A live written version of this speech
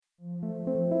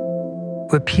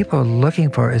what people are looking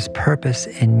for is purpose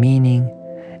and meaning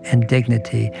and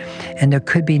dignity. And there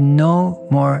could be no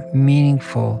more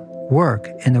meaningful work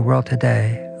in the world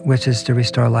today, which is to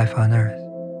restore life on Earth.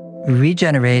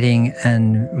 Regenerating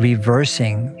and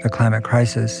reversing the climate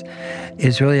crisis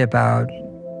is really about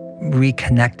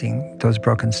reconnecting those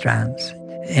broken strands.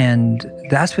 And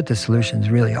that's what the solutions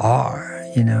really are,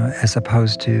 as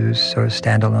opposed to sort of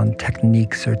standalone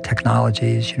techniques or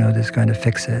technologies, that's going to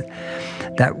fix it.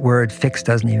 That word fix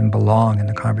doesn't even belong in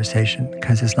the conversation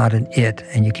because it's not an it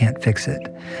and you can't fix it.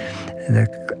 The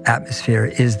atmosphere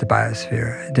is the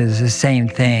biosphere. There's the same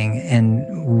thing,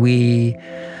 and we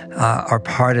are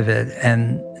part of it,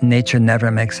 and nature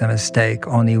never makes a mistake,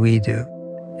 only we do.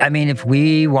 I mean, if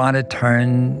we want to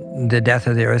turn the death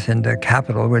of the earth into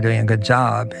capital, we're doing a good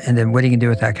job. And then what are you going to do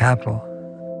with that capital?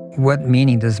 What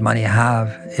meaning does money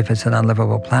have if it's an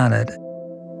unlivable planet?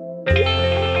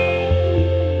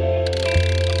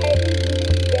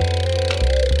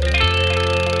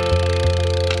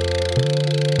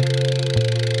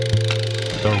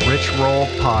 The Rich Roll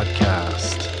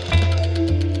Podcast.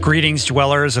 Greetings,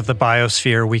 dwellers of the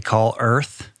biosphere we call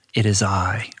Earth. It is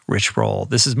I, Rich Roll.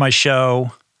 This is my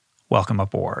show. Welcome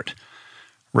aboard.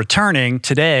 Returning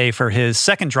today for his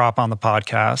second drop on the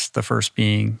podcast, the first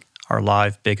being our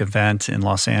live big event in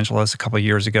Los Angeles a couple of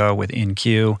years ago with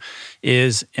InQ,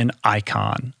 is an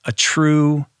icon, a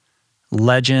true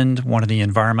legend, one of the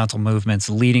environmental movement's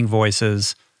leading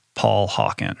voices, Paul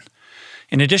Hawken.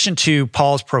 In addition to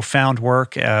Paul's profound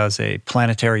work as a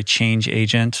planetary change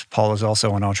agent, Paul is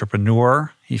also an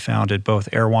entrepreneur. He founded both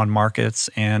Erewhon Markets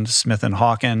and Smith &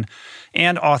 Hawken,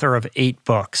 and author of 8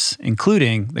 books,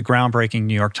 including the groundbreaking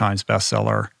New York Times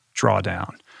bestseller,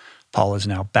 Drawdown. Paul is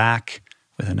now back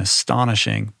with an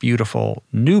astonishing, beautiful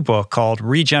new book called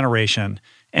Regeneration,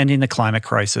 Ending the Climate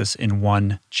Crisis in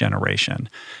One Generation,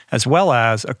 as well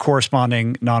as a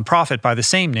corresponding nonprofit by the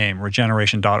same name,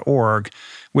 regeneration.org,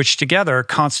 which together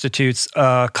constitutes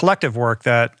a collective work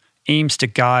that aims to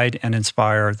guide and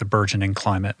inspire the burgeoning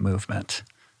climate movement.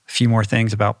 A few more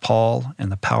things about Paul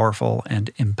and the powerful and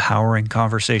empowering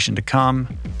conversation to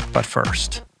come, but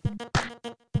first.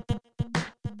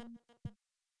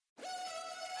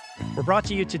 We're brought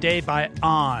to you today by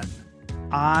On.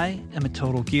 I am a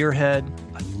total gearhead.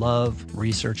 I love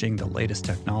researching the latest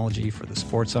technology for the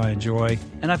sports I enjoy,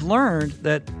 and I've learned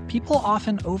that people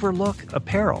often overlook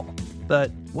apparel.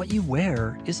 But what you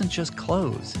wear isn't just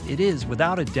clothes. It is,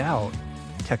 without a doubt,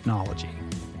 technology.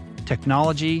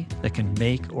 Technology that can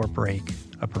make or break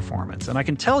a performance. And I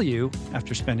can tell you,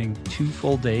 after spending 2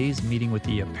 full days meeting with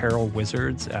the apparel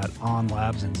wizards at On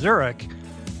Labs in Zurich,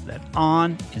 that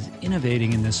On is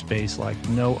innovating in this space like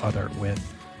no other, with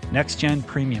next-gen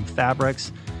premium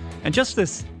fabrics and just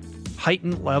this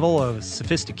heightened level of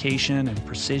sophistication and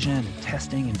precision and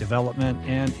testing and development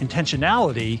and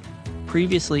intentionality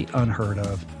previously unheard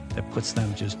of that puts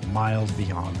them just miles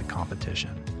beyond the competition.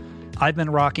 I've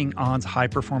been rocking On's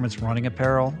high-performance running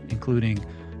apparel, including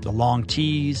the long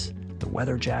tees, the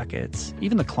weather jackets,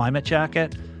 even the climate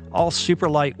jacket, all super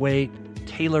lightweight,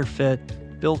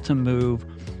 tailor-fit, built to move,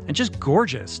 and just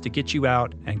gorgeous to get you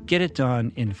out and get it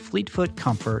done in fleet-foot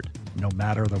comfort, no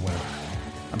matter the weather.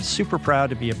 I'm super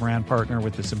proud to be a brand partner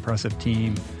with this impressive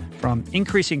team, from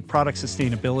increasing product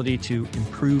sustainability to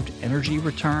improved energy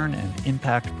return and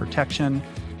impact protection.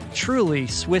 Truly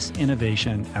Swiss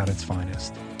innovation at its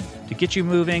finest. To get you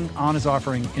moving, On is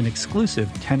offering an exclusive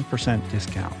 10%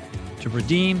 discount. To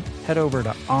redeem, head over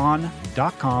to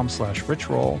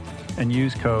on.com/richroll and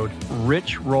use code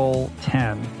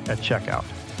RICHROLL10 at checkout.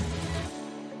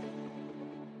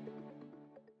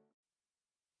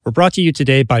 We're brought to you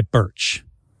today by Birch.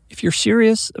 If you're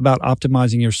serious about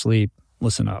optimizing your sleep,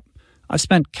 listen up. I've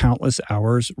spent countless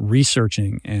hours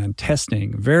researching and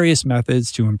testing various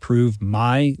methods to improve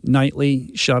my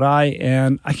nightly shut-eye,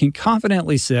 and I can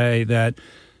confidently say that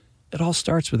it all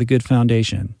starts with a good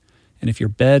foundation. And if your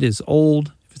bed is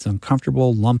old, if it's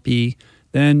uncomfortable, lumpy,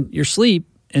 then your sleep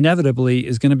inevitably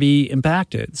is going to be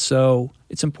impacted. So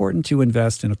it's important to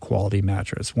invest in a quality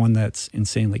mattress, one that's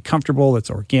insanely comfortable, that's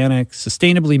organic,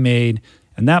 sustainably made,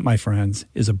 and that, my friends,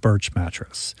 is a Birch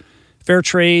mattress. Fair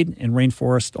trade and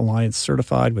Rainforest Alliance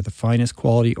certified with the finest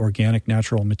quality organic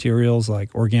natural materials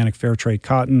like organic fair trade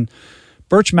cotton.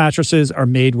 Birch mattresses are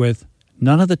made with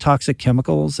none of the toxic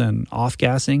chemicals and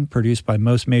off-gassing produced by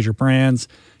most major brands.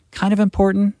 Kind of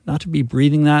important not to be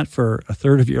breathing that for a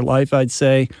third of your life, I'd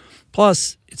say.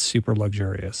 Plus, it's super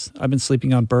luxurious. I've been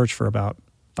sleeping on Birch for about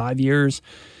 5 years,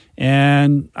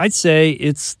 and I'd say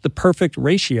it's the perfect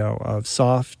ratio of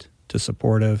soft to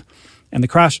supportive. And the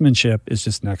craftsmanship is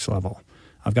just next level.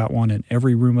 I've got one in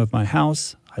every room of my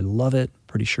house. I love it.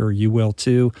 Pretty sure you will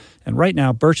too. And right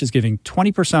now, Birch is giving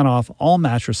 20% off all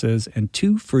mattresses and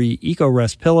 2 free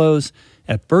EcoRest pillows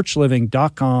at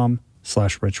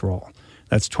birchliving.com/richroll.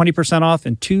 That's 20% off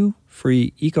and 2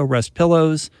 free EcoRest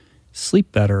pillows.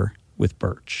 Sleep better with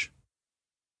Birch.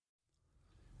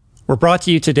 We're brought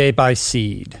to you today by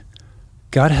Seed.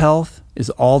 Gut health is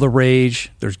all the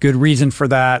rage. There's good reason for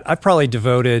that. I've probably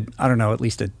devoted, at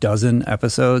least a dozen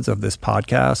episodes of this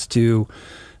podcast to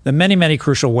the many, many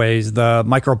crucial ways the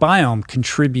microbiome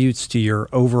contributes to your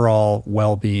overall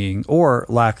well-being or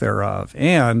lack thereof,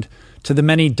 and to the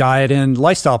many diet and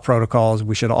lifestyle protocols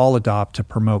we should all adopt to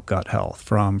promote gut health,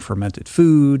 from fermented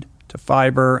food to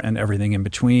fiber and everything in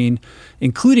between,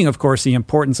 including, of course, the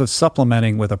importance of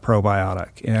supplementing with a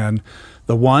probiotic. And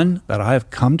the one that I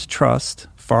have come to trust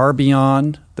far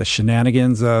beyond the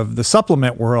shenanigans of the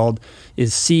supplement world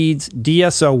is Seed's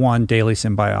DSO1 Daily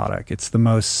Symbiotic. It's the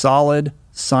most solid,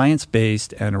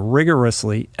 science-based, and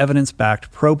rigorously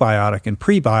evidence-backed probiotic and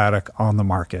prebiotic on the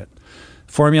market.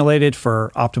 Formulated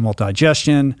for optimal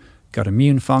digestion, gut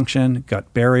immune function,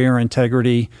 gut barrier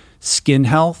integrity, skin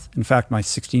health. In fact, my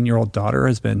 16-year-old daughter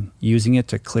has been using it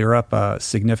to clear up a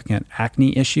significant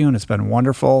acne issue, and it's been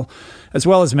wonderful, as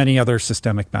well as many other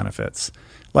systemic benefits.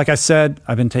 Like I said,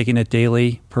 I've been taking it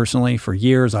daily personally for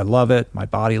years. I love it. My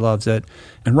body loves it.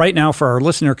 And right now, for our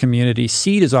listener community,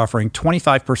 Seed is offering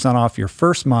 25% off your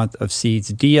first month of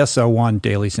Seed's DSO1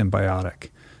 Daily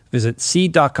Symbiotic. Visit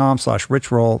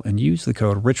seed.com/richroll and use the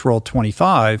code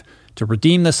richroll25 to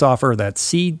redeem this offer. That's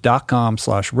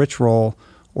seed.com/richroll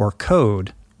or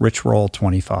code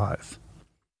richroll25.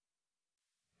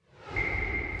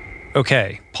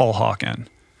 Okay, Paul Hawken.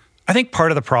 I think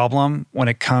part of the problem when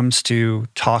it comes to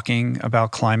talking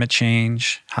about climate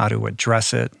change, how to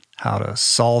address it, how to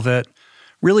solve it,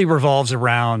 really revolves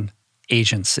around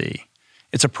agency.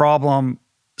 It's a problem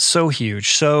so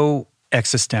huge, so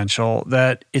existential,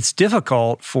 that it's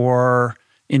difficult for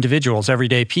individuals,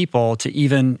 everyday people, to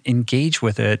even engage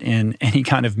with it in any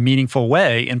kind of meaningful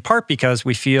way, in part because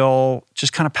we feel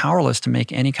just kind of powerless to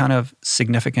make any kind of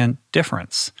significant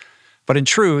difference. But in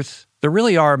truth, there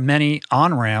really are many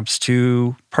on-ramps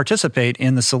to participate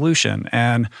in the solution.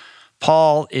 And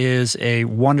Paul is a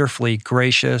wonderfully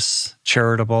gracious,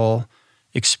 charitable,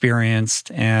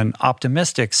 experienced, and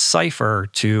optimistic cipher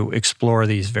to explore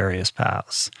these various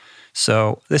paths.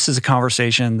 So this is a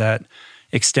conversation that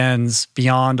extends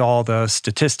beyond all the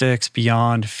statistics,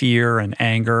 beyond fear and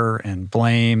anger and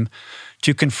blame,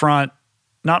 to confront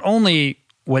not only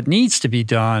what needs to be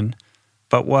done,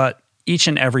 but what each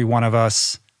and every one of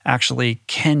us actually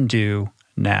can do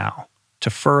now to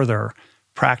further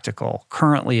practical,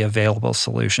 currently available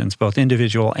solutions, both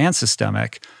individual and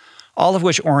systemic, all of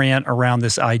which orient around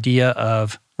this idea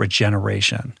of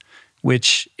regeneration,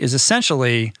 which is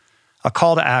essentially a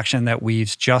call to action that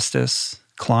weaves justice,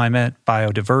 climate,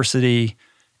 biodiversity,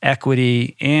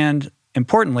 equity, and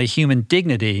importantly, human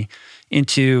dignity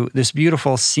into this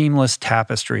beautiful, seamless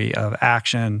tapestry of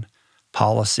action,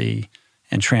 policy,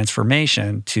 and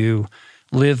transformation to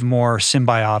live more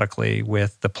symbiotically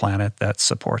with the planet that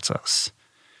supports us.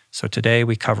 So today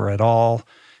we cover it all,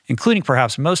 including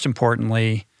perhaps most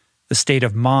importantly, the state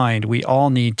of mind we all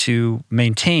need to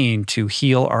maintain to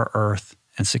heal our Earth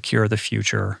and secure the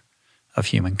future of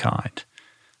humankind.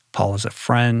 Paul is a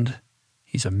friend,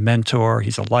 he's a mentor,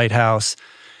 he's a lighthouse,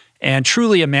 and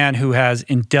truly a man who has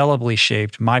indelibly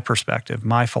shaped my perspective,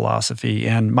 my philosophy,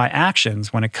 and my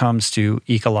actions when it comes to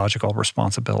ecological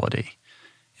responsibility.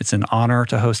 It's an honor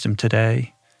to host him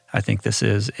today. I think this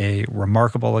is a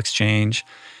remarkable exchange.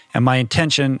 And my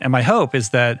intention and my hope is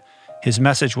that his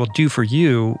message will do for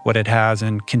you what it has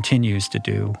and continues to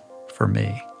do for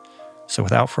me. So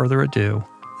without further ado,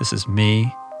 this is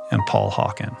me and Paul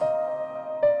Hawken.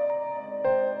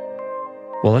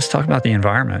 Well, let's talk about the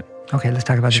environment. Okay, let's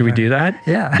talk about. Should we do that?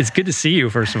 Yeah. It's good to see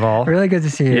you, first of all. Really good to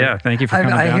see you. Yeah, thank you for coming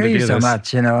down to do this. I hear you so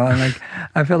much,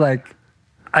 I feel like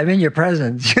I'm in your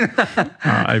presence.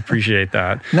 I appreciate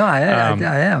that. No, I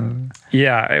am.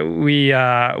 Yeah, we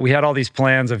had all these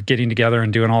plans of getting together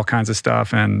and doing all kinds of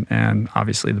stuff, and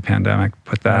obviously the pandemic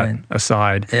put that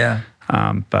aside. Yeah.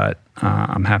 But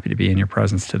I'm happy to be in your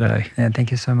presence today. Yeah, thank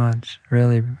you so much.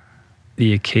 Really.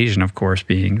 The occasion, of course,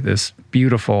 being this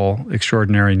beautiful,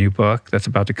 extraordinary new book that's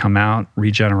about to come out,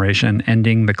 Regeneration,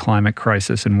 Ending the Climate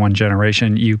Crisis in One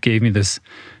Generation. You gave me this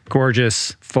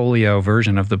gorgeous folio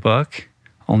version of the book.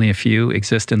 Only a few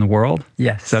exist in the world.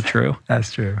 Yes. Is that true?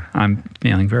 That's true. I'm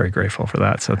feeling very grateful for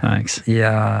that, so thanks.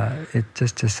 Yeah, it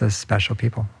just says special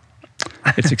people.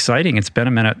 It's exciting. It's been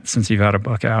a minute since you've had a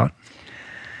book out.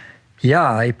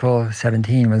 Yeah, April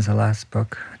 17 was the last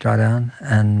book, Drawdown.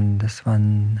 And this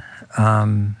one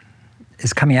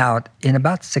is coming out in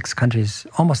about 6 countries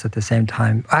almost at the same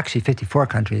time. Actually, 54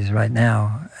 countries right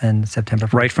now in September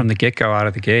 14th. Right from the get-go, out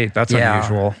of the gate. That's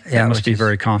unusual. Yeah, they must be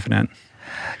very confident.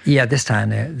 Yeah, this time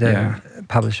the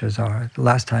publishers are. The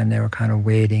last time they were kind of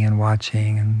waiting and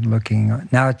watching and looking.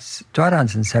 Now it's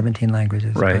Drawdown's in 17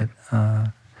 languages. Right.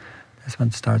 But this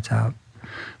one starts out.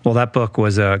 Well, that book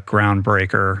was a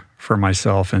groundbreaker for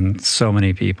myself and so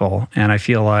many people. And I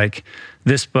feel like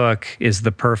this book is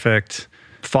the perfect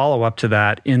follow-up to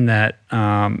that in that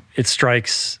it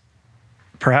strikes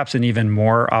perhaps an even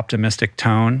more optimistic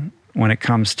tone when it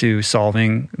comes to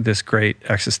solving this great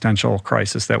existential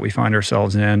crisis that we find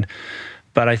ourselves in.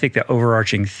 But I think the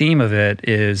overarching theme of it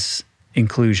is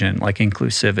inclusion, like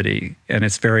inclusivity. And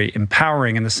it's very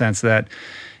empowering in the sense that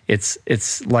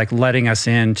it's like letting us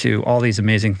into all these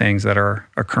amazing things that are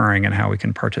occurring and how we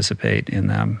can participate in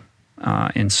them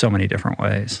in so many different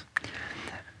ways.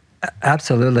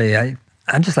 Absolutely.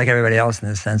 I'm just like everybody else in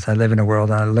this sense. I live in a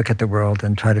world and I look at the world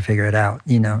and try to figure it out.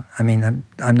 I mean,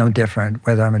 I'm no different,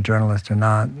 whether I'm a journalist or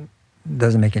not. It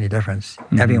doesn't make any difference.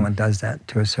 Mm-hmm. Everyone does that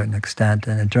to a certain extent,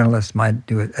 and a journalist might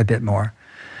do it a bit more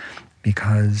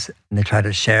because they try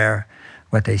to share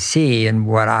what they see. And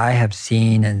what I have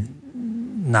seen, and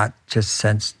not just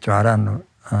since Drawdown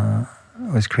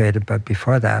was created, but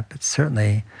before that, but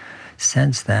certainly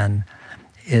since then,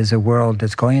 is a world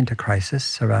that's going into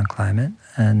crisis around climate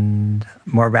and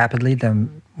more rapidly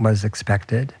than was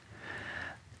expected.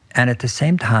 And at the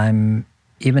same time,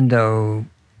 even though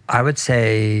I would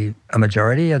say a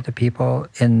majority of the people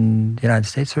in the United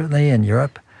States, certainly in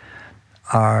Europe,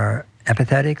 are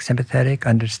empathetic, sympathetic,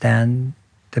 understand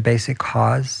the basic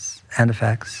cause and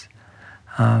effects,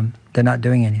 they're not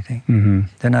doing anything. Mm-hmm.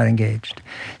 They're not engaged.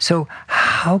 So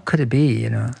how could it be,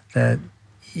 that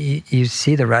you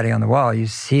see the writing on the wall, you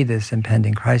see this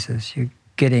impending crisis, you're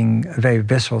getting a very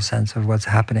visceral sense of what's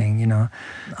happening,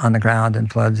 on the ground, and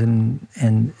floods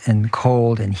and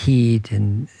cold and heat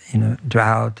and,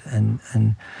 drought and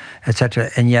et cetera.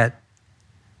 And yet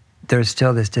there's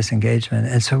still this disengagement.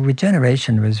 And so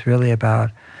regeneration was really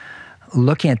about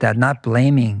looking at that, not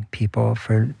blaming people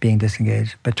for being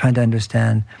disengaged, but trying to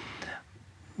understand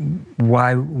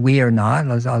why we are not.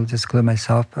 I'll just include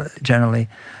myself generally,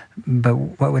 but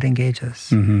what would engage us,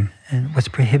 mm-hmm. and what's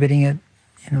prohibiting it,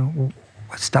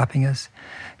 what's stopping us,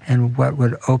 and what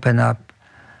would open up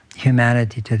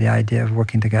humanity to the idea of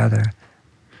working together.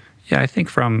 Yeah, I think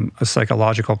from a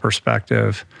psychological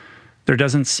perspective, there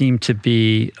doesn't seem to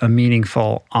be a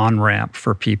meaningful on-ramp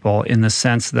for people in the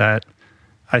sense that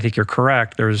I think you're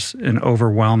correct. There's an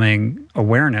overwhelming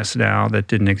awareness now that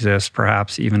didn't exist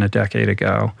perhaps even a decade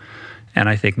ago. And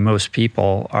I think most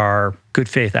people are good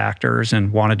faith actors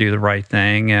and want to do the right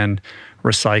thing and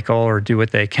recycle or do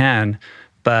what they can.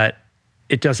 But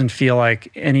it doesn't feel like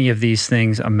any of these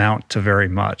things amount to very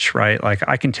much, right? Like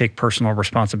I can take personal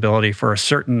responsibility for a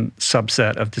certain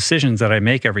subset of decisions that I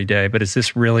make every day, but is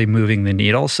this really moving the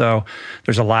needle? So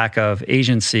there's a lack of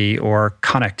agency or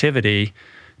connectivity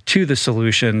to the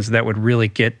solutions that would really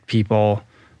get people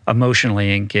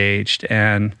emotionally engaged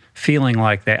and feeling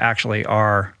like they actually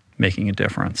are making a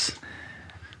difference.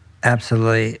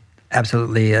 Absolutely.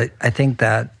 Absolutely. I think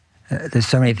that there's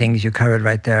so many things you covered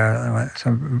right there.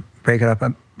 So break it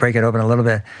open a little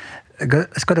bit.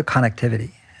 Let's go to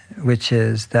connectivity, which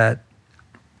is that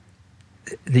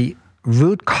the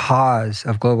root cause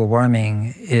of global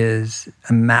warming is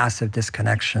a massive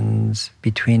disconnections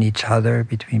between each other,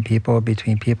 between people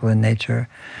and nature,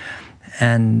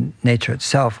 and nature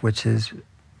itself, which is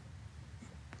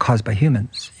caused by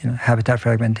humans. Habitat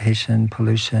fragmentation,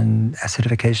 pollution,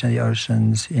 acidification of the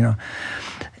oceans,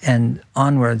 and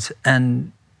onwards.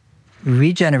 And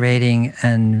regenerating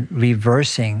and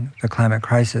reversing the climate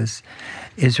crisis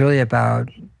is really about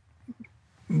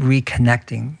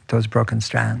reconnecting those broken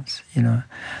strands,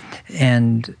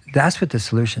 and that's what the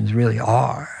solutions really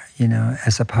are,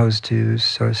 as opposed to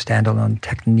sort of standalone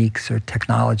techniques or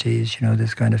technologies,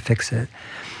 that's going to fix it.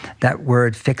 That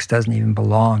word fix doesn't even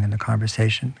belong in the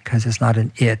conversation because it's not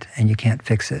an it and you can't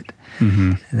fix it.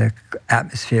 Mm-hmm. The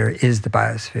atmosphere is the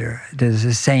biosphere. There's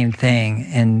the same thing,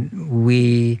 and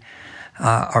we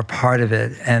are part of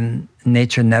it, and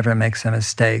nature never makes a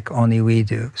mistake, only we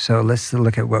do. So let's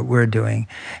look at what we're doing.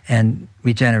 And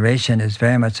regeneration is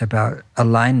very much about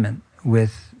alignment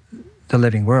with the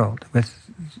living world, with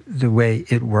the way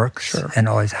it works. Sure. And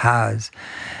always has.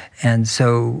 And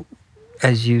so,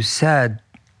 as you said,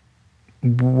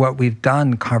 what we've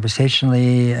done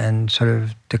conversationally and sort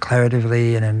of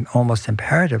declaratively and almost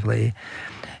imperatively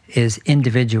is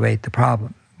individuate the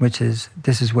problem, which is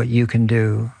this is what you can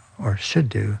do or should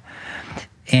do.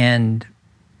 And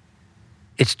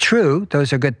it's true.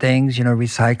 Those are good things,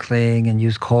 recycling and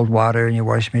use cold water in your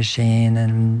washing machine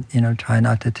and, try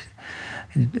not to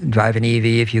drive an EV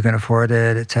if you can afford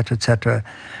it, et cetera, et cetera.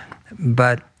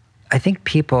 But I think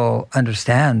people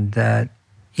understand that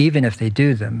even if they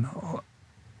do them,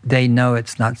 they know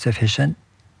it's not sufficient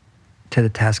to the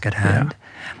task at hand. Yeah.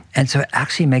 And so it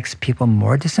actually makes people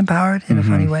more disempowered in a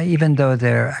funny way, even though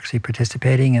they're actually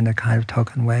participating in a kind of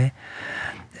token way.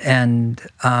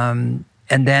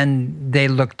 And then they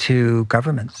look to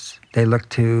governments. They look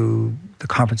to the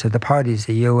Conference of the Parties,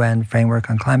 the UN Framework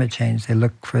on Climate Change. They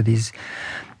look for these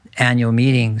annual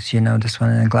meetings, this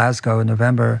one in Glasgow in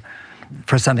November,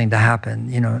 for something to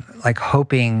happen, like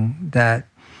hoping that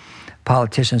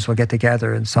politicians will get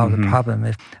together and solve the problem.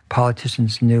 If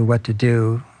politicians knew what to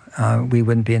do, we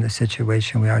wouldn't be in the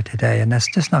situation we are today. And that's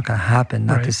just not going to happen,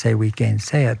 not to say we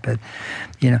gainsay it, but,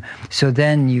 so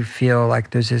then you feel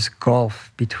like there's this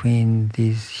gulf between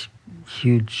these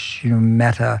huge,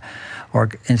 meta or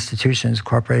institutions,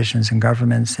 corporations and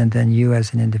governments, and then you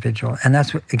as an individual. And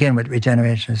that's, what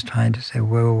regeneration is trying to say,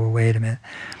 whoa, wait a minute.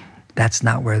 That's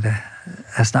not where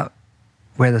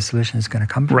the solution is going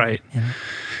to come from. Right.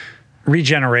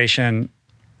 Regeneration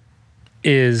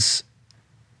is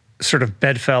sort of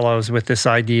bedfellows with this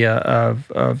idea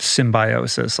of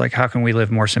symbiosis, like how can we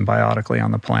live more symbiotically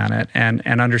on the planet? And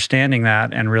understanding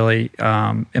that and really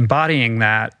embodying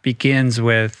that begins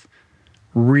with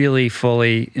really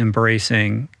fully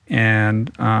embracing and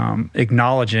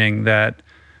acknowledging that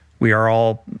we are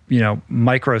all,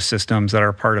 microsystems that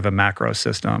are part of a macro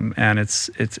system. And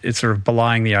it's sort of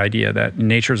belying the idea that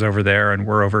nature's over there and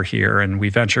we're over here and we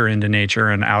venture into nature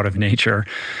and out of nature.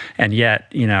 And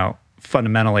yet,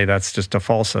 fundamentally that's just a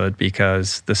falsehood,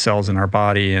 because the cells in our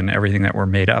body and everything that we're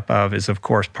made up of is, of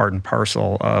course, part and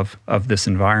parcel of this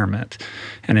environment.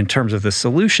 And in terms of the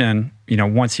solution,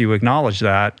 once you acknowledge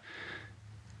that,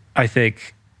 I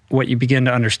think what you begin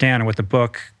to understand and what the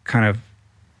book kind of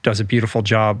does a beautiful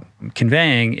job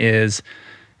conveying is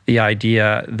the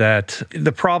idea that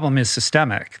the problem is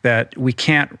systemic, that we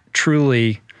can't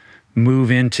truly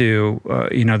move into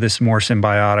this more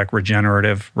symbiotic,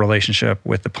 regenerative relationship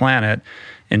with the planet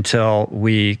until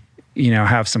we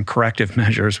have some corrective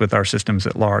measures with our systems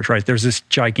at large, right? There's this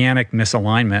gigantic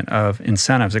misalignment of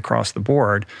incentives across the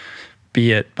board,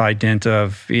 be it by dint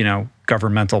of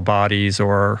governmental bodies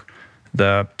or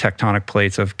the tectonic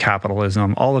plates of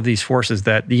capitalism, all of these forces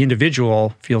that the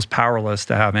individual feels powerless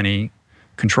to have any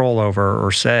control over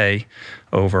or say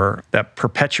over, that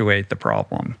perpetuate the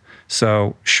problem.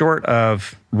 So short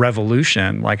of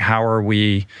revolution, like how are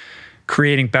we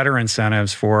creating better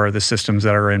incentives for the systems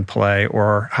that are in play,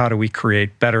 or how do we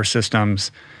create better systems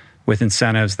with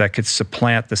incentives that could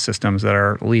supplant the systems that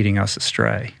are leading us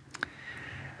astray?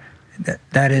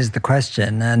 That is the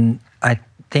question. And I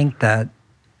think that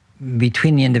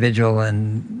between the individual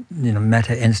and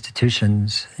meta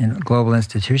institutions, global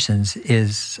institutions,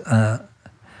 is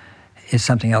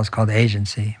something else called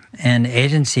agency, and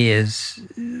agency is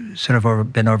sort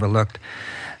of been overlooked.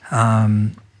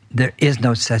 There is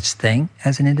no such thing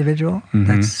as an individual.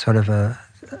 That's sort of a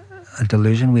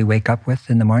delusion we wake up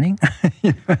with in the morning,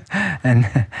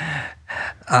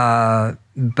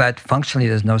 but functionally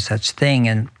there's no such thing,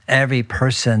 and every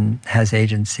person has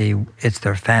agency. It's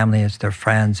their family, it's their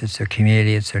friends, it's their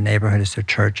community, it's their neighborhood, it's their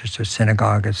church, it's their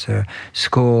synagogue, it's their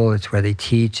school, it's where they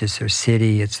teach, it's their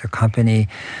city, it's their company,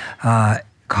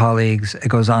 colleagues. It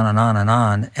goes on and on and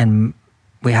on. And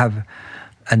we have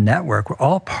a network. We're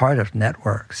all part of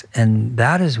networks, and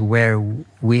that is where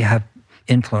we have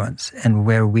influence and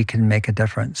where we can make a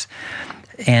difference.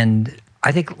 And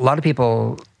I think a lot of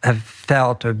people have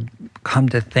felt or come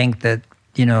to think that,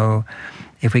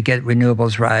 if we get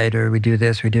renewables right, or we do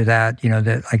this, we do that,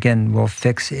 that again, we'll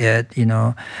fix it,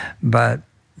 but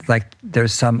like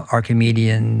there's some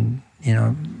Archimedean,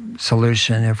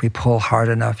 solution. If we pull hard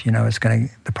enough,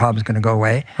 the problem's going to go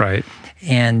away. Right.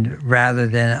 And rather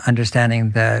than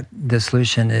understanding that the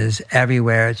solution is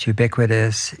everywhere, it's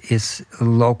ubiquitous, it's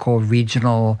local,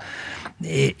 regional,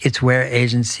 it's where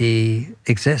agency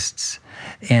exists.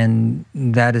 And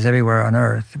that is everywhere on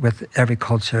earth, with every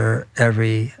culture,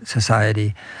 every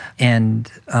society,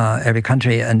 and every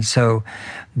country. And so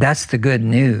that's the good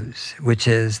news, which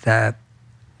is that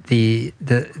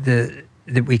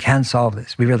that we can solve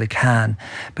this. We really can,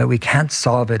 but we can't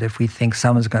solve it if we think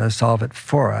someone's going to solve it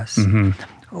for us,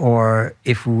 or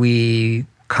if we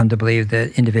come to believe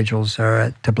that individuals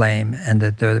are to blame and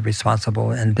that they're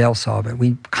responsible and they'll solve it.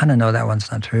 We kind of know that one's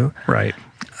not true. Right.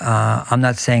 I'm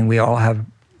not saying we don't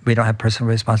have personal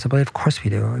responsibility. Of course we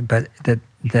do, but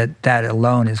that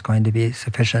alone is going to be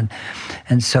sufficient.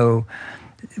 And so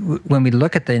when we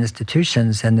look at the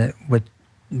institutions and what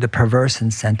the perverse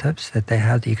incentives that they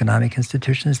have, the economic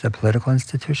institutions, the political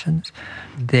institutions,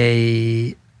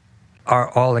 they are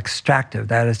all extractive.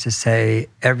 That is to say,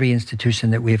 every institution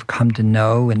that we've come to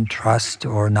know and trust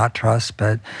or not trust,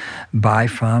 but buy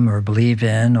from or believe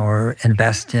in or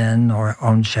invest in or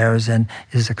own shares in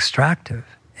is extractive.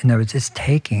 In other words, it's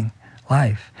taking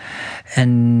life.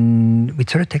 And we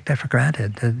sort of take that for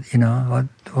granted. That,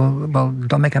 well,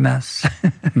 don't make a mess.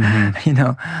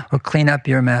 Or clean up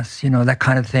your mess, that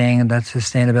kind of thing. And that's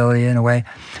sustainability in a way.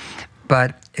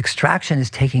 But extraction is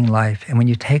taking life. And when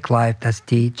you take life, that's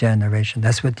degeneration.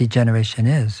 That's what degeneration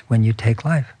is, when you take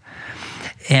life.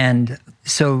 And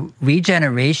so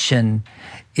regeneration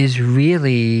is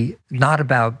really not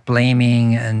about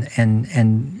blaming and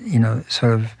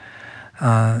sort of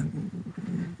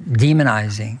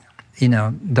demonizing,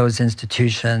 those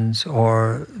institutions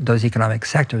or those economic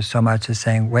sectors so much as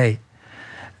saying, wait,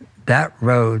 that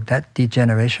road, that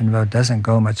degeneration road doesn't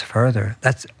go much further.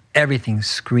 That's everything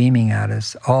screaming at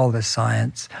us, all the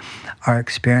science, our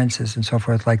experiences and so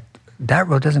forth, like that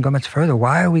road doesn't go much further.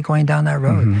 Why are we going down that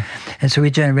road? Mm-hmm. And so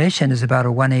regeneration is about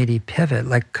a 180 pivot.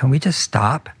 Like, can we just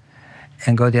stop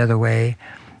and go the other way?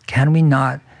 Can we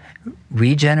not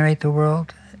regenerate the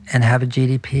world and have a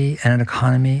GDP and an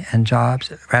economy and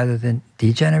jobs rather than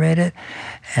degenerate it?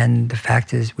 And the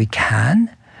fact is we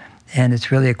can. And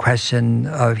it's really a question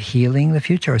of healing the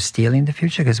future or stealing the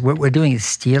future, because what we're doing is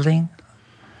stealing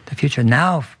the future.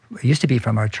 Now, it used to be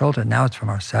from our children, now it's from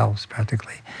ourselves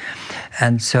practically.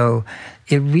 And so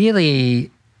it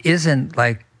really isn't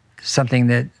like something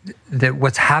that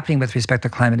what's happening with respect to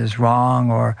climate is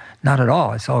wrong, or not at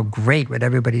all. It's all great. What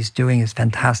everybody's doing is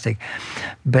fantastic.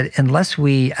 But unless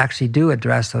we actually do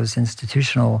address those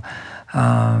institutional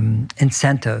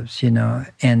incentives,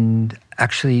 and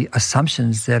actually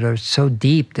assumptions that are so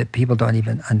deep that people don't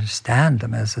even understand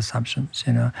them as assumptions,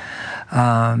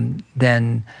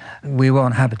 then we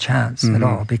won't have a chance at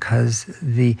all. Because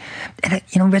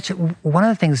Rich, one of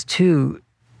the things too,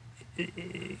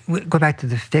 go back to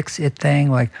the fix it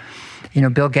thing, like,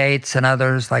 Bill Gates and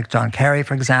others like John Kerry,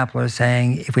 for example, are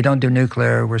saying, if we don't do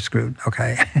nuclear, we're screwed,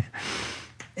 okay?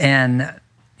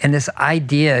 And this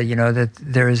idea, that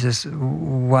there is this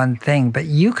one thing, but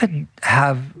you could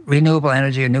have renewable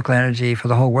energy or nuclear energy for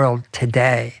the whole world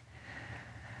today,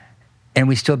 and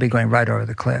we'd still be going right over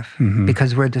the cliff,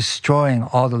 because we're destroying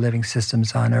all the living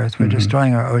systems on Earth. We're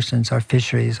destroying our oceans, our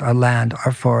fisheries, our land,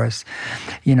 our forests,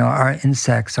 our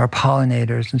insects, our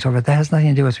pollinators, and so forth. That has nothing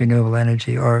to do with renewable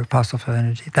energy or fossil fuel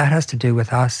energy. That has to do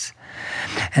with us.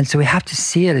 And so we have to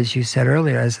see it, as you said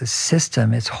earlier, as a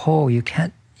system. It's whole. You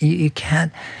can't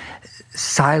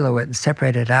silo it and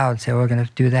separate it out and say, we're going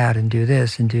to do that and do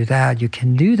this and do that. You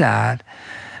can do that,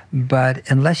 but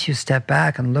unless you step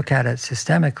back and look at it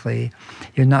systemically,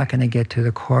 you're not going to get to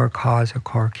the core cause or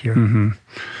core cure.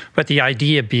 But the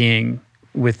idea being,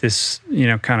 with this,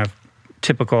 kind of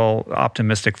typical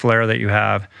optimistic flair that you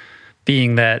have,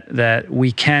 being that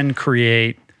we can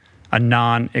create a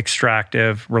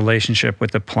non-extractive relationship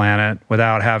with the planet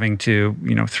without having to,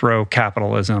 throw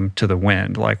capitalism to the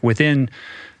wind. Like, within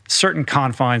certain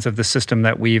confines of the system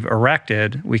that we've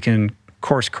erected, we can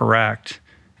course correct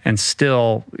and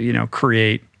still,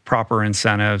 create proper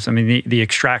incentives. I mean, the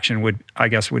extraction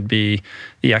would be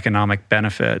the economic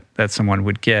benefit that someone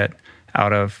would get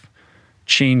out of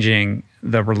changing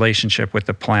the relationship with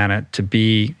the planet to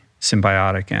be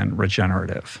symbiotic and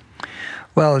regenerative.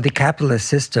 Well, the capitalist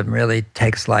system really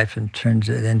takes life and turns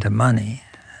it into money.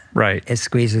 Right. It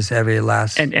squeezes every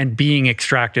last... And being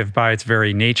extractive by its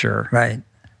very nature. Right.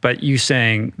 But you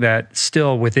saying that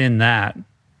still within that,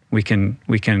 we can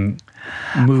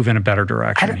move in a better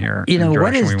direction here.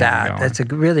 What is that? That's a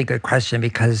really good question,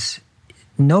 because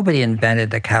nobody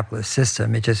invented the capitalist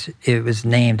system. It was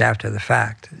named after the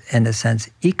fact. In the sense,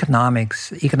 economic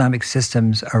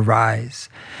systems arise,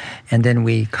 and then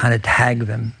we kind of tag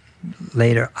them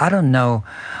later. I don't know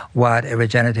what a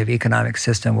regenerative economic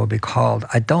system will be called.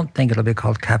 I don't think it'll be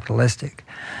called capitalistic.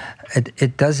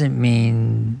 It doesn't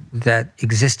mean that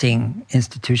existing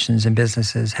institutions and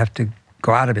businesses have to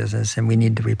go out of business and we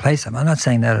need to replace them. I'm not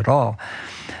saying that at all.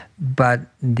 But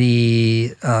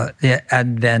the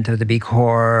advent of the B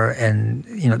Corp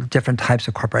and different types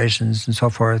of corporations and so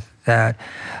forth that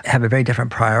have a very different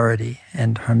priority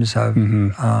in terms of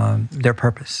their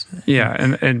purpose. Yeah,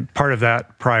 and part of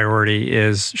that priority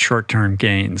is short-term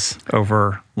gains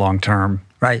over long-term,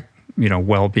 right?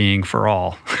 Well-being for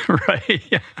all, right?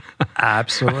 Yeah.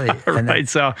 Absolutely. Right.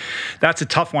 So that's a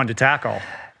tough one to tackle.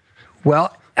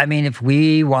 Well, I mean, if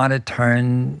we want to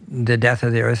turn the death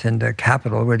of the earth into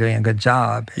capital, we're doing a good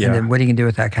job. Yeah. And then what are you going to do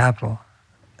with that capital?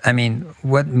 I mean,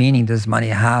 what meaning does money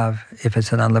have if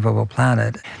it's an unlivable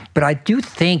planet? But I do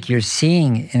think you're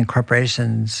seeing in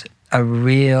corporations a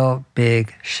real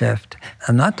big shift.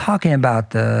 I'm not talking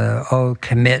about the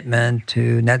commitment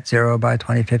to net zero by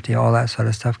 2050, all that sort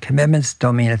of stuff. Commitments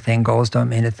don't mean a thing. Goals don't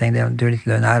mean a thing. They don't do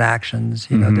anything. They're not actions.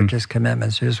 They're just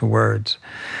commitments. They're just words.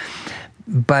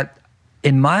 But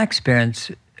in my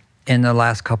experience in the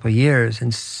last couple of years,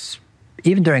 and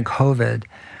even during COVID,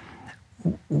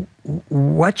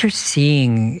 what you're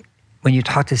seeing when you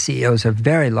talk to CEOs of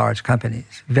very large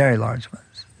companies, very large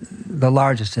ones, the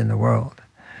largest in the world,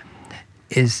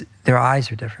 is their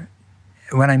eyes are different.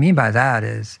 What I mean by that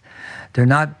is they're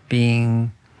not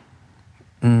being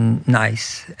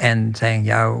nice and saying,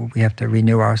 we have to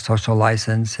renew our social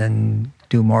license and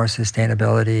do more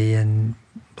sustainability and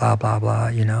blah, blah,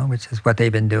 blah, which is what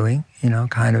they've been doing,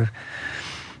 kind of.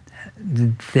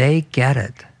 They get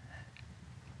it.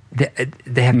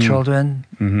 They have children.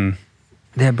 Mm-hmm.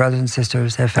 They have brothers and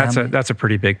sisters. They have family. That's a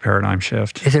pretty big paradigm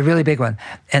shift. It's a really big one.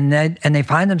 And they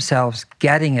find themselves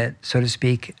getting it, so to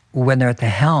speak, when they're at the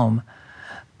helm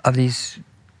of these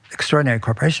extraordinary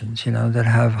corporations, that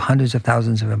have hundreds of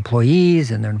thousands of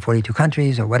employees and they're in 42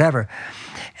 countries or whatever,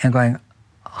 and going,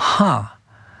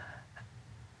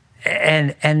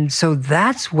 And so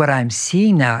that's what I'm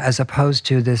seeing now, as opposed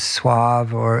to this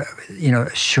suave or,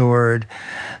 assured,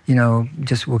 we'll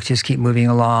just keep moving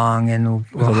along and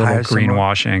we'll a hire little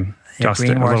greenwashing, a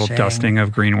little dusting of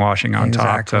greenwashing on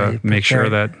top to make sure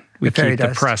that we keep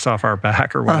the press off our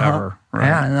back or whatever. Right?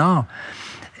 Yeah, no.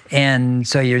 And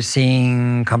so you're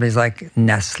seeing companies like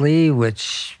Nestle,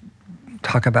 which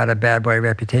talk about a bad boy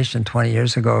reputation 20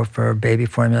 years ago for baby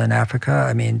formula in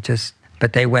Africa.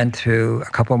 But they went through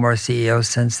a couple more CEOs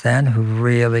since then who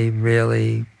really,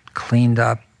 really cleaned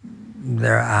up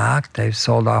their act. They've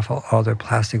sold off all their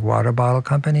plastic water bottle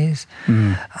companies.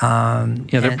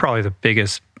 They're probably the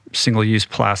biggest single-use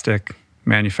plastic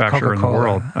manufacturer in the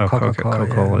world. Oh,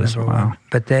 Coca-Cola is, wow.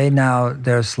 But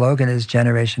their slogan is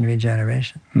Generation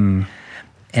Regeneration.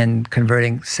 And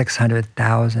converting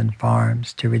 600,000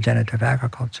 farms to regenerative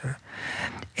agriculture.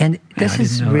 And this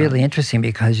is really interesting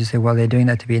because you say, well, they're doing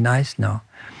that to be nice? No.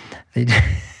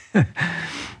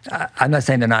 I'm not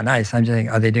saying they're not nice. I'm just saying,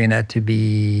 are they doing that to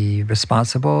be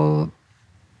responsible?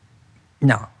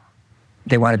 No.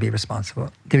 They want to be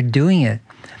responsible. They're doing it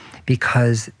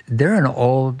because they're an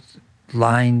old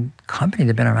line company.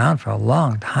 They've been around for a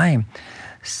long time.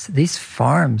 These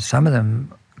farms, some of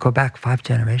them go back 5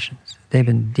 generations. They've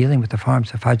been dealing with the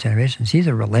farms for 5 generations. These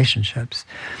are relationships.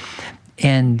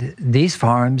 And these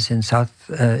farms in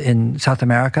South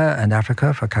America and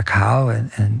Africa for cacao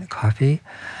and coffee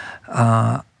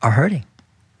are hurting.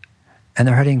 And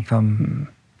they're hurting from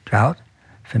drought,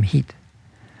 from heat.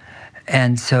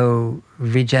 And so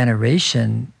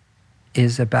regeneration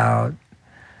is about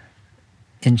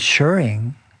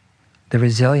ensuring the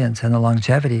resilience and the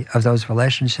longevity of those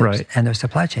relationships and their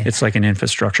supply chain. It's like an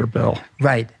infrastructure bill.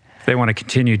 Right. If they want to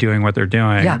continue doing what they're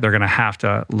doing, they're going to have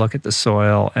to look at the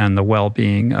soil and the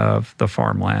well-being of the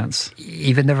farmlands.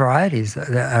 Even the varieties, the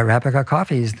Arabica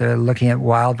coffees, they're looking at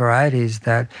wild varieties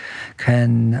that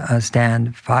can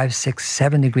stand 5, 6,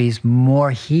 7 degrees more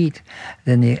heat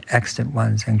than the extant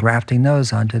ones, and grafting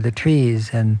those onto the trees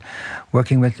and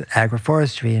working with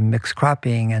agroforestry and mixed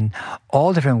cropping and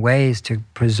all different ways to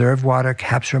preserve water,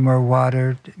 capture more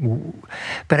water.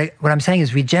 But what I'm saying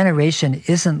is regeneration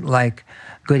isn't like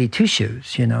goody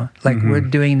two-shoes, we're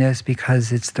doing this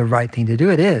because it's the right thing to do.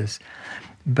 It is,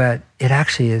 but it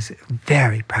actually is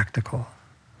very practical.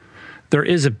 There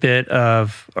is a bit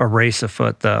of a race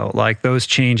afoot, though. Like those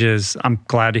changes, I'm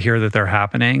glad to hear that they're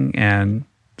happening, and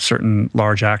certain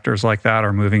large actors like that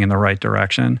are moving in the right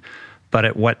direction. But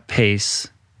at what pace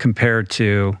compared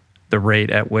to the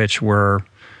rate at which we're,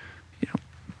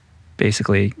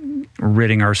 basically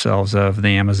ridding ourselves of the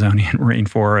Amazonian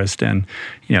rainforest and,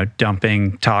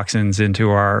 dumping toxins into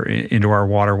our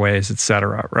waterways, et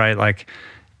cetera, right? Like,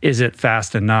 is it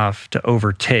fast enough to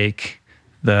overtake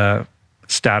the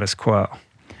status quo?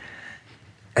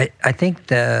 I think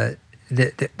the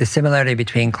similarity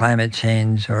between climate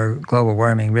change or global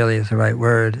warming really is the right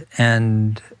word,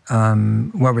 and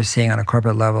what we're seeing on a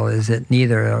corporate level is that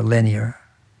neither are linear.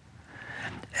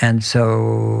 And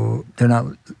so they're not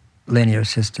linear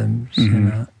systems,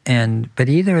 but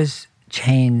either is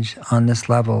change on this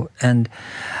level. And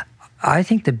I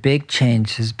think the big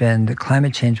change has been that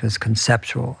climate change was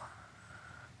conceptual.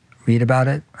 Read about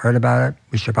it, heard about it,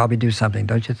 we should probably do something,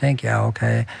 don't you think? Yeah,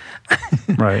 okay.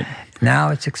 Right. Now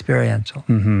it's experiential.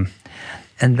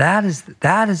 And that is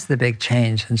the big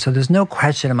change. And so there's no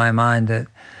question in my mind that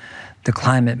the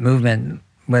climate movement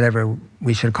whatever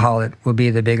we should call it, will be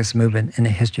the biggest movement in the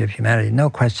history of humanity. No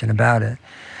question about it.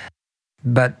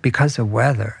 But because of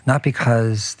weather, not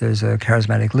because there's a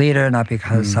charismatic leader, not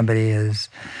because somebody is,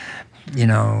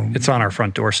 It's on our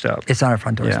front doorstep. It's on our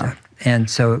front doorstep. Yeah. And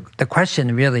so the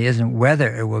question really isn't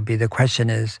whether it will be. The question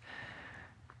is,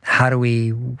 how do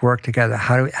we work together?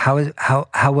 How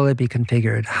will it be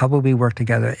configured? How will we work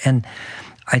together? And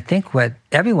I think what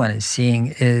everyone is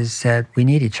seeing is that we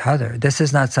need each other. This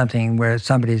is not something where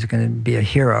somebody's going to be a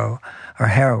hero or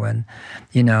heroine,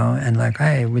 and like,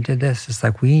 hey, we did this. It's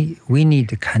like we need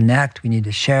to connect, we need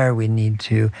to share, we need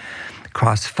to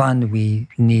cross-fund, we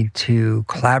need to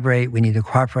collaborate, we need to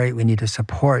cooperate, we need to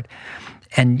support.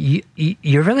 And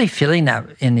you're really feeling that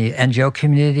in the NGO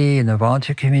community, in the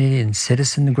volunteer community, in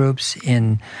citizen groups,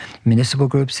 in municipal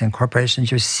groups, in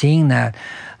corporations. You're seeing that.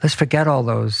 Let's forget all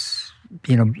those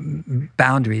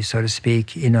boundaries, so to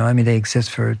speak. They exist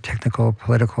for technical,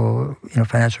 political,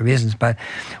 financial reasons, but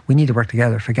we need to work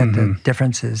together. Forget the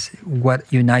differences.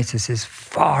 What unites us is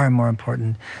far more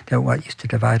important than what used to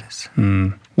divide us.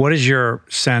 What is your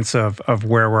sense of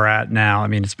where we're at now? I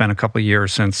mean, it's been a couple of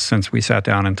years since we sat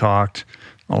down and talked.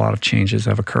 A lot of changes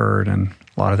have occurred, and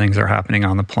a lot of things are happening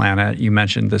on the planet. You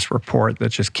mentioned this report that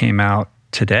just came out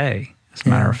today, as a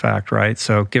matter of fact, right?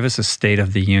 So give us a state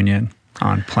of the union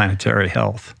on planetary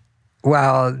health.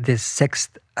 Well, the 6th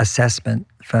assessment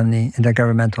from the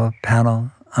Intergovernmental Panel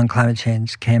on Climate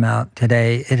Change came out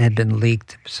today. It had been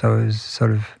leaked, so it was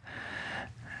sort of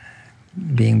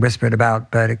being whispered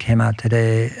about, but it came out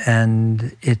today,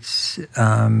 and it's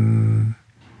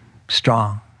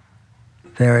strong,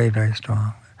 very, very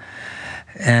strong.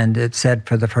 And it said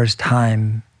for the first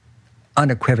time,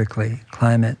 unequivocally,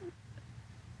 climate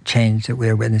change that we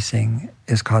are witnessing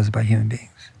is caused by human beings.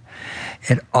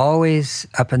 It always,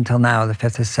 up until now, the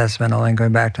 5th assessment, only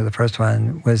going back to the first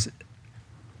one, was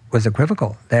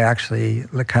equivocal. They actually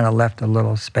kind of left a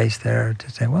little space there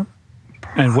to say, well.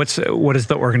 And what is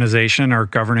the organization or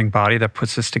governing body that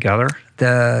puts this together?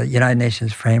 The United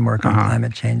Nations Framework on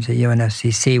Climate Change, the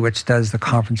UNFCCC, which does the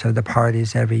Conference of the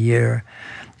Parties every year.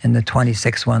 And the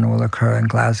 26th one will occur in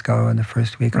Glasgow in the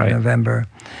first week of November.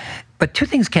 But two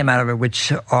things came out of it,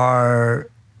 which are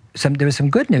there was some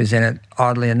good news in it,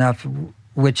 oddly enough,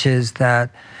 which is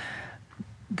that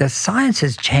the science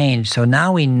has changed. So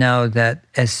now we know that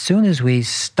as soon as we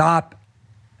stop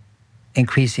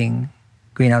increasing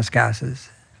greenhouse gases,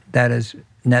 that is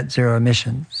net zero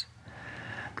emissions,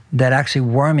 that actually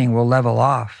warming will level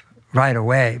off right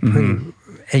away.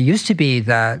 It used to be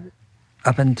that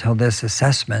up until this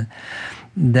assessment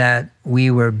that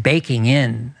we were baking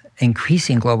in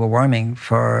increasing global warming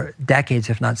for decades,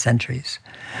 if not centuries,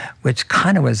 which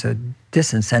kind of was a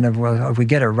disincentive. Well, if we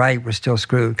get it right, we're still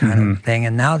screwed kind of thing.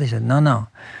 And now they said, no.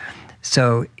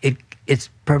 So it's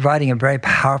providing a very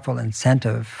powerful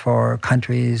incentive for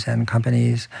countries and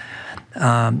companies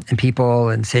and people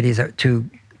and cities to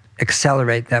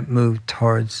accelerate that move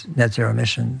towards net zero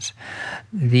emissions.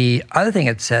 The other thing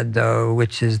it said, though,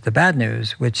 which is the bad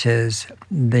news, which is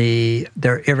there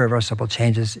are irreversible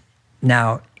changes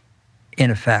now in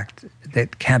effect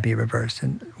that can't be reversed.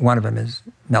 And one of them is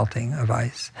melting of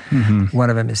ice. One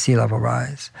of them is sea level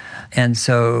rise. And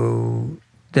so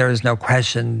there is no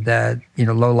question that,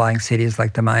 low-lying cities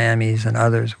like the Miamis and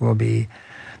others will be,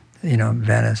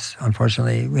 Venice,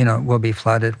 unfortunately, will be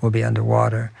flooded, will be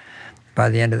underwater by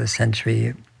the end of the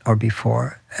century or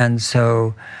before. And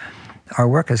so our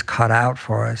work is cut out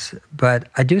for us. But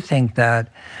I do think that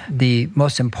the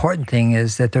most important thing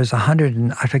is that there's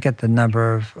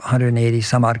 180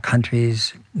 some odd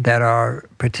countries that are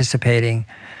participating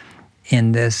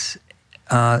in this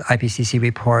IPCC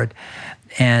report.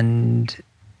 And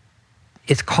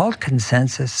it's called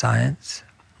consensus science,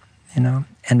 and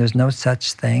there's no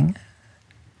such thing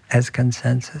as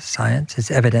consensus science. It's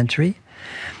evidentiary.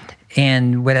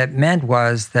 And what it meant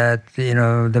was that,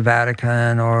 the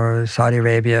Vatican or Saudi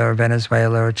Arabia or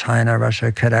Venezuela or China or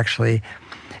Russia could actually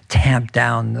tamp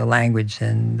down the language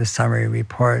in the summary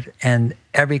report. And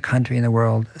every country in the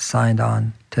world signed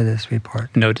on to this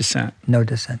report. No dissent. No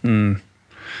dissent.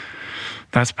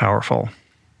 That's powerful.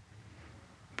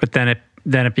 But then it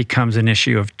becomes an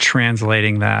issue of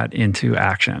translating that into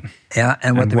action. Yeah,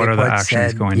 and what are the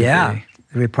actions going to be?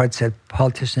 The report said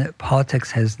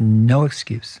politics has no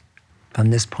excuse from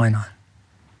this point on.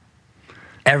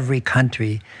 Every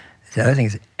country, the other thing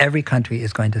is every country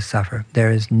is going to suffer. There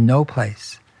is no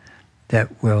place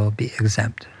that will be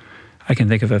exempt. I can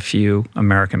think of a few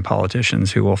American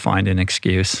politicians who will find an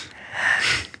excuse.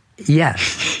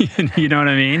 Yes. You know what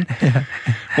I mean? Yeah.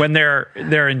 When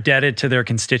they're indebted to their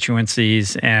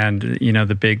constituencies and,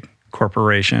 the big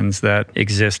corporations that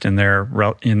exist in their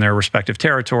respective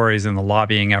territories and the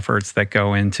lobbying efforts that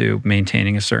go into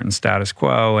maintaining a certain status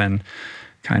quo and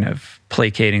kind of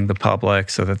placating the public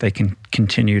so that they can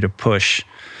continue to push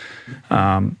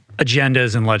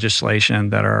agendas and legislation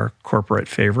that are corporate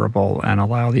favorable and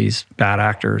allow these bad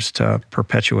actors to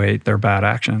perpetuate their bad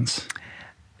actions.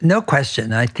 No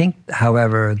question. I think,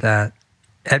 however, that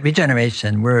at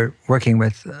Regeneration, we're working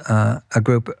with a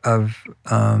group of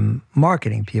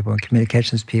marketing people and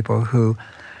communications people who,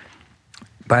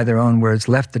 by their own words,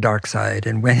 left the dark side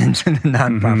and went into the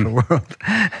nonprofit world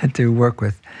to work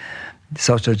with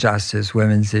social justice,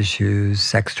 women's issues,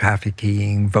 sex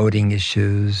trafficking, voting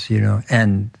issues,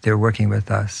 and they're working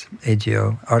with us,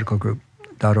 AGO,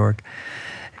 articlegroup.org.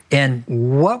 And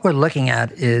what we're looking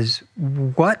at is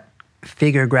what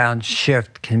figure ground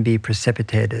shift can be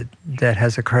precipitated that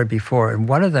has occurred before. And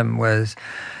one of them was,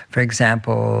 for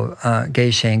example, gay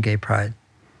shame, gay pride.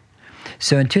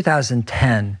 So in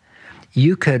 2010,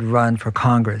 you could run for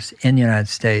Congress in the United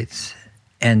States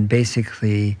and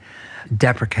basically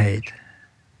deprecate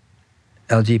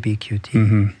LGBTQ.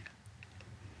 Mm-hmm.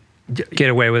 Get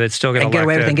away with it, still get elected. Get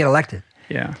away with it and get elected.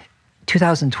 Yeah.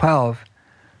 2012,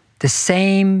 the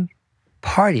same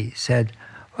party said,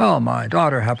 well, my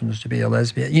daughter happens to be a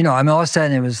lesbian. All of a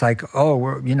sudden it was like,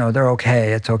 oh, they're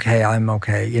okay. It's okay. I'm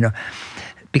okay.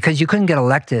 Because you couldn't get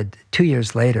elected 2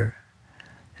 years later,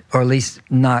 or at least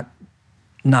not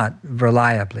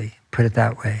reliably, put it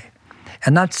that way.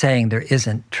 I'm not saying there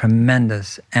isn't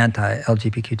tremendous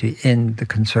anti-LGBTQ in the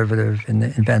conservative, in the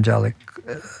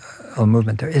evangelical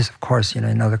movement. There is, of course,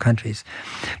 in other countries.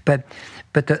 But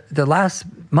the last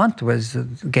month was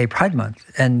Gay Pride Month.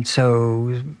 And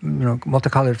so,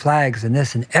 multicolored flags and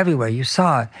this and everywhere, you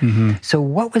saw it. Mm-hmm. So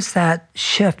what was that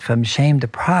shift from shame to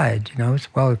pride? It's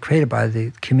created by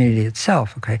the community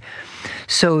itself, okay?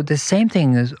 So the same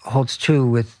thing holds true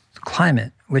with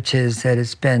climate, which is that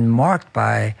it's been marked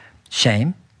by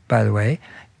shame, by the way,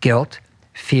 guilt,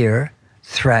 fear,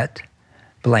 threat,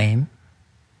 blame.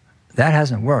 That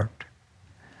hasn't worked.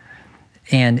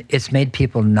 And it's made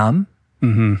people numb.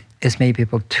 Mm-hmm. It's made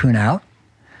people tune out.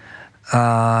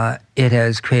 It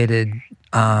has created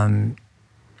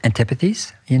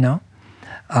antipathies,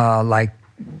 like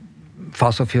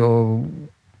fossil fuel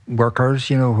workers,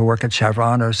 who work at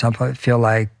Chevron or something, feel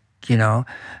like,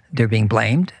 they're being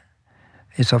blamed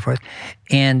and so forth.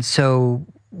 And so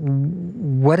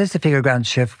what is the figure ground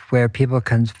shift where people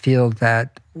can feel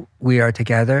that we are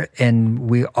together and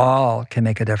we all can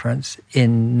make a difference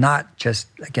in not just,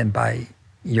 again, by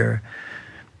your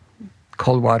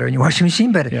cold water in your washing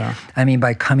machine, but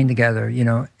by coming together,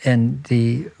 and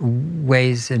the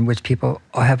ways in which people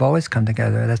have always come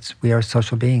together. We are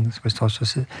social beings. We're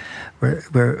social.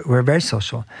 We're very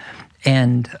social,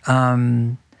 and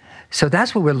so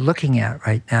that's what we're looking at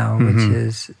right now, which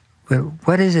is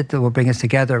what is it that will bring us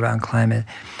together around climate,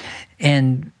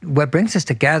 and what brings us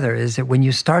together is that when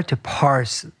you start to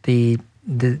parse the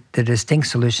distinct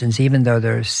solutions, even though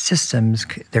they're systems,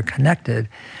 they're connected,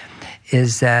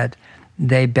 is that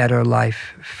they better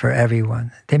life for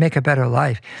everyone. They make a better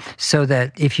life. So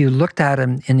that if you looked at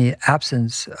them in the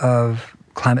absence of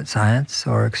climate science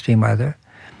or extreme weather,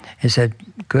 and said,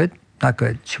 good, not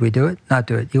good, should we do it, not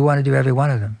do it, you want to do every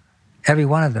one of them. Every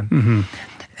one of them. Mm-hmm.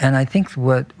 And I think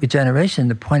what Regeneration,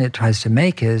 the point it tries to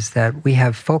make is that we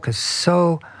have focused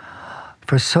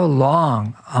for so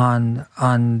long on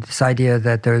this idea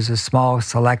that there's a small,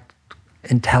 select,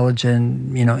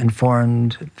 intelligent,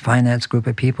 informed finance group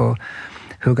of people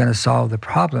who are going to solve the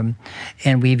problem.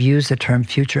 And we've used the term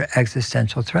future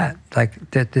existential threat,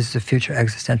 like that this is a future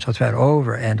existential threat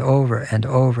over and over and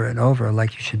over and over,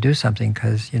 like you should do something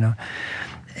because,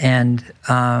 and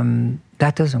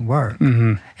that doesn't work.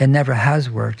 Mm-hmm. It never has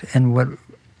worked. And what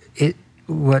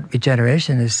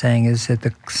Regeneration is saying is that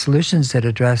the solutions that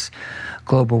address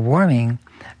global warming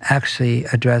actually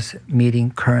address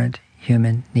meeting current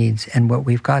human needs. And what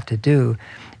we've got to do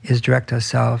is direct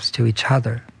ourselves to each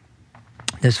other.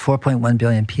 There's 4.1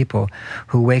 billion people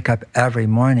who wake up every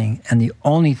morning and the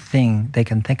only thing they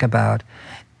can think about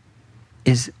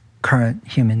is current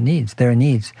human needs, their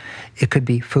needs. It could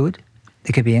be food,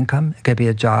 it could be income, it could be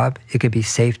a job, it could be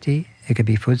safety, it could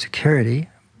be food security,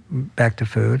 back to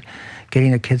food, getting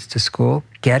their kids to school,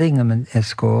 getting them in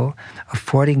school,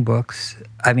 affording books.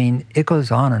 It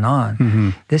goes on and on. Mm-hmm.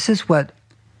 This is what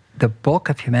the bulk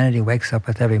of humanity wakes up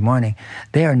with every morning.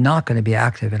 They are not going to be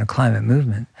active in a climate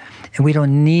movement. And we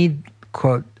don't need,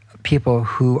 quote, people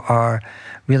who are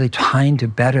really trying to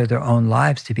better their own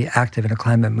lives to be active in a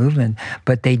climate movement,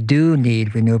 but they do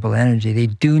need renewable energy. They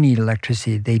do need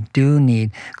electricity. They do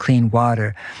need clean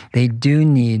water. They do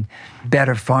need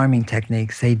better farming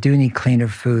techniques. They do need cleaner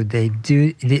food.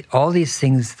 All these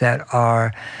things that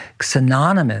are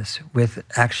synonymous with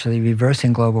actually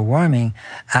reversing global warming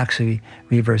actually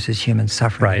reverses human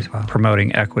suffering as well.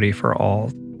 Promoting equity for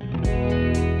all.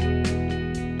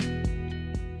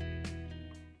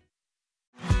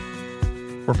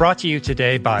 We're brought to you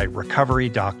today by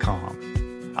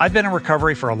Recovery.com. I've been in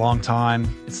recovery for a long time.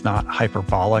 It's not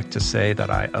hyperbolic to say that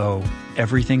I owe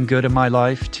everything good in my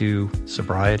life to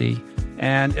sobriety.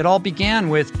 And it all began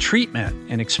with treatment,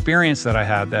 an experience that I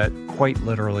had that quite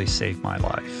literally saved my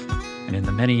life. And in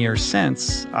the many years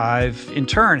since, I've in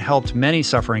turn helped many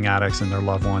suffering addicts and their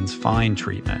loved ones find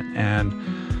treatment. And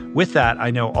with that,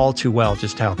 I know all too well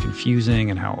just how confusing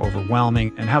and how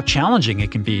overwhelming and how challenging it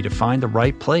can be to find the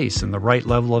right place and the right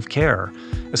level of care,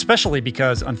 especially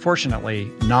because,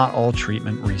 unfortunately, not all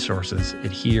treatment resources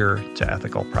adhere to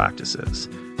ethical practices.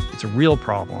 It's a real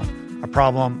problem, a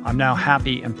problem I'm now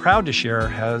happy and proud to share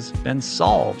has been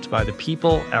solved by the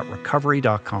people at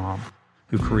Recovery.com,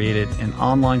 who created an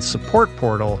online support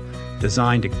portal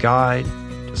designed to guide,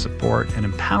 to support, and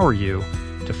empower you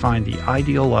to find the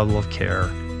ideal level of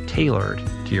care tailored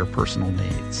to your personal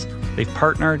needs. They've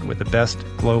partnered with the best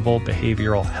global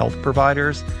behavioral health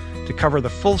providers to cover the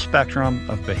full spectrum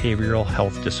of behavioral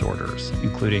health disorders,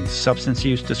 including substance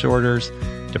use disorders,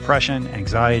 depression,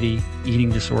 anxiety, eating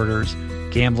disorders,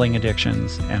 gambling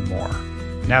addictions, and more.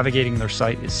 Navigating their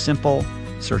site is simple.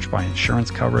 Search by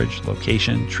insurance coverage,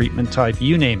 location, treatment type,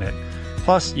 you name it.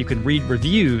 Plus, you can read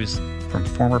reviews from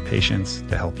former patients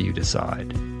to help you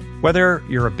decide. Whether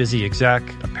you're a busy exec,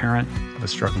 a parent of a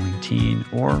struggling teen,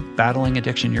 or battling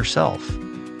addiction yourself,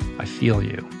 I feel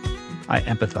you. I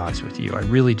empathize with you. I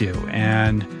really do.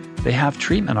 And they have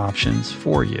treatment options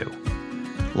for you.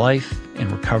 Life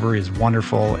in recovery is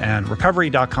wonderful, and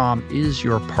Recovery.com is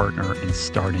your partner in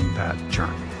starting that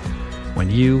journey.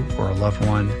 When you or a loved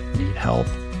one need help,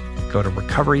 go to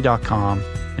Recovery.com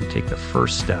and take the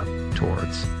first step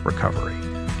towards recovery.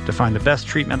 To find the best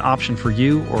treatment option for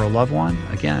you or a loved one,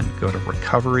 again, go to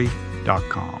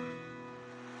Recovery.com.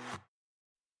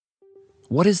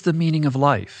 What is the meaning of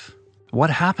life? What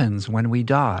happens when we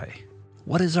die?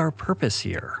 What is our purpose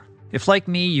here? If, like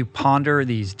me, you ponder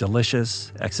these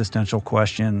delicious existential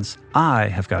questions, I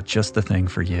have got just the thing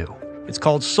for you. It's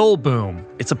called Soul Boom.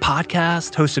 It's a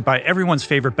podcast hosted by everyone's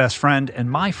favorite best friend and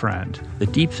my friend, the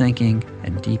deep thinking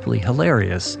and deeply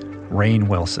hilarious Rainn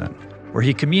Wilson, where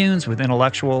he communes with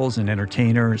intellectuals and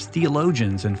entertainers,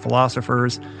 theologians and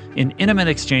philosophers in intimate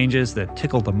exchanges that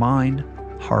tickle the mind,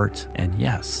 heart, and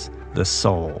yes, the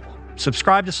soul.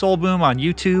 Subscribe to Soul Boom on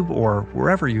YouTube or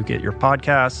wherever you get your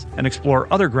podcasts, and explore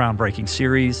other groundbreaking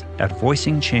series at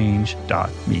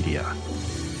voicingchange.media.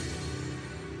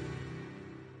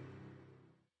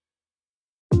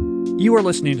 You are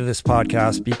listening to this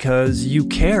podcast because you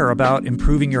care about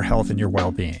improving your health and your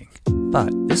well-being. But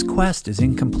this quest is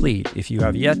incomplete if you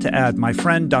have yet to add my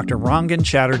friend Dr. Rangan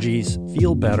Chatterjee's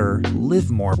Feel Better, Live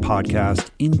More podcast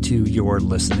into your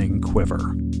listening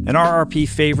quiver. An RRP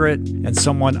favorite and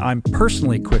someone I'm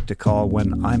personally quick to call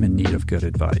when I'm in need of good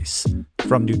advice.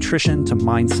 From nutrition to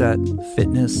mindset,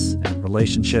 fitness, and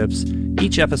relationships,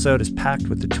 each episode is packed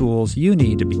with the tools you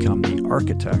need to become the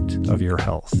architect of your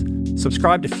health.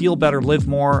 Subscribe to Feel Better, Live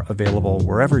More, available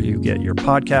wherever you get your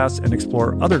podcasts, and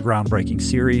explore other groundbreaking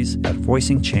series at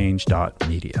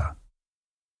voicingchange.media.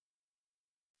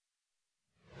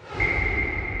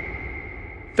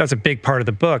 That's a big part of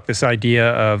the book, this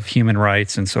idea of human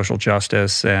rights and social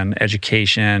justice and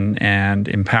education and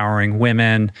empowering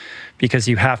women, because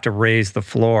you have to raise the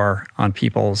floor on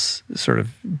people's sort of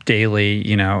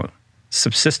daily,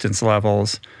 subsistence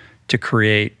levels to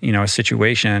create, a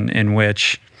situation in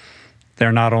which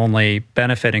they're not only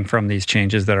benefiting from these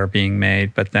changes that are being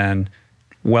made, but then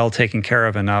well taken care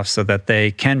of enough so that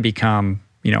they can become,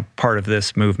 part of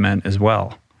this movement as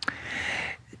well.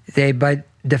 By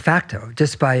de facto,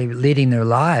 just by leading their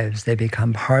lives, they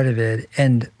become part of it.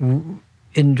 And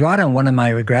in Drawdown, one of my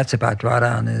regrets about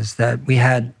Drawdown is that we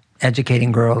had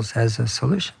educating girls as a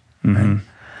solution, right?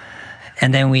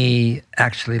 And then we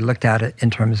actually looked at it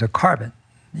in terms of carbon.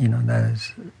 That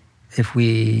is, if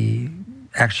we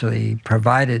actually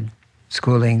provided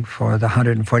schooling for the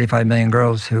 145 million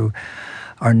girls who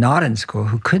are not in school,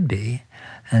 who could be,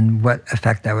 and what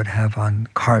effect that would have on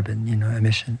carbon,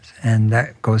 emissions. And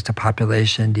that goes to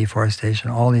population, deforestation,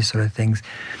 all these sort of things.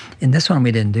 In this one,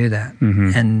 we didn't do that.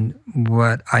 Mm-hmm. And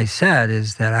what I said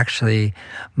is that actually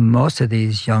most of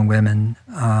these young women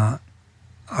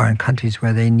are in countries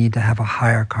where they need to have a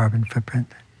higher carbon footprint.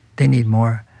 They need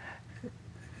more.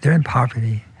 They're in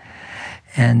poverty.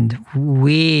 And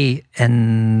we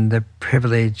in the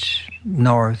privileged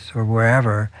North or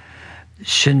wherever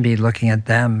shouldn't be looking at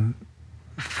them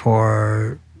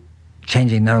for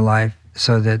changing their life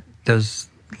so that there's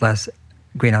less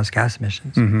greenhouse gas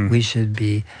emissions. Mm-hmm. We should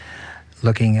be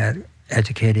looking at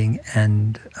educating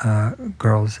and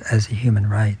girls as a human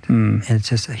right. And it's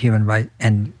just a human right,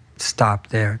 and stop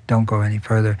there. Don't go any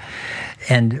further.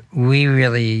 And we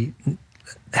really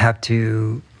have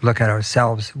to look at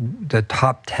ourselves, the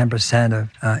top 10%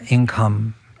 of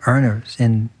income earners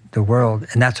in the world,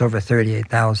 and that's over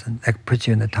 38,000. That puts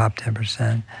you in the top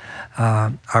 10%,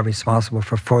 are responsible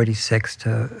for 46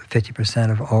 to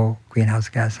 50% of all greenhouse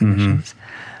gas emissions.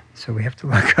 So we have to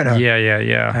look at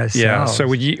ourselves. Yeah. So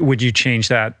would you change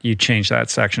that? You change that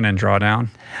section and draw down?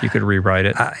 You could rewrite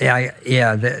it.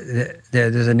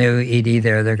 There's a new ED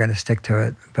there. They're going to stick to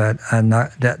it, but I'm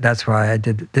not. That's why I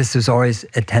did. This was always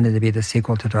intended to be the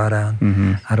sequel to Drawdown.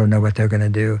 Mm-hmm. I don't know what they're going to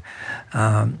do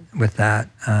with that,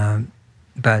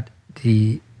 but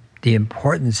the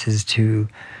importance is to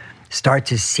start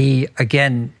to see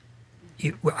again.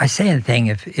 I say a thing: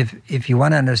 if you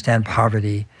want to understand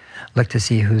poverty, look to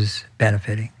see who's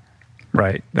benefiting.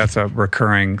 Right. That's a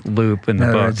recurring loop in the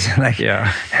book.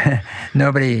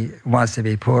 Nobody wants to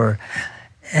be poor.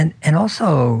 And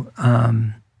also,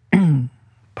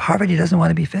 poverty doesn't want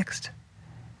to be fixed.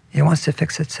 It wants to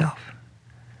fix itself.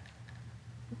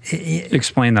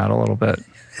 Explain that a little bit.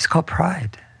 It's called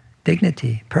pride,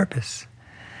 dignity, purpose.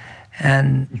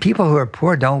 And people who are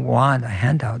poor don't want a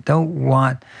handout, don't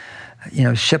want,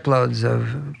 shiploads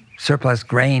of surplus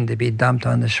grain to be dumped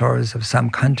on the shores of some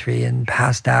country and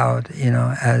passed out,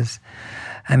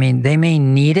 they may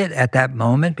need it at that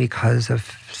moment because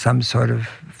of some sort of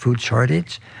food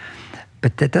shortage,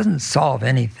 but that doesn't solve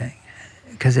anything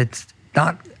because it's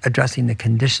not addressing the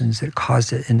conditions that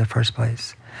caused it in the first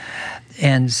place.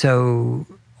 And so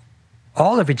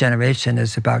all of regeneration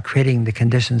is about creating the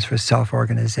conditions for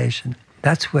self-organization.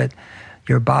 That's what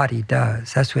your body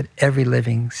does. That's what every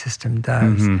living system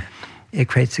does. Mm-hmm. It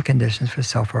creates the conditions for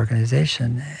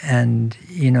self-organization. And,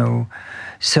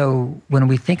 so when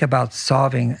we think about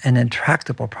solving an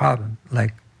intractable problem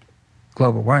like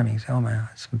global warming, say, oh my God,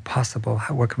 it's impossible.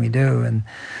 What can we do? And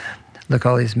look,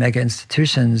 all these mega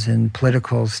institutions and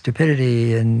political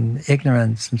stupidity and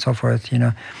ignorance and so forth,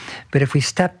 But if we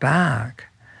step back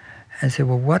and say,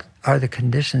 well, what are the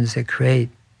conditions that create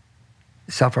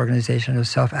self-organization or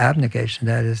self-abnegation,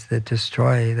 that is, that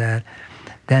destroy that,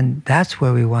 then that's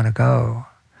where we want to go.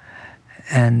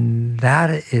 And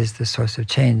that is the source of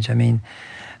change.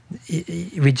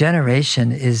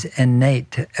 Regeneration is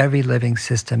innate to every living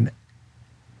system.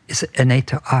 It's innate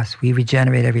to us. We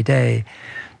regenerate every day.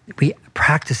 We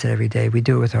practice it every day. We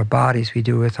do it with our bodies. We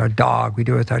do it with our dog. We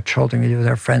do it with our children. We do it with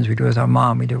our friends. We do it with our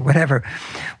mom. We do it whatever.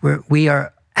 We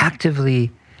are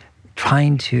actively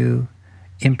trying to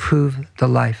improve the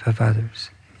life of others.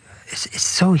 It's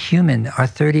so human. Our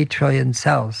 30 trillion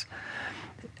cells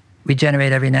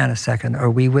regenerate every nanosecond, or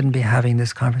we wouldn't be having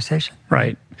this conversation.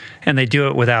 Right. And they do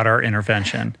it without our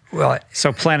intervention. Well,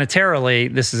 so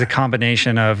planetarily, this is a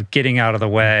combination of getting out of the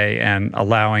way and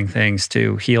allowing things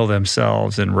to heal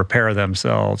themselves and repair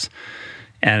themselves.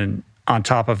 And on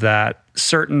top of that,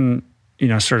 certain,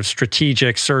 sort of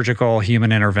strategic, surgical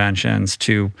human interventions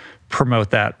to promote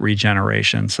that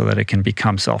regeneration so that it can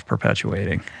become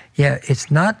self-perpetuating. Yeah,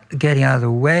 it's not getting out of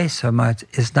the way so much.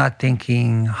 It's not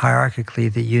thinking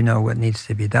hierarchically that you know what needs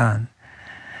to be done.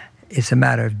 It's a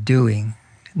matter of doing,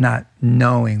 not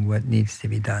knowing what needs to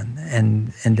be done.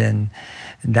 And then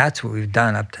that's what we've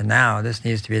done up to now. This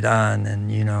needs to be done,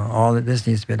 and all of this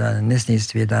needs to be done, and this needs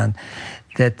to be done.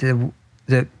 That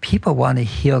the people want to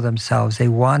heal themselves. They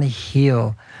want to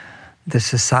heal the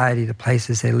society, the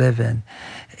places they live in,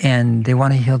 and they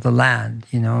want to heal the land.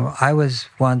 I was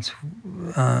once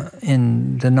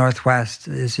in the Northwest,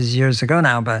 this is years ago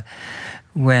now, but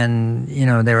when,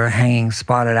 they were hanging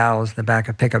spotted owls in the back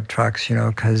of pickup trucks,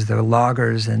 because the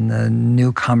loggers and the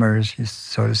newcomers,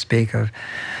 so to speak,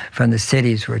 from the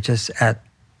cities were just at,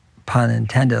 pun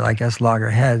intended, I guess,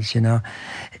 loggerheads,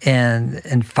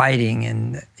 and fighting,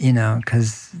 and,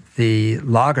 because the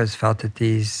loggers felt that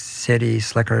these city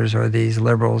slickers or these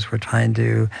liberals were trying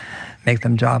to make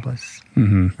them jobless,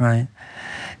 right?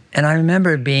 And I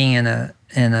remember being in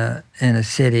a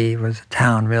city, it was a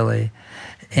town really,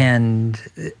 and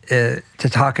to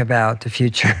talk about the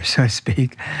future, so to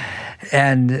speak.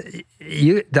 And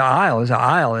the aisle was an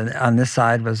aisle, and on this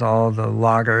side was all the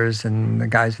loggers and the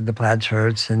guys with the plaid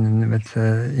shirts and with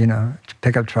the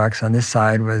pickup trucks. On this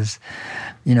side was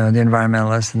the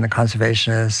environmentalists and the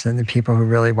conservationists and the people who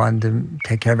really wanted to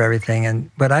take care of everything. And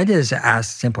what I did is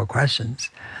ask simple questions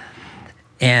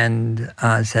and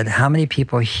said, how many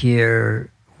people here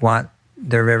want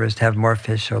their rivers to have more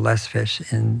fish or less fish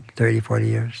in 30, 40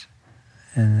 years?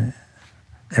 And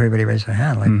everybody raised their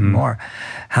hand, more.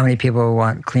 How many people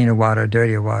want cleaner water,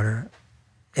 dirtier water?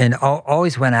 And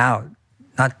always went out,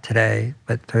 not today,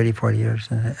 but 30, 40 years,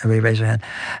 and everybody raised their hand.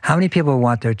 How many people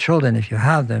want their children, if you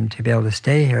have them, to be able to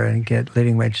stay here and get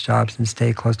living wage jobs and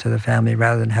stay close to the family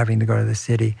rather than having to go to the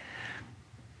city?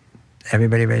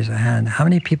 Everybody raised their hand. How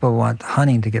many people want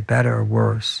hunting to get better or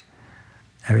worse?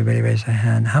 Everybody raised their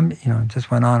hand. How many,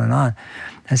 just went on and on.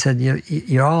 I said,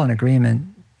 you're all in agreement.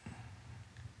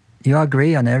 You all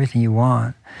agree on everything you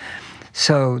want.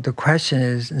 So the question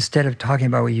is, instead of talking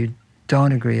about what you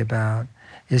don't agree about,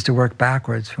 is to work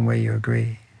backwards from where you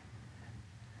agree.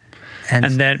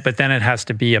 But then it has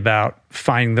to be about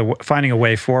finding a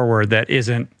way forward that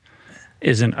isn't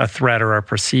a threat or a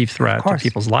perceived threat to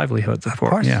people's livelihoods. Of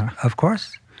course, yeah, of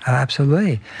course.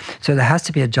 Absolutely. So there has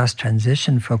to be a just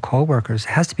transition for coal workers.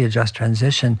 There has to be a just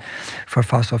transition for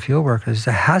fossil fuel workers.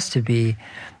 There has to be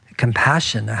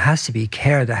compassion. There has to be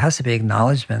care. There has to be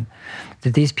acknowledgement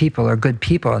that these people are good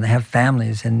people and they have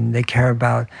families and they care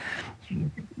about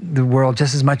the world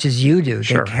just as much as you do.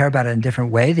 Sure. They care about it in a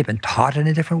different way. They've been taught in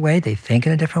a different way. They think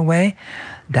in a different way.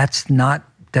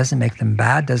 Doesn't make them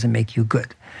bad, doesn't make you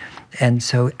good. And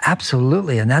so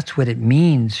absolutely, and that's what it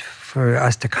means for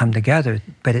us to come together.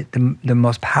 But the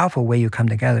most powerful way you come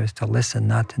together is to listen,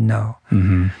 not to know.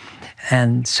 Mm-hmm.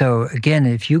 And so again,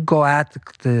 if you go at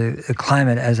the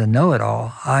climate as a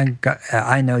know-it-all,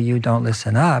 I know you don't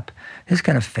listen up, it's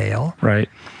going to fail. Right.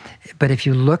 But if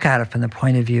you look at it from the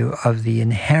point of view of the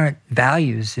inherent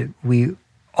values that we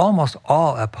almost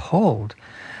all uphold,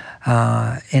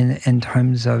 in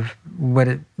terms of what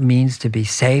it means to be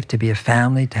safe, to be a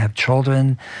family, to have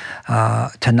children,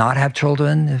 to not have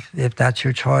children, if that's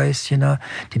your choice, to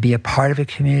be a part of a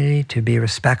community, to be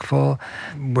respectful.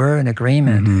 We're in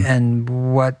agreement. Mm-hmm.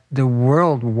 And what the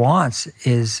world wants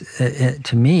is,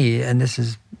 to me, and this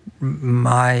is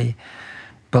my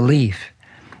belief,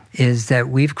 is that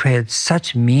we've created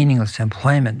such meaningless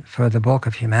employment for the bulk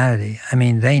of humanity. I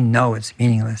mean, they know it's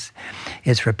meaningless.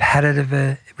 It's repetitive.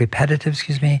 It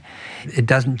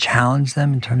doesn't challenge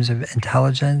them in terms of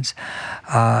intelligence.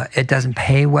 It doesn't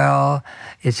pay well.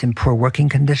 It's in poor working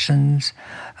conditions.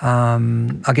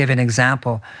 I'll give you an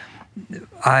example.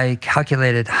 I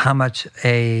calculated how much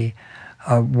a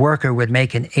worker would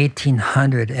make in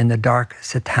 1800 in the dark,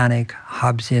 satanic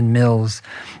Hobbesian mills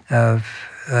of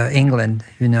England,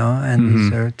 and mm-hmm.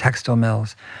 These are textile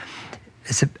mills.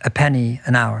 It's a penny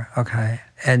an hour, okay?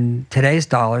 And today's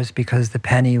dollars, because the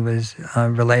penny was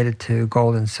related to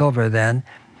gold and silver then,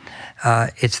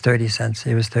 it's 30 cents.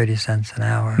 It was 30 cents an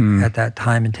hour at that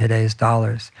time in today's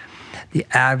dollars. The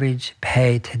average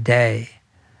pay today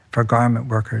for garment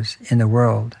workers in the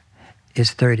world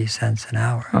is 30 cents an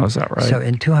hour. Oh, is that right? So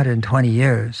in 220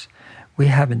 years, we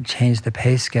haven't changed the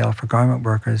pay scale for garment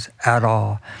workers at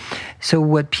all. So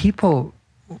what people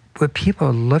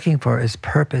are looking for is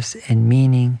purpose and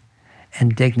meaning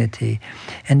and dignity.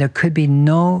 And there could be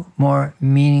no more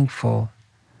meaningful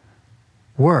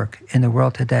work in the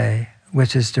world today,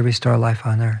 which is to restore life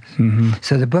on earth. Mm-hmm.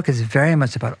 So the book is very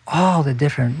much about all the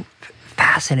different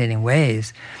fascinating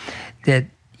ways that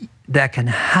can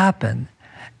happen.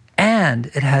 And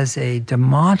it has a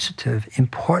demonstrative,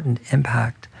 important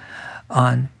impact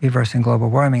on reversing global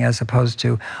warming, as opposed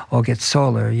to, get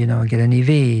solar, get an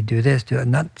EV, do this, do that.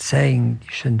 I'm not saying you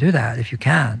shouldn't do that if you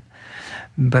can.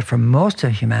 But for most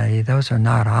of humanity, those are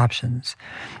not options.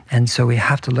 And so we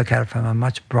have to look at it from a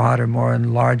much broader, more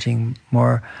enlarging,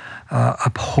 more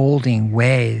upholding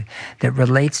way that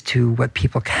relates to what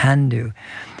people can do.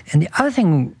 And the other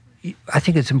thing I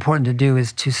think it's important to do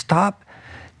is to stop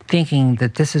thinking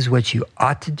that this is what you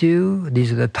ought to do.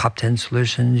 These are the top 10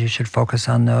 solutions. You should focus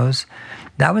on those.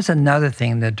 That was another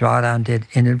thing that Drawdown did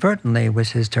inadvertently,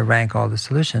 which is to rank all the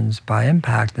solutions by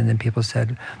impact. And then people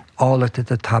said, looked at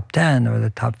the top 10 or the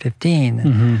top 15.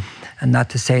 Mm-hmm. And not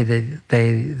to say that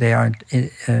they aren't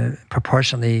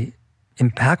proportionally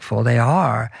impactful. They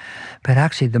are. But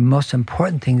actually, the most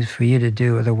important things for you to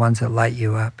do are the ones that light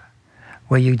you up.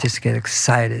 where you just get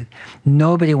excited.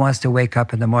 Nobody wants to wake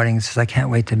up in the morning and says, I can't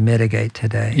wait to mitigate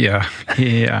today.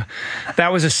 Yeah.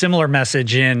 That was a similar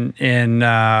message in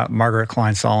Margaret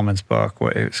Klein Solomon's book.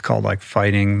 It was called like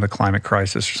Fighting the Climate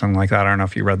Crisis or something like that. I don't know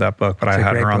if you read that book, but I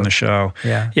had her on the show.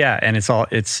 Yeah. And it's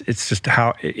just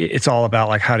how it's all about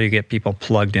like, how do you get people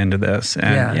plugged into this?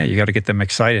 And you got to get them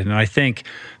excited. And I think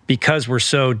because we're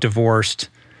so divorced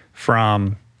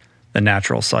from the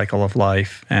natural cycle of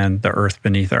life and the earth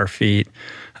beneath our feet,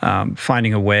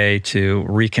 finding a way to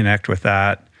reconnect with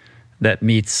that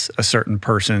meets a certain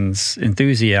person's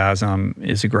enthusiasm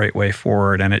is a great way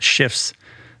forward. And it shifts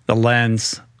the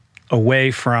lens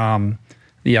away from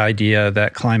the idea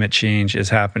that climate change is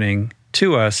happening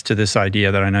to us to this idea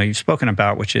that I know you've spoken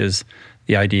about, which is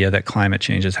the idea that climate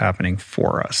change is happening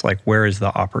for us. Like, where is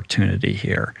the opportunity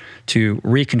here to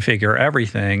reconfigure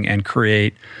everything and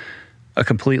create a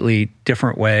completely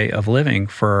different way of living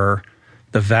for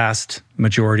the vast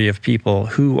majority of people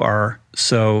who are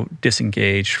so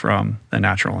disengaged from the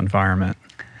natural environment?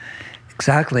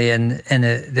 Exactly. And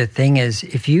the thing is,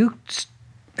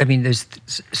 there's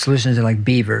solutions in like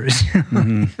beavers.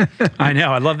 I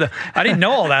know. I love that. I didn't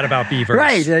know all that about beavers.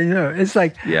 Right. I know. It's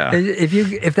like,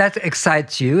 if that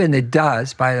excites you, and it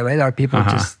does, by the way, there are people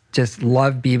who just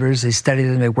love beavers. They study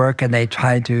them at work, and they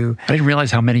try to. I didn't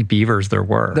realize how many beavers there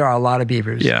were. There are a lot of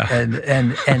beavers. Yeah.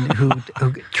 And who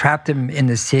trap them in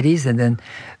the cities, and then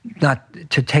not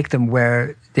to take them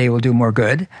where they will do more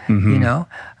good,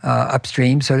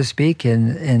 upstream, so to speak,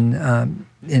 in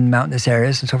mountainous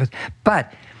areas and so forth.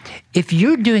 But if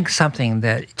you're doing something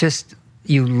that just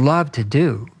you love to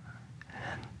do,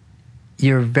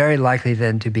 you're very likely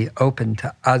then to be open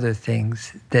to other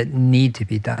things that need to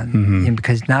be done.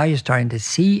 Because now you're starting to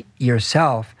see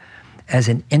yourself as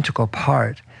an integral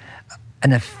part,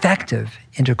 an effective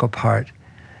integral part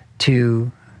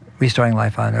to restoring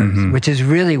life on Earth, which is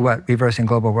really what reversing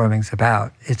global warming is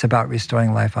about. It's about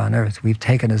restoring life on Earth. We've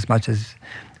taken as much as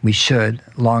we should,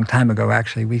 a long time ago,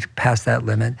 actually. We've passed that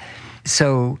limit.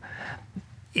 So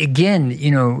again,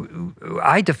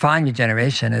 I define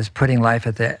regeneration as putting life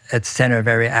at the center of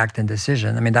every act and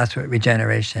decision. I mean, that's what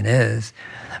regeneration is.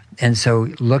 And so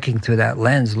looking through that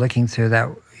lens, looking through that,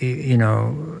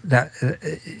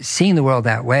 seeing the world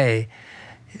that way,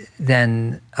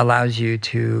 then allows you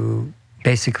to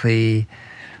basically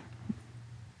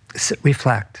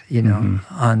reflect,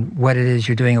 on what it is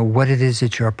you're doing, or what it is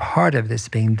that you're a part of that's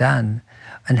being done,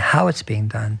 and how it's being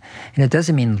done. And it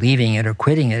doesn't mean leaving it or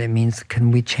quitting it. It means,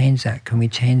 can we change that? Can we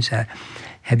change that?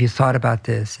 Have you thought about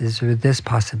this? Is there this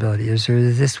possibility? Is there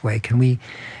this way? Can we,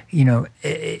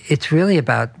 it's really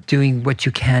about doing what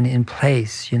you can in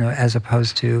place, as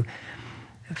opposed to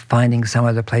finding some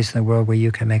other place in the world where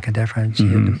you can make a difference.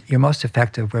 You're most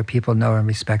effective where people know and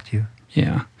respect you.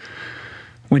 Yeah.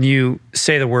 When you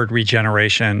say the word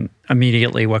regeneration,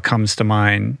 immediately what comes to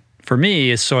mind for me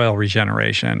is soil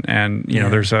regeneration. And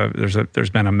there's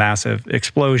been a massive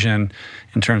explosion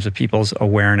in terms of people's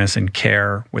awareness and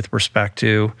care with respect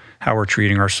to how we're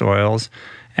treating our soils.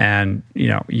 And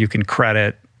you can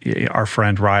credit our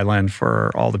friend Ryland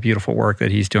for all the beautiful work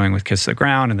that he's doing with Kiss the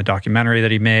Ground and the documentary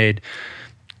that he made,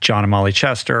 John and Molly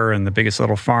Chester and The Biggest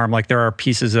Little Farm. Like, there are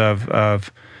pieces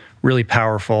of really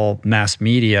powerful mass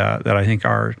media that I think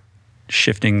are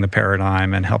shifting the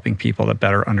paradigm and helping people to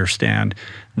better understand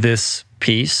this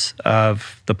piece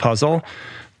of the puzzle.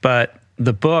 But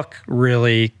the book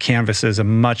really canvases a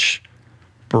much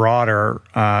broader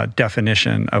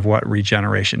definition of what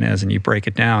regeneration is, and you break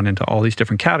it down into all these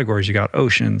different categories. You got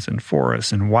oceans and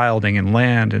forests and wilding and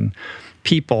land and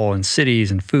people and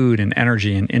cities and food and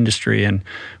energy and industry, and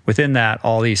within that,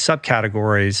 all these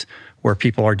subcategories where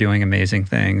people are doing amazing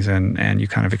things, and you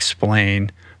kind of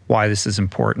explain why this is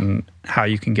important, how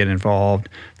you can get involved,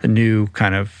 the new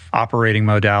kind of operating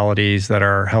modalities that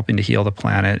are helping to heal the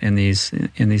planet in these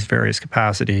various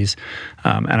capacities.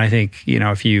 And I think,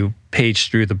 if you page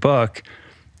through the book,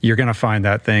 you're going to find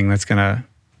that thing that's going to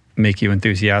make you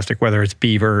enthusiastic, whether it's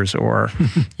beavers or,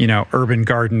 urban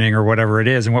gardening or whatever it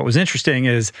is. And what was interesting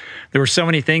is there were so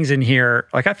many things in here.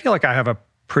 Like, I feel like I have a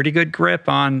pretty good grip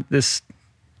on this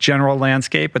general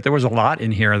landscape, but there was a lot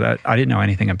in here that I didn't know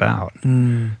anything about.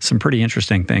 Some pretty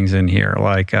interesting things in here,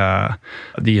 like the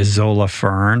Azolla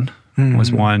fern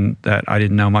was one that I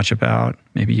didn't know much about.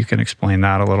 Maybe you can explain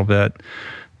that a little bit.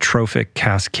 Trophic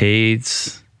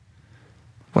cascades.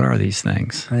 What are these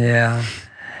things? Yeah.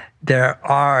 There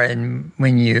are, and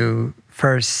when you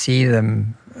first see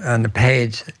them on the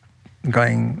page,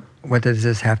 going, what does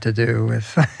this have to do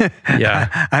with?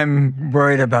 Yeah. I'm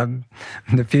worried about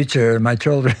the future of my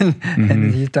children.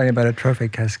 And he's talking about a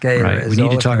trophic cascade. Right. We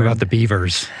need to talk about the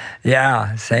beavers.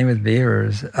 Yeah, same with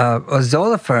beavers.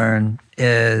 Ozolifern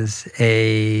is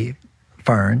a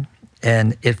fern,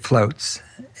 and it floats.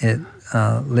 It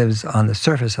lives on the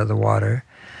surface of the water.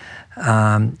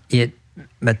 It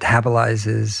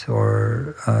metabolizes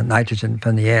nitrogen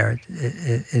from the air.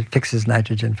 It fixes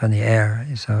nitrogen from the air.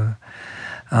 So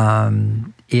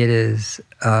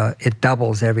it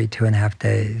doubles every 2.5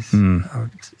 days. Or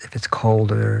if it's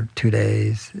colder, 2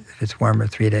 days. If it's warmer,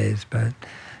 3 days. But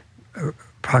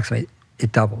approximately,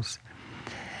 it doubles.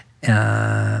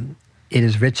 It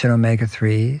is rich in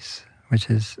omega-3s, which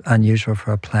is unusual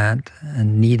for a plant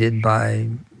and needed by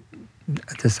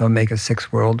this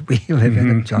omega-6 world we live in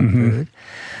of junk food.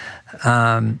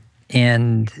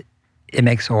 And it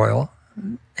makes oil,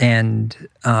 and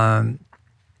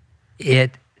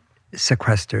it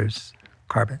sequesters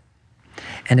carbon.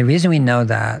 And the reason we know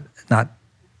that, not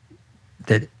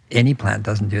that any plant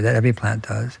doesn't do that, every plant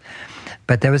does,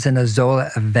 but there was an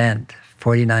Ozola event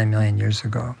 49 million years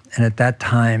ago. And at that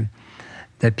time,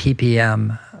 the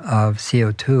ppm of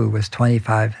CO2 was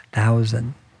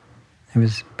 25,000. It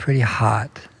was pretty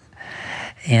hot.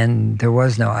 And there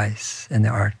was no ice in the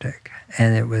Arctic.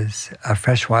 And it was a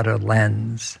freshwater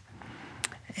lens.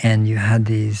 And you had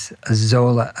these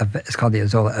Ozola, it's called the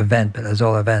Ozola event, but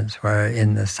Ozola events, where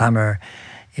in the summer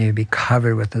it would be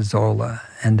covered with Ozola.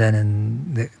 And then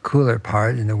in the cooler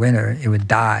part, in the winter, it would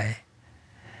die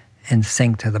and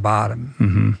sink to the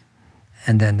bottom.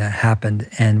 And then that happened.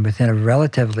 And within a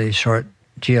relatively short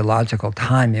geological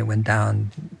time, it went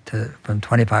down from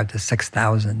 25 to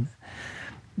 6,000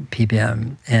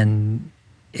 ppm. And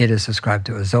it is ascribed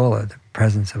to Ozola, the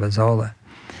presence of Ozola.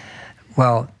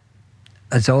 Well,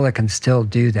 Ozola can still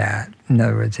do that. In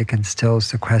other words, it can still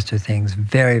sequester things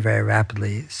very, very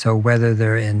rapidly. So whether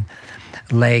they're in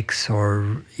lakes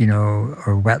or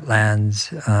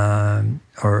wetlands,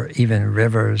 or even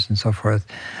rivers and so forth,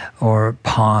 or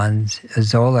ponds,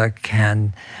 Ozola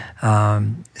can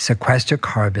sequester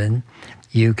carbon.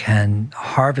 You can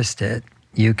harvest it.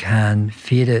 You can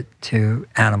feed it to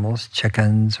animals,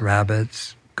 chickens,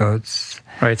 rabbits, goats.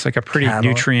 Right, it's like a pretty cattle.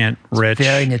 nutrient-rich. It's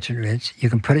very nutrient-rich. You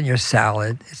can put it in your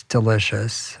salad. It's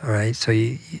delicious, all right? So,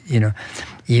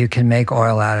 you can make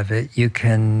oil out of it. You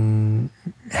can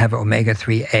have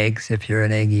omega-3 eggs if you're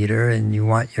an egg eater and you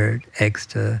want your eggs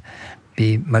to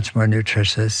be much more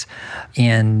nutritious.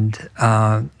 And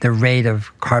the rate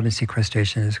of carbon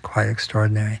sequestration is quite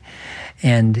extraordinary.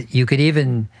 And you could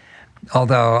even,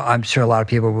 although I'm sure a lot of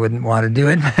people wouldn't want to do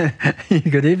it,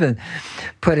 you could even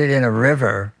put it in a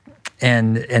river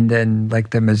and then like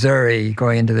the Missouri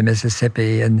going into the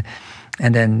Mississippi and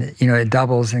then, it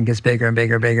doubles and gets bigger and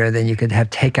bigger and bigger. Then you could have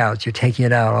takeouts. You're taking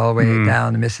it out all the way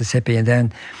down the Mississippi. And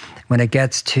then when it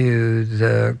gets to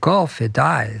the Gulf, it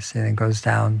dies and it goes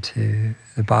down to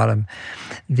the bottom.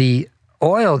 The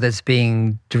oil that's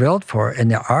being drilled for in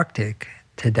the Arctic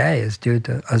today is due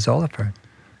to Ozolifern.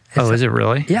 Is it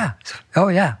really? Yeah. Oh,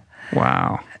 yeah.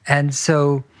 Wow. And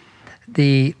so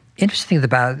the interesting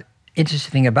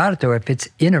thing about it, though, if it's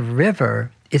in a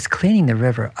river, it's cleaning the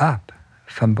river up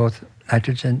from both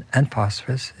nitrogen and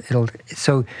phosphorus.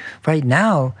 So right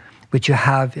now, what you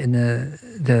have in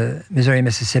the Missouri,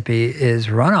 Mississippi is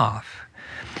runoff.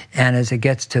 And as it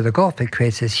gets to the Gulf, it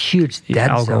creates this huge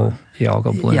dead zone. The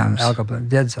algal blooms. Yeah, algal bloom,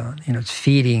 dead zone. It's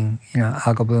feeding,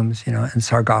 algal blooms, and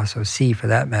Sargasso Sea, for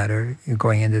that matter,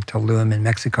 going into Tulum in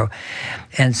Mexico.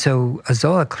 And so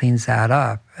Ozola cleans that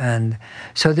up. And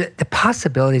so the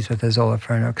possibilities with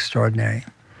Ozolifern are extraordinary.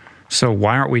 So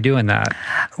why aren't we doing that?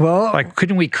 Well,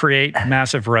 couldn't we create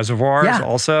massive reservoirs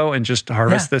also and just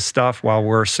harvest this stuff while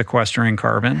we're sequestering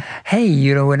carbon?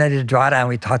 Hey, when I did Drawdown,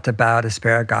 we talked about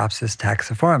Asparagopsis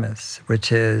taxiformis,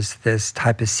 which is this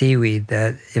type of seaweed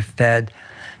that if fed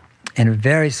in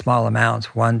very small amounts,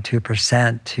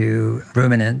 1-2% to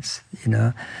ruminants,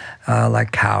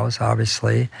 like cows,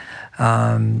 obviously,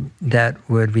 that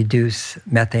would reduce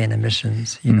methane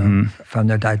emissions, from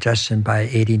their digestion by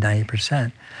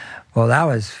 80-90%. Well, that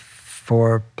was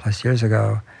 4+ years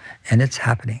ago, and it's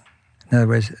happening. In other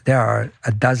words, there are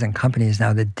a dozen companies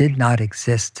now that did not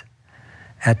exist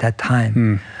at that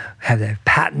time. They have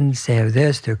patents, they have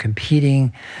this, they're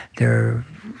competing, they're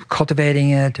cultivating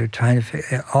it, they're trying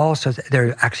to all sorts.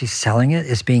 They're actually selling it,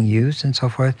 it's being used and so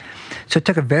forth. So it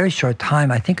took a very short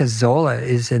time. I think Ozola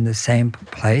is in the same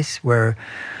place where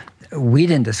we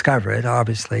didn't discover it,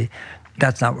 obviously,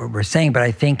 that's not what we're saying, but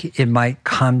I think it might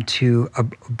come to a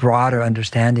broader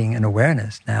understanding and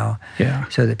awareness now,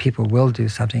 so that people will do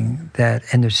something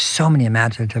and there's so many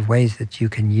imaginative ways that you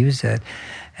can use it,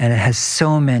 and it has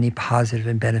so many positive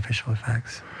and beneficial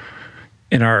effects.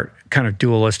 In our kind of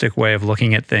dualistic way of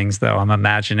looking at things, though, I'm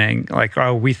imagining like,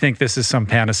 oh, we think this is some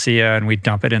panacea and we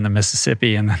dump it in the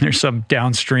Mississippi, and then there's some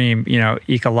downstream,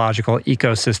 ecological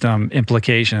ecosystem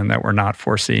implication that we're not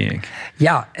foreseeing.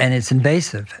 Yeah, and it's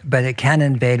invasive, but it can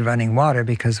invade running water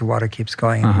because the water keeps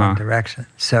going in one direction.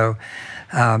 So,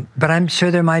 but I'm sure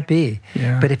there might be.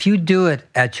 Yeah. But if you do it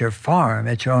at your farm,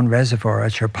 at your own reservoir,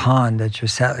 at your pond, at your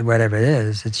whatever it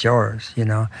is, it's yours,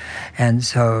 And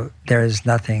so there is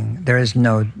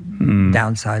no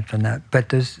downside from that. But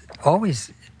there's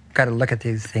always got to look at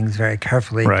these things very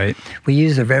carefully. Right. We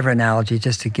use the river analogy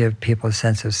just to give people a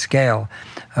sense of scale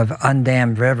of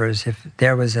undammed rivers. If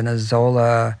there was an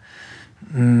Azola,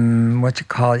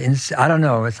 I don't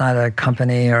know, it's not a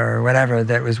company or whatever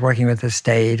that was working with the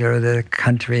state or the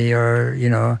country or,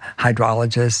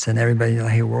 hydrologists and everybody,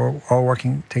 hey, we're all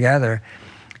working together.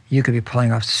 You could be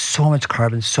pulling off so much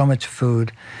carbon, so much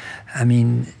food. I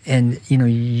mean, and,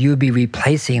 you'd be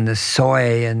replacing the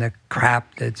soy and the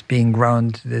crap that's being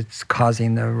grown that's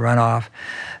causing the runoff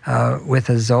with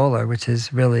Azola, which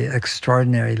is really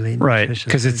extraordinarily nutritious. Right,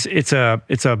 because it's a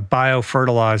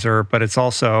biofertilizer, but it's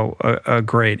also a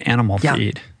great animal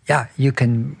feed. Yeah, you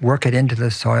can work it into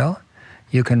the soil.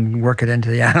 You can work it into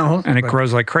the animals. And it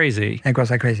grows like crazy.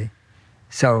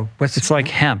 So it's like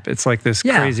hemp. It's like this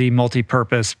crazy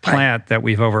multi-purpose plant that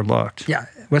we've overlooked. Yeah.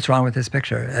 What's wrong with this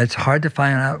picture? It's hard to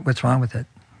find out what's wrong with it.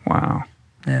 Wow.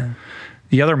 Yeah.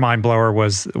 The other mind blower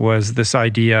was this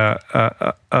idea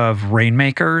of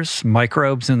rainmakers,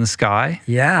 microbes in the sky.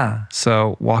 Yeah.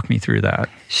 So walk me through that.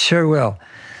 Sure will.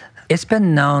 It's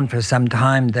been known for some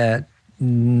time that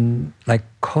like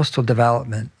coastal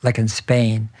development, like in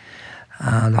Spain,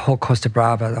 the whole Costa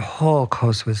Brava, the whole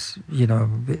coast was,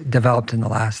 developed in the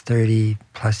last 30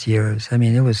 plus years. I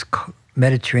mean, it was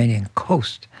Mediterranean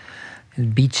coast,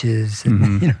 and beaches,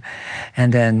 and,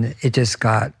 and then it just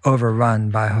got overrun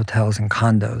by hotels and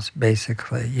condos,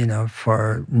 basically,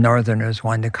 for northerners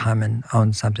wanting to come and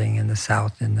own something in the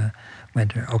south in the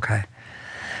winter. Okay.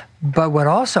 But what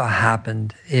also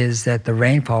happened is that the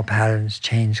rainfall patterns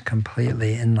changed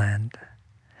completely inland,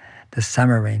 the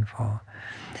summer rainfall.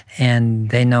 And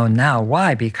they know now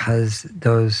why, because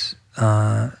those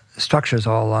structures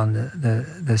all along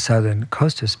the southern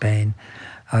coast of Spain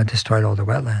destroyed all the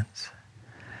wetlands.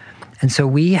 And so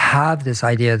we have this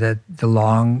idea that the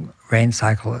long rain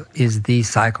cycle is the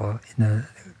cycle.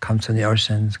 Comes from the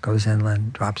oceans, goes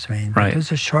inland, drops rain. Right. But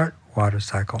there's a short water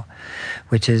cycle,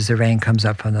 which is the rain comes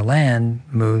up from the land,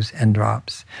 moves, and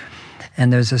drops.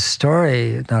 And there's a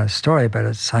story, not a story, but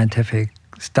a scientific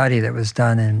study that was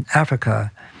done in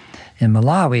Africa, in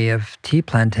Malawi, of tea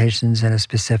plantations in a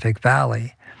specific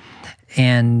valley.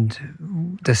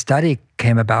 And the study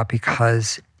came about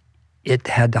because it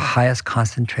had the highest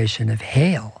concentration of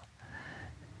hail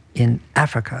in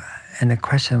Africa. And the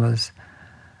question was,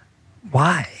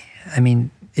 why? I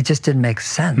mean, it just didn't make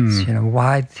sense.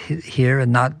 Why here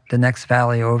and not the next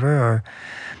valley over, or,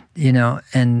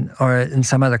 or in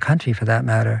some other country for that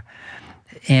matter.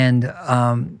 And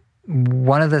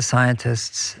one of the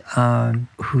scientists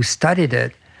who studied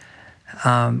it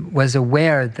was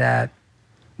aware that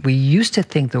we used to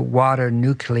think that water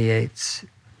nucleates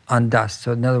on dust.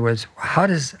 So in other words, how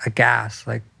does a gas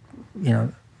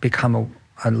become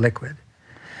a liquid?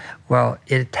 Well,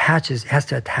 it has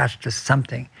to attach to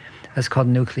something. That's called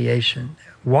nucleation.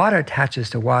 Water attaches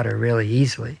to water really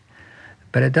easily,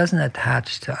 but it doesn't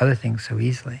attach to other things so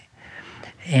easily.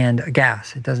 And a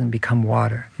gas, it doesn't become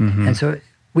water. And so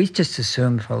we just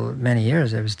assumed for many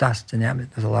years there was dust in the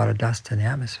atmosphere. There's a lot of dust in the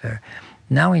atmosphere.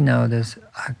 Now we know there's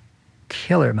a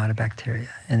killer amount of bacteria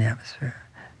in the atmosphere,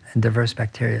 and diverse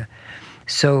bacteria.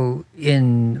 So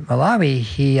in Malawi,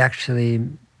 he actually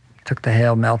took the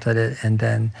hail, melted it, and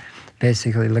then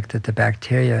basically looked at the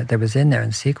bacteria that was in there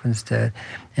and sequenced it,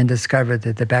 and discovered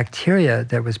that the bacteria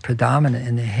that was predominant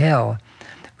in the hail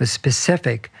was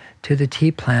specific to the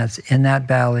tea plants in that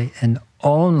valley and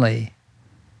only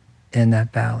in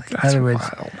that valley. That's in other words,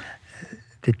 wild.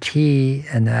 The tea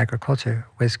and the agriculture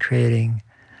was creating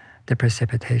the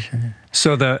precipitation.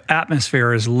 So the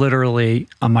atmosphere is literally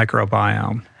a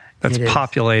microbiome that's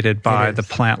populated by the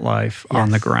plant life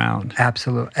on the ground.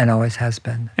 Absolutely, and always has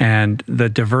been. And the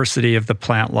diversity of the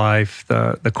plant life,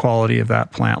 the quality of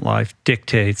that plant life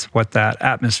dictates what that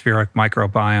atmospheric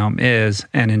microbiome is,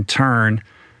 and in turn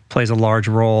plays a large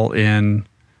role in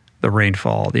the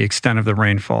rainfall, the extent of the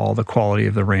rainfall, the quality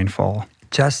of the rainfall.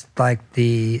 Just like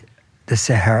the the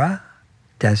Sahara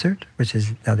Desert, which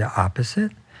is the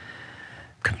opposite,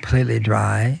 completely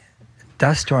dry.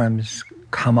 Dust storms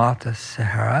come off the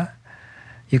Sahara.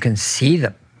 You can see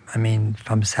them,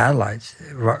 from satellites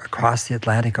across the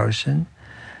Atlantic Ocean,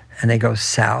 and they go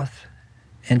south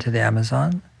into the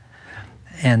Amazon.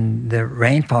 And the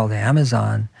rainfall of the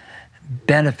Amazon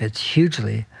benefits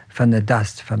hugely from the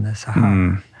dust from the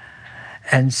Sahara.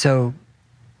 And so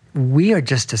we are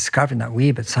just discovering, not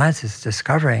we, but science is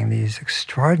discovering these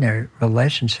extraordinary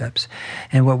relationships.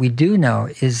 And what we do know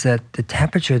is that the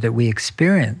temperature that we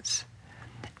experience,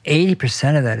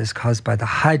 80% of that is caused by the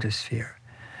hydrosphere,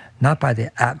 not by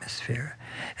the atmosphere.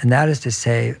 And that is to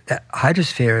say that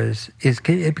hydrosphere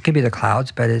it can be the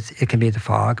clouds, but it can be the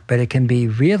fog, but it can be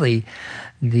really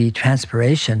the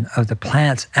transpiration of the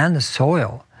plants and the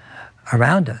soil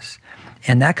around us.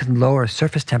 And that can lower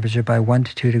surface temperature by 1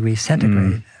 to 2 degrees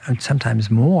centigrade, and sometimes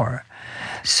more.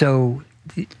 So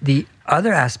the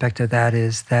other aspect of that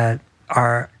is that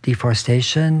our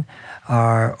deforestation,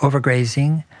 our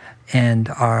overgrazing, and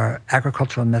our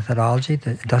agricultural methodology,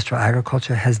 the industrial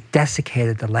agriculture, has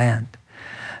desiccated the land.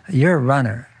 You're a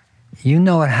runner. You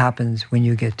know what happens when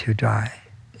you get too dry.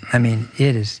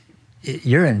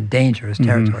 You're in dangerous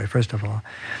territory, first of all,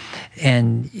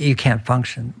 and you can't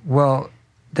function. Well,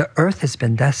 the earth has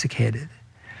been desiccated.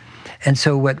 And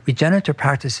so what regenerative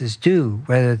practices do,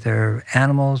 whether they're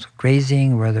animals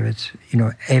grazing, whether it's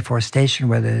afforestation,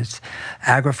 whether it's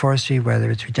agroforestry,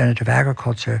 whether it's regenerative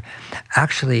agriculture,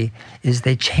 actually is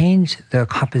they change the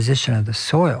composition of the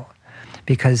soil,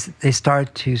 because they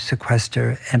start to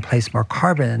sequester and place more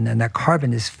carbon, and that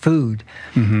carbon is food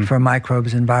for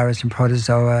microbes and virus and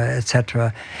protozoa,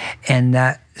 etc. And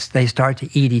that they start to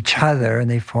eat each other, and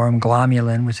they form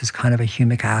glomalin, which is kind of a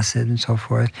humic acid and so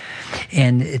forth.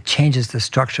 And it changes the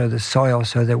structure of the soil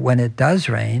so that when it does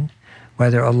rain,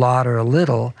 whether a lot or a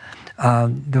little,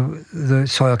 the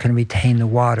soil can retain the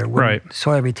water. When the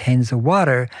soil retains the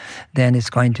water, then it's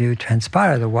going to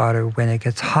transpire the water when it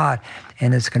gets hot,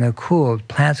 and it's going to cool.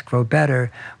 Plants grow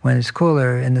better when it's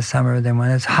cooler in the summer than when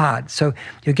it's hot. So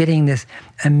you're getting this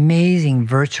amazing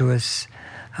virtuous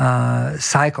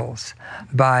cycles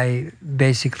by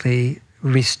basically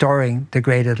restoring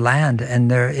degraded land. And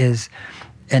there is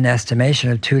an estimation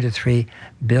of 2 to 3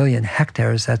 billion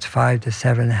hectares, that's 5 to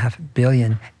 7.5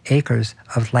 billion acres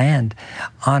of land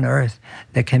on Earth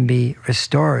that can be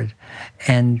restored.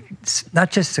 And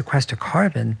not just sequester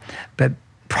carbon, but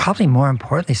probably more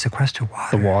importantly, sequester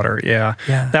water. The water, yeah.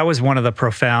 That was one of the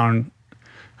profound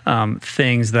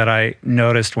things that I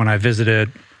noticed when I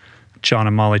visited John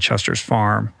and Molly Chester's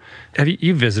farm. Have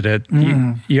you visited?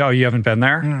 You haven't been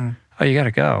there? Oh, you got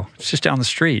to go. It's just down the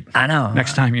street. I know.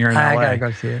 Next time you're in LA. I got to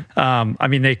go see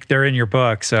it. They're in your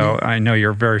book, so I know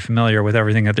you're very familiar with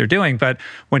everything that they're doing. But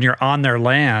when you're on their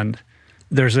land,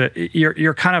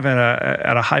 you're kind of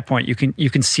at a high point. You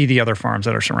can see the other farms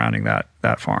that are surrounding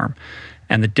that farm.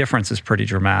 And the difference is pretty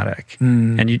dramatic.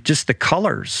 And just the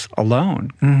colors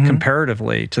alone,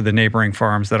 comparatively to the neighboring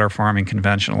farms that are farming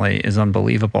conventionally, is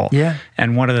unbelievable. Yeah.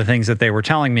 And one of the things that they were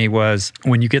telling me was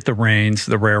when you get the rains,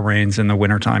 the rare rains in the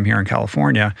wintertime here in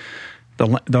California,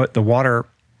 the water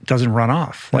doesn't run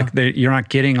off. Yeah. Like you're not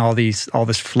getting all this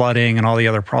flooding and all the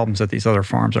other problems that these other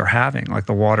farms are having. Like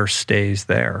the water stays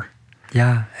there.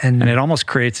 Yeah. And it almost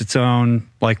creates its own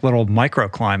little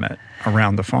microclimate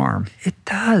around the farm. It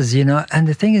does, and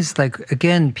the thing is,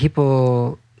 again,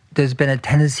 there's been a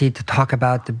tendency to talk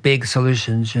about the big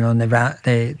solutions, and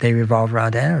they revolve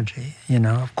around energy,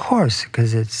 of course,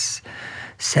 because it's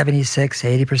 76,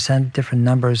 80% different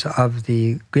numbers of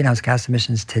the greenhouse gas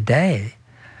emissions today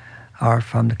are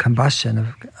from the combustion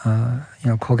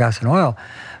of, coal, gas, and oil.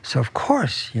 So of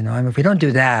course, if we don't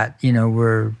do that,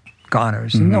 we're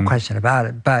goners, no question about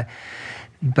it. But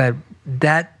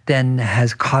that then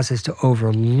has caused us to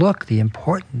overlook the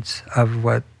importance of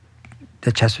what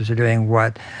the Chesters are doing,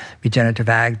 what regenerative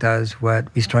ag does, what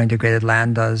restoring degraded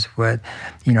land does, what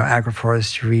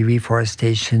agroforestry,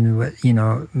 reforestation, what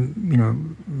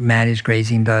managed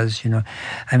grazing does.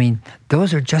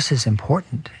 Those are just as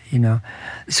important.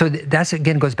 So that's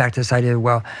again goes back to this idea.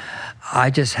 Well,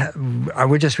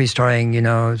 we're just restoring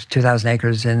 2,000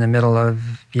 acres in the middle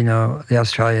of the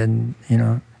Australian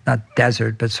not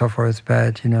desert but so forth,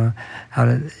 but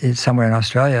it's somewhere in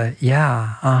Australia.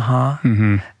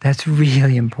 That's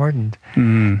really important.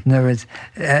 In other words,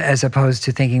 as opposed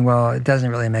to thinking, well, it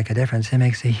doesn't really make a difference. It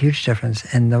makes a huge difference,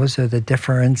 and those are the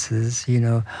differences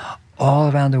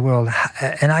all around the world.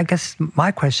 And I guess my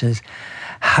question is,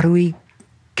 how do we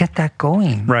get that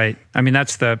going? Right.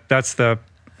 That's the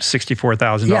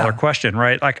 $64,000 question,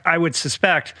 right? I would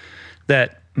suspect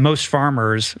that most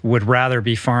farmers would rather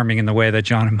be farming in the way that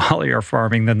John and Molly are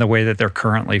farming than the way that they're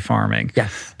currently farming.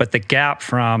 Yes. But the gap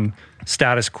from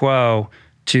status quo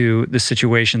to the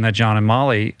situation that John and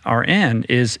Molly are in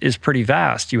is pretty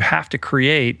vast. You have to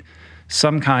create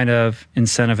some kind of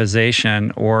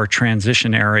incentivization or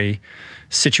transitionary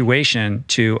situation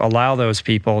to allow those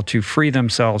people to free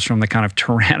themselves from the kind of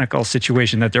tyrannical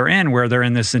situation that they're in, where they're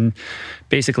in this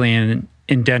basically an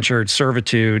indentured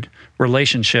servitude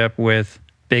relationship with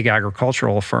big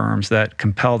agricultural firms that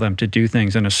compel them to do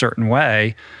things in a certain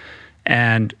way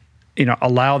and,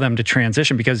 allow them to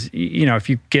transition. Because, if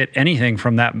you get anything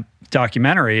from that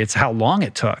documentary, it's how long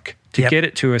it took to get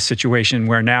it to a situation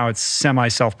where now it's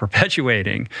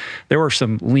semi-self-perpetuating. There were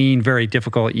some lean, very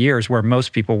difficult years where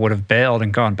most people would have bailed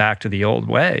and gone back to the old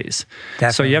ways.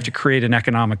 Definitely. So you have to create an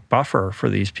economic buffer for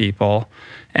these people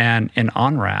and an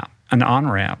on-ramp.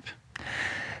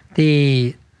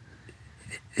 The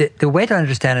way to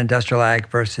understand industrial ag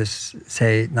versus,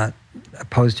 say, not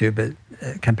opposed to, but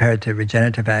compared to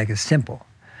regenerative ag is simple.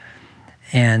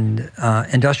 And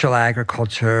industrial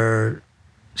agriculture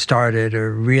started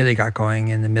or really got going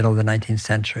in the middle of the 19th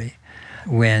century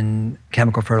when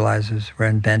chemical fertilizers were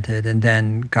invented, and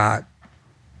then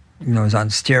was on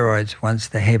steroids once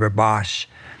the Haber-Bosch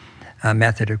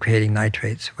method of creating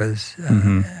nitrates was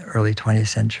early 20th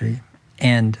century.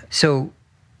 And so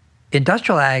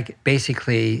industrial ag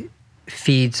basically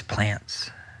feeds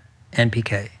plants,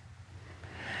 NPK,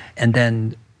 and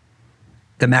then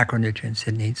the macronutrients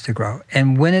it needs to grow.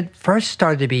 And when it first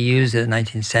started to be used in the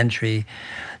 19th century,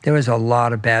 there was a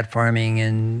lot of bad farming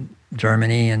in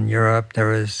Germany and Europe. There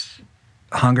was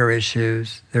hunger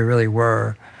issues. There really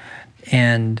were.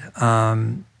 And all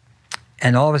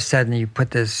of a sudden you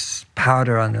put this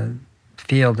powder on the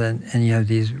field and you have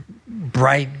these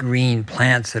bright green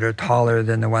plants that are taller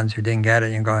than the ones who didn't get it.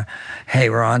 And you go, hey,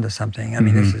 we're onto something. I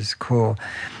mean, this is cool.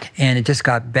 And it just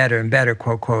got better and better,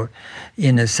 quote, quote,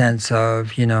 in the sense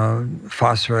of,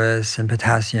 phosphorus and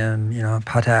potassium,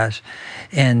 potash.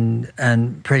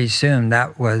 And pretty soon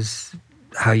that was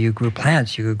how you grew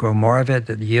plants. You could grow more of it,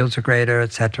 the yields are greater,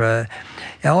 et cetera.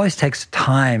 It always takes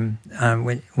time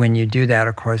when you do that,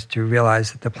 of course, to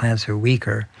realize that the plants are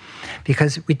weaker.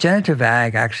 Because regenerative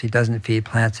ag actually doesn't feed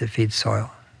plants, it feeds soil.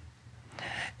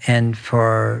 And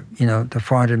for, the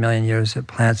 400 million years that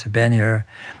plants have been here,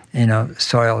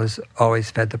 soil has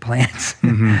always fed the plants.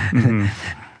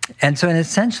 And so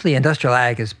essentially industrial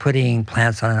ag is putting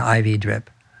plants on an IV drip.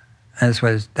 And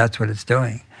that's what it's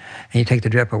doing. And you take the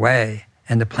drip away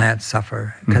and the plants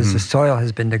suffer because the soil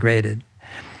has been degraded.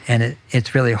 And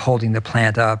it's really holding the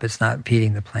plant up. It's not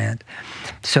feeding the plant.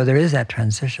 So there is that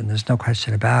transition. There's no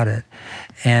question about it.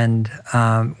 And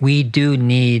we do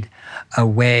need a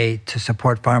way to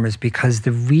support farmers, because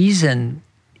the reason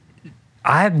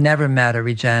I've never met a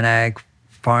regen ag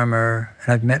farmer,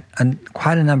 and I've met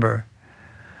quite a number,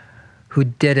 who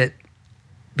did it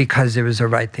because it was the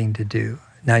right thing to do.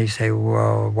 Now you say,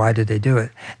 well, why did they do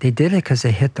it? They did it because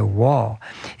they hit the wall.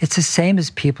 It's the same as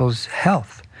people's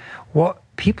health. Well,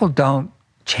 people don't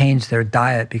change their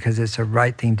diet because it's the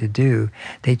right thing to do.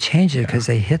 They change it because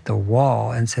they hit the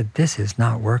wall and said, this is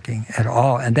not working at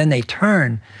all. And then they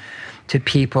turn to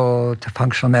people, to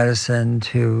functional medicine,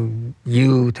 to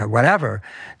you, to whatever,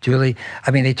 Julie.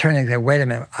 I mean, they turn and say, wait a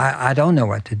minute, I don't know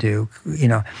what to do,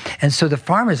 And so the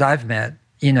farmers I've met,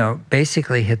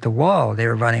 basically hit the wall. They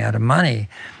were running out of money.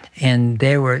 And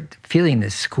they were feeling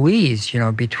this squeeze,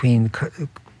 between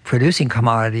producing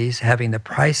commodities, having the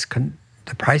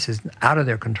prices out of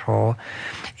their control,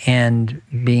 and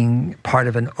being part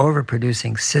of an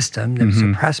overproducing system that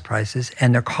suppressed prices,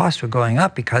 and their costs were going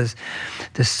up because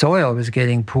the soil was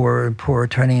getting poorer and poorer,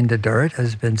 turning into dirt, as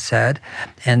has been said,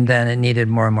 and then it needed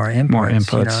more and more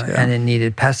inputs. And it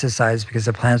needed pesticides because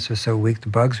the plants were so weak, the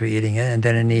bugs were eating it, and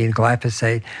then it needed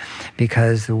glyphosate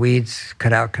because the weeds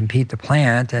could outcompete the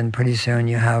plant, and pretty soon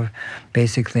you have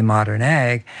basically modern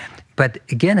ag. But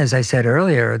again, as I said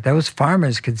earlier, those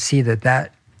farmers could see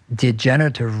that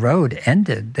degenerative road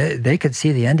ended. They could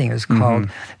see the ending. It was called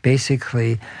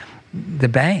basically the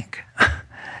bank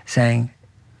saying,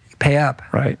 pay up,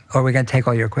 right, or we're going to take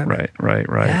all your equipment. Right.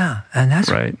 Yeah, and that's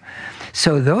right.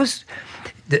 So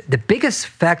the biggest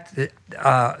effect,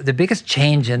 the biggest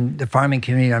change in the farming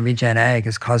community on regen ag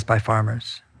is caused by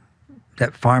farmers.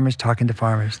 That farmers talking to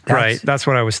farmers. That's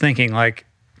what I was thinking. Like,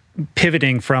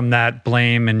 pivoting from that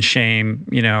blame and shame,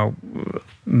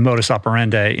 modus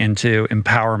operandi into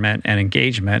empowerment and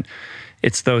engagement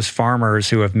it's those farmers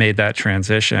who have made that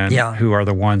transition who are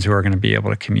the ones who are going to be able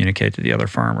to communicate to the other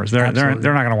farmers. They're not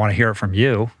going to want to hear it from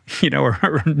you,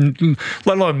 or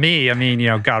let alone me. I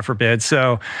mean, God forbid.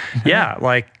 So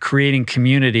like creating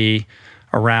community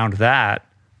around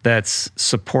that's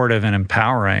supportive and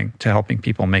empowering to helping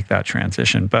people make that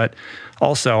transition. But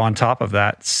also on top of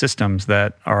that, systems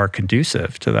that are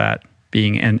conducive to that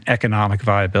being an economic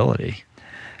viability.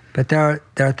 But there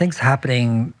are things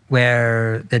happening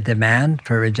where the demand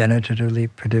for regeneratively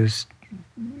produced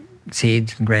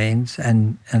seeds and grains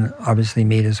and obviously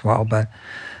meat as well, but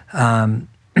are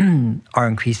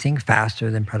increasing faster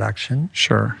than production.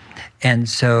 Sure. And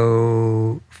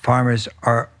so farmers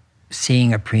are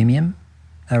seeing a premium.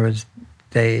 In other words,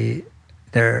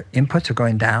 their inputs are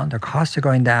going down, their costs are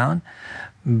going down,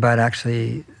 but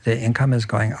actually the income is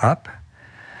going up.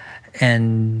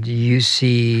 And you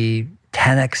see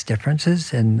 10x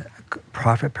differences in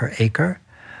profit per acre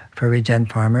for regen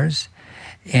farmers.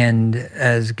 And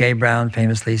as Gabe Brown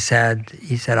famously said,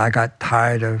 he said, I got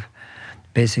tired of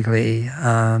basically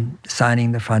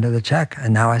signing the front of the check,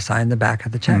 and now I sign the back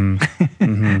of the check.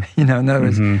 Mm-hmm. In other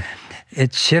words,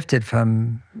 it shifted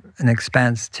from an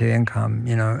expense to income,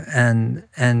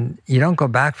 and you don't go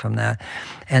back from that.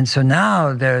 And so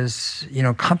now there's,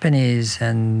 companies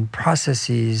and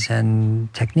processes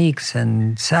and techniques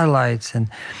and satellites, and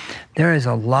there is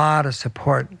a lot of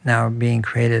support now being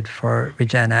created for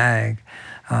regen ag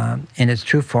in its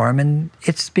true form, and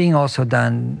it's being also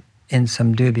done in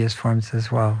some dubious forms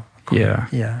as well.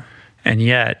 Yeah. And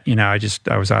yet,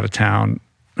 I was out of town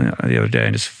the other day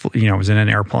and just, was in an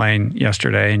airplane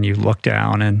yesterday, and you look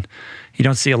down and you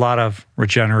don't see a lot of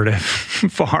regenerative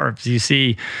farms. You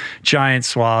see giant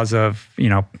swaths of,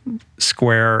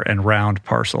 square and round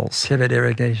parcels. Pivot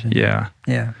irrigation. Yeah.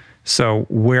 So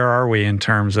where are we in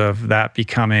terms of that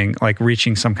becoming, like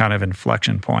reaching some kind of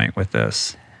inflection point with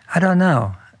this? I don't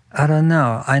know.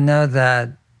 I know that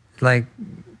like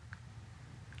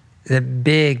the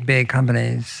big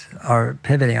companies are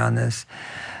pivoting on this.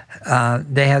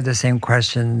 They have the same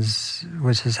questions,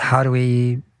 which is how do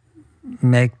we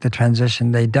make the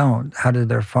transition? They don't. How do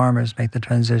their farmers make the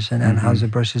transition? And how's the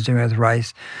Bush is doing it with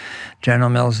rice? General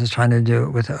Mills is trying to do it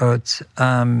with oats.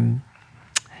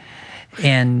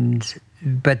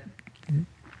 But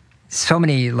so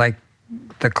many, like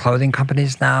the clothing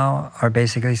companies now are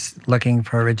basically looking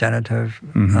for regenerative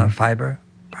fiber,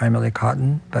 primarily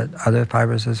cotton, but other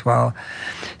fibers as well.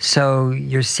 So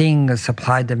you're seeing the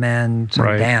supply-demand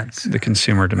dance. The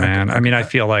consumer demand. I mean, I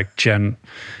feel like Gen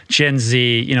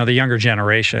Z, the younger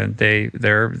generation,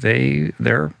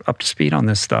 they're up to speed on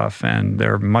this stuff, and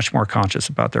they're much more conscious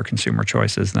about their consumer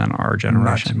choices than our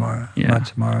generation.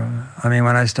 Much more. I mean,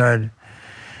 when I started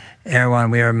Erewhon,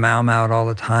 we were mout all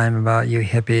the time about you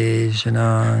hippies,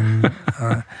 and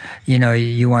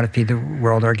you want to feed the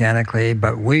world organically,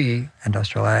 but we,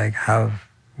 industrial ag,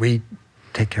 we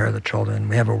take care of the children.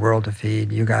 We have a world to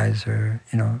feed. You guys are,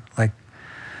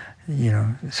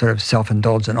 sort of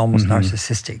self-indulgent, almost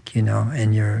narcissistic,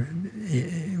 and you're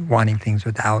wanting things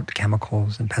without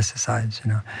chemicals and pesticides,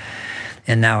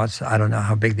 And now I don't know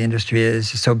how big the industry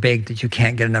is. It's so big that you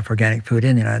can't get enough organic food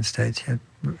in the United States yet.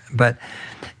 But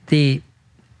the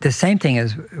same thing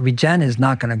is, regen is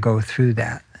not going to go through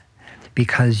that,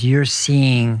 because you're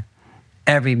seeing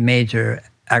every major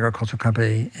agricultural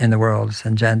company in the world,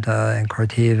 Syngenta and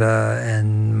Corteva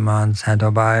and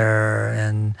Monsanto Bayer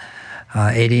and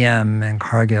ADM and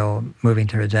Cargill, moving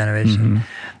to regeneration.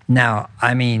 Now,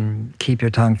 I mean, keep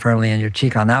your tongue firmly in your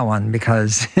cheek on that one,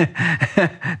 because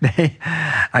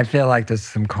I feel like there's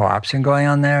some co-option going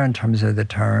on there in terms of the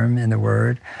term and the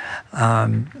word.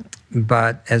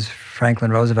 But as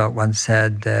Franklin Roosevelt once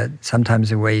said, that sometimes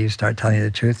the way you start telling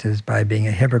the truth is by being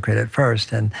a hypocrite at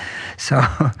first. And so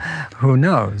who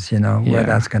knows, where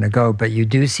that's going to go. But you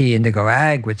do see indigo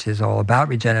ag, which is all about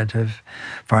regenerative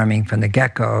farming from the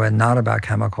get-go and not about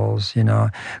chemicals,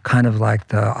 kind of like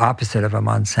the opposite of a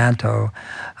Monsanto,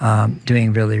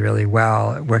 doing really, really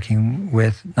well, working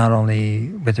with not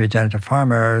only with regenerative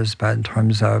farmers, but in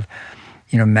terms of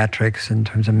metrics, in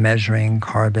terms of measuring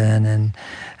carbon and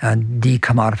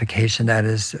decommodification, that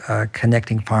is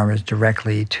connecting farmers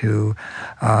directly to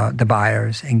the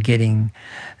buyers and getting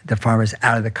the farmers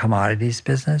out of the commodities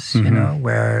business,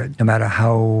 where no matter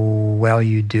how well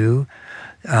you do,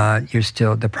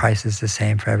 the price is the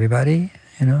same for everybody,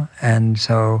 And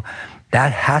so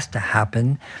that has to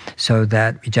happen so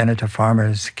that regenerative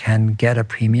farmers can get a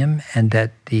premium, and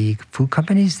that the food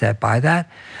companies that buy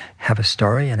that have a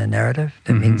story and a narrative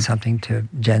that means something to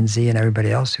Gen Z and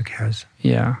everybody else who cares.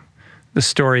 Yeah. The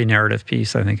story narrative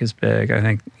piece, I think, is big. I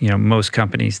think, most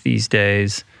companies these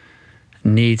days,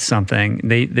 need something,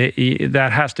 that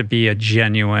has to be a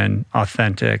genuine,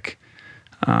 authentic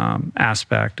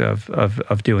aspect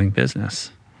of doing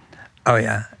business. Oh,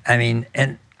 yeah. I mean,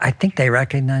 and I think they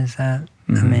recognize that.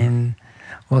 I mean,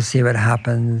 we'll see what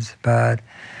happens, but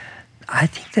I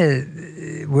think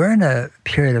that we're in a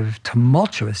period of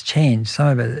tumultuous change. Some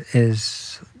of it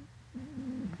is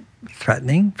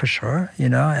threatening, for sure,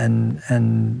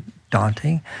 and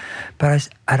daunting. But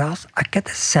I get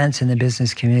the sense in the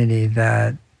business community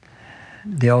that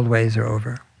the old ways are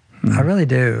over. I really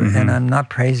do. And I'm not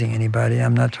praising anybody.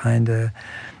 I'm not trying to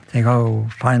think, oh,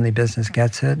 finally business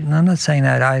gets it. And I'm not saying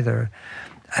that either.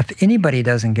 If anybody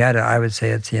doesn't get it, I would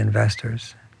say it's the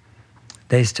investors.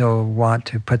 They still want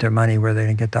to put their money where they're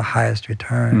going to get the highest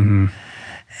return.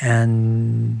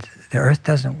 And the earth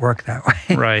doesn't work that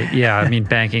way. Right. Yeah. I mean,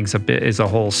 banking is a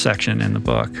whole section in the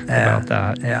book about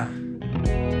that. Yeah.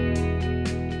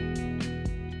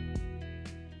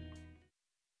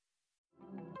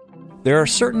 There are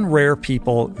certain rare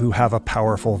people who have a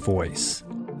powerful voice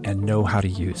and know how to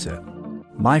use it.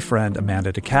 My friend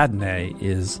Amanda de Cadenet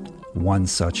is one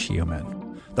such human.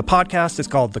 The podcast is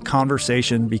called The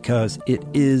Conversation because it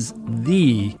is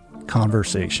the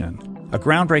conversation, a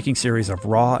groundbreaking series of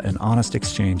raw and honest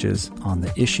exchanges on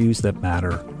the issues that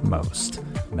matter most: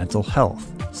 mental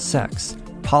health, sex,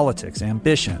 politics,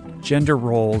 ambition, gender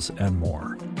roles, and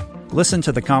more. Listen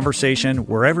to The Conversation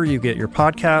wherever you get your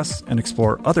podcasts and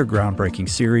explore other groundbreaking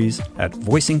series at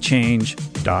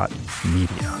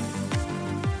voicingchange.media.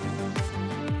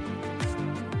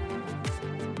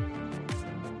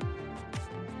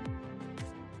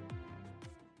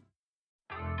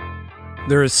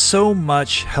 There is so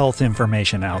much health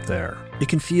information out there. It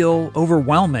can feel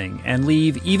overwhelming and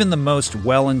leave even the most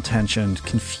well-intentioned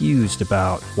confused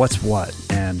about what's what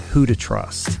and who to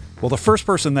trust. Well, the first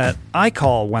person that I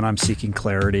call when I'm seeking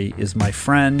clarity is my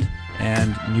friend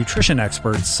and nutrition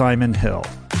expert, Simon Hill,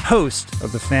 host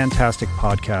of the fantastic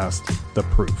podcast, The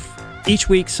Proof. Each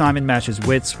week, Simon matches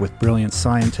wits with brilliant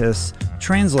scientists,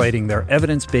 translating their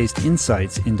evidence-based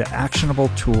insights into actionable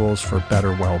tools for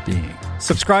better well-being.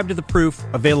 Subscribe to The Proof,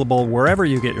 available wherever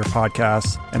you get your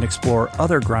podcasts, and explore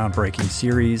other groundbreaking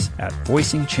series at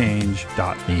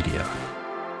voicingchange.media.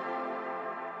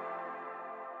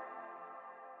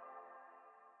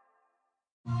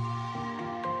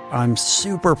 I'm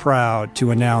super proud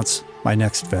to announce my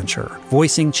next venture,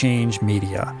 Voicing Change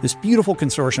Media. This beautiful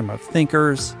consortium of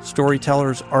thinkers,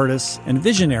 storytellers, artists, and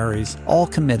visionaries, all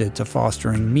committed to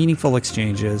fostering meaningful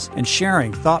exchanges and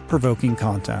sharing thought-provoking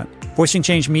content. Voicing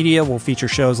Change Media will feature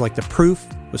shows like The Proof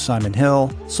with Simon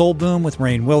Hill, Soul Boom with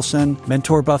Rainn Wilson,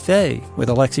 Mentor Buffet with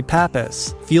Alexi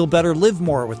Pappas, Feel Better, Live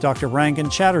More with Dr.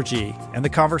 Rangan Chatterjee, and The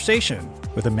Conversation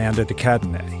with Amanda de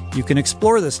Cadenet. You can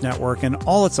explore this network and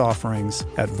all its offerings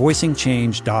at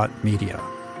voicingchange.media.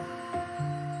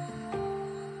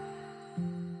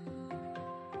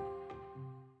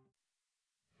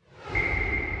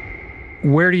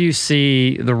 Where do you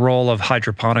see the role of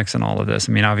hydroponics in all of this?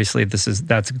 I mean, obviously,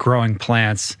 that's growing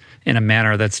plants in a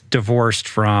manner that's divorced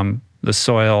from the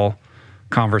soil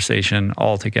conversation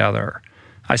altogether.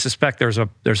 I suspect there's a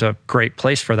great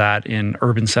place for that in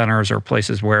urban centers or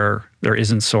places where there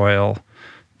isn't soil.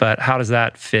 But how does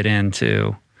that fit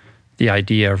into the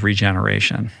idea of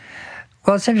regeneration?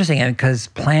 Well, it's interesting because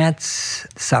plants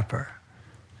suffer.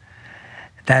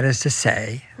 That is to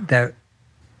say that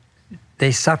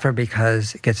they suffer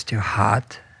because it gets too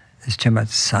hot, there's too much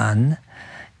sun,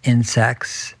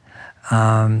 insects.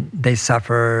 They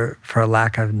suffer for a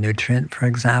lack of nutrient, for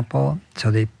example, so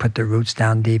they put the roots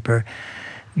down deeper.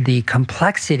 The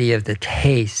complexity of the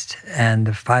taste and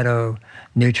the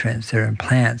phytonutrients that are in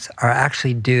plants are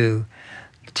actually due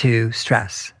to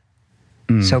stress.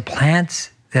 So plants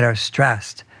that are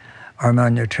stressed are more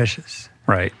nutritious.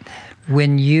 Right.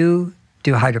 When you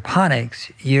do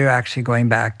hydroponics, you're actually going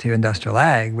back to industrial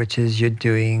ag, which is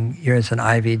it's an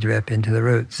IV drip into the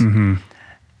roots. Mm-hmm.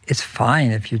 It's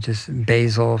fine if you just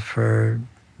basil for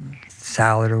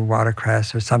salad or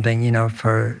watercress or something,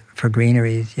 for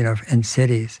greeneries, in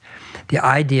cities. The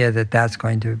idea that that's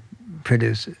going to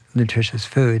produce nutritious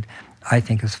food, I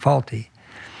think, is faulty,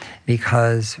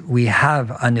 because we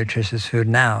have unnutritious food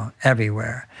now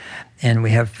everywhere. And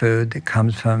we have food that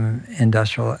comes from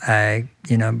industrial ag,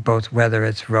 both whether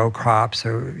it's row crops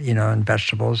or, in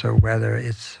vegetables, or whether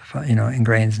it's, in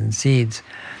grains and seeds.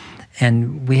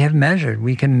 And we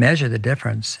can measure the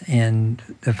difference in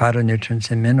the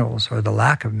phytonutrients and minerals, or the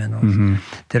lack of minerals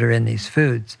that are in these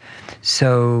foods.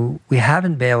 So we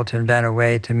haven't been able to invent a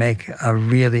way to make a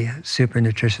really super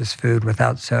nutritious food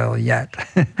without soil yet.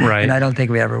 Right. And I don't think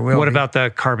we ever will. What about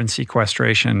the carbon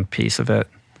sequestration piece of it?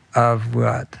 Of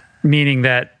what? Meaning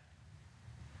that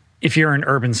if you're in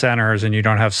urban centers and you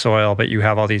don't have soil, but you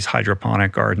have all these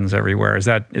hydroponic gardens everywhere, is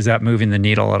that moving the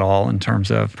needle at all in terms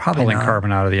of pulling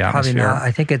carbon out of the atmosphere? Probably not.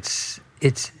 I think it's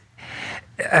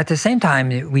at the same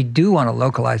time, we do want to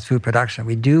localize food production.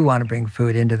 We do want to bring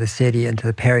food into the city, into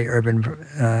the peri-urban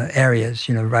areas,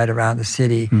 right around the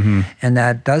city. Mm-hmm. And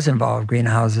that does involve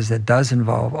greenhouses. That does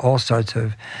involve all sorts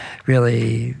of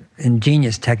really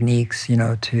ingenious techniques,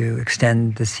 to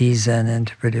extend the season and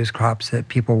to produce crops that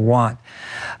people want.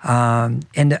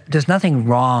 And there's nothing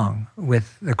wrong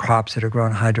with the crops that are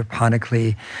grown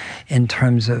hydroponically in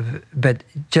terms of, but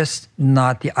just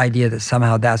not the idea that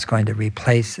somehow that's going to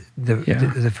replace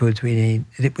the foods we need.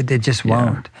 It just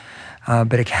won't.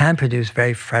 But it can produce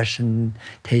very fresh and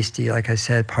tasty, like I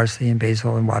said, parsley and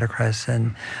basil and watercress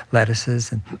and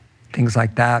lettuces and things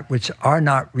like that, which are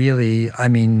not really,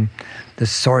 the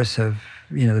source of,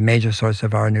 the major source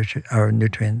of our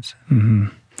nutrients. Mm-hmm.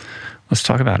 Let's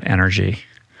talk about energy.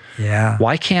 Yeah.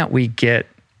 Why can't we get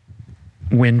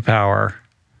wind power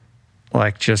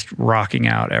like just rocking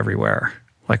out everywhere?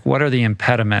 Like, what are the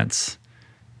impediments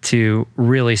to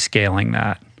really scaling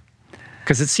that?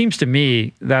 Because it seems to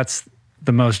me that's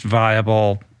the most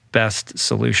viable, best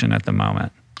solution at the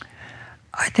moment.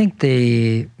 I think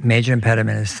the major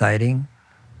impediment is siting.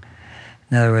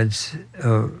 In other words,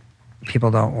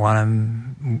 people don't want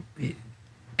them.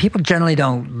 People generally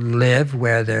don't live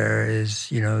where there is,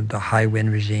 the high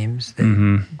wind regimes. They,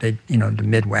 the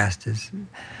Midwest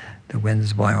the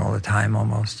wind's blowing all the time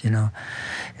almost,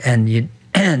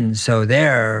 and so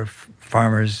there,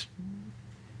 farmers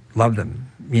love them,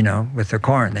 with their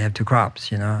corn. They have 2 crops,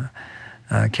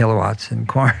 kilowatts and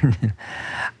corn.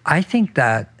 I think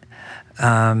that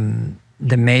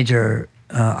the major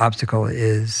obstacle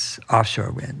is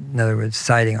offshore wind. In other words,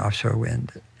 siting offshore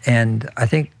wind. And I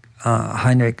think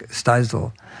Heinrich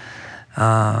Steisel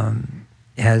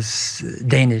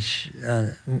Danish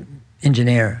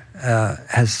engineer,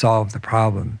 has solved the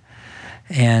problem.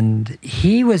 And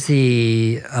he was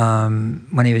when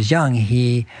he was young,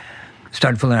 he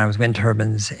started fooling around with wind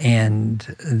turbines, and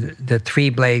the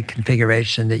 3-blade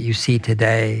configuration that you see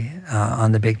today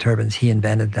on the big turbines, he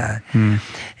invented that.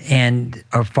 And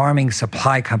a farming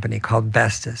supply company called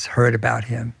Vestas heard about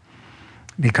him,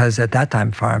 because at that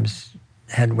time farms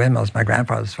had windmills. My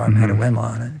grandfather's farm had a windmill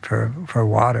on it for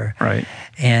water. Right.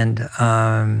 And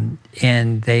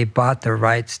they bought the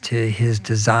rights to his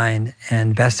design,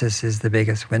 and Vestas is the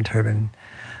biggest wind turbine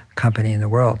company in the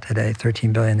world today,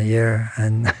 $13 billion a year.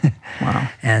 And wow.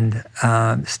 And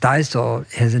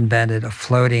Steisel has invented a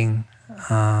floating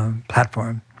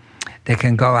platform that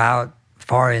can go out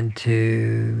far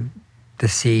into the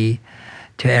sea,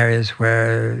 to areas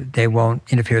where they won't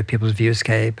interfere with people's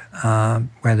viewscape,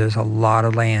 where there's a lot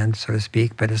of land, so to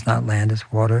speak, but it's not land,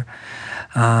 it's water.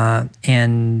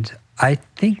 And I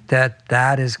think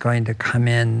that is going to come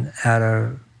in at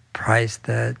a price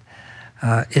that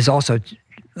is also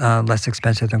less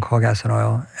expensive than coal, gas, and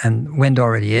oil. And wind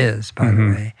already is, by the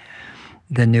way.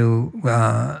 The new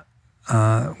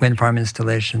wind farm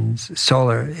installations,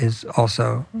 solar is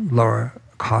also lower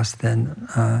cost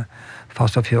than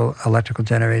fossil fuel electrical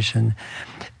generation.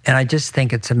 And I just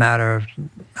think it's a matter of,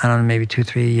 maybe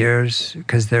 2-3 years,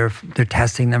 because they're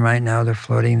testing them right now, they're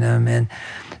floating them. And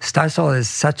Steisel is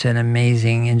such an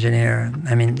amazing engineer.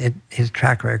 His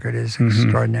track record is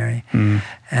extraordinary.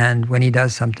 And when he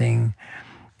does something,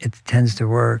 it tends to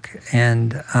work.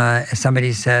 And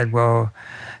somebody said, well,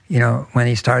 when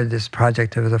he started this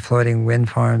project of the floating wind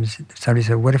farms, somebody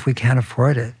said, what if we can't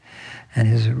afford it? And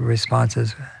his response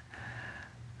is,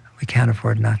 we can't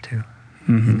afford not to.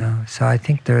 So I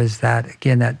think there is that,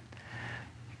 again,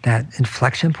 that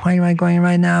inflection point going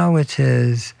right now, which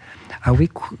is, are we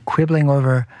quibbling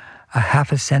over a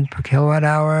half a cent per kilowatt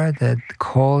hour that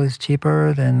coal is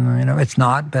cheaper than, it's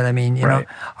not, but right.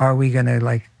 Are we going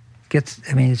to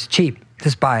it's cheap,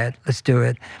 just buy it, let's do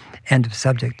it, end of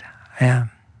subject. Yeah.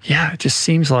 Yeah, it just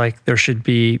seems like there should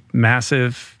be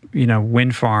massive,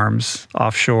 wind farms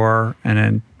offshore and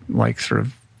in sort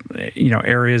of,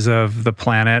 areas of the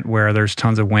planet where there's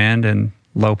tons of wind and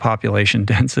low population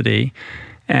density,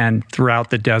 and throughout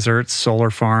the deserts, solar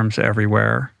farms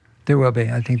everywhere. There will be.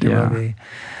 I think there will be.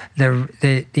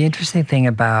 The interesting thing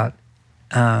about,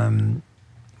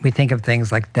 we think of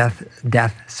things like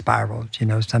death spirals,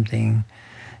 something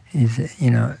is,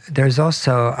 there's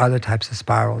also other types of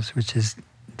spirals, which is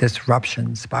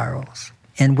disruption spirals.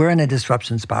 And we're in a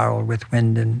disruption spiral with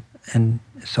wind and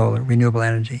solar, renewable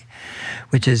energy,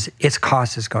 which is its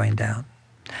cost is going down.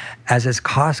 As its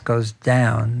cost goes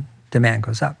down, demand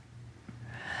goes up.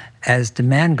 As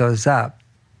demand goes up,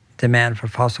 demand for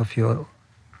fossil fuel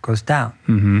goes down.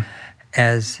 Mm-hmm.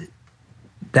 As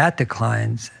that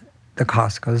declines, the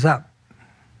cost goes up.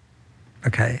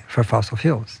 Okay, for fossil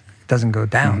fuels, it doesn't go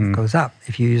down; it goes up.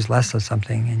 If you use less of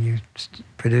something and you're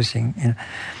producing,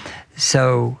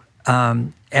 so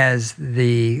as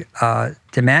the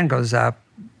demand goes up,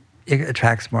 it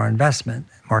attracts more investment.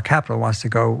 More capital wants to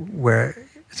go where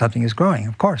something is growing,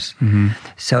 of course. Mm-hmm.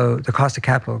 So the cost of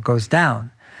capital goes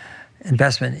down.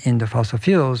 Investment into fossil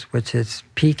fuels, which is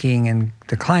peaking and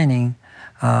declining,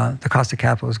 the cost of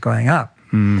capital is going up.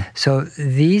 Mm. So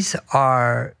this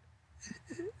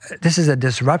is a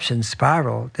disruption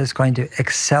spiral that's going to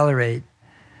accelerate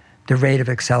the rate of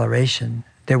acceleration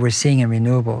that we're seeing in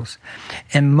renewables.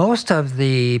 And most of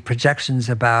the projections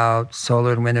about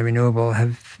solar and wind and renewable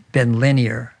have been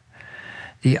linear.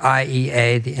 The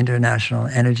IEA, the International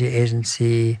Energy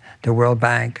Agency, the World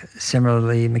Bank,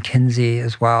 similarly McKinsey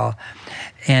as well.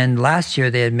 And last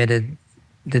year they admitted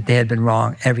that they had been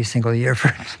wrong every single year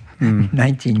for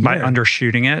 19 years. By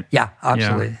undershooting it? Yeah,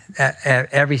 absolutely. Yeah.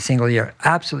 Every single year.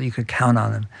 Absolutely, you could count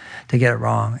on them to get it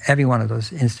wrong, every one of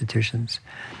those institutions.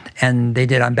 And they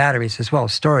did on batteries as well,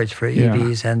 storage for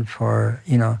EVs and for,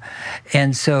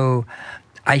 And so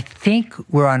I think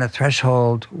we're on a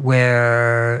threshold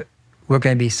where we're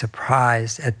going to be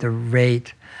surprised at the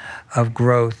rate of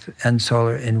growth in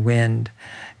solar and wind.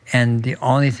 And the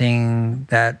only thing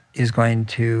that is going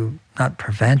to not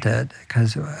prevent it,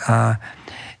 because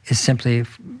is simply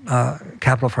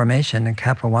capital formation, and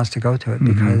capital wants to go to it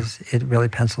because it really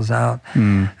pencils out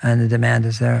and the demand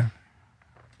is there.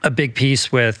 A big piece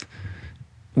with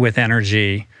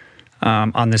energy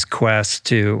on this quest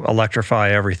to electrify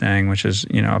everything, which is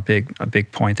a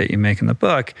big point that you make in the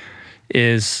book,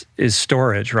 is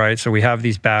storage, right? So we have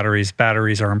these batteries.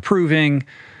 Batteries are improving.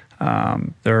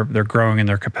 They're growing in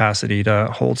their capacity to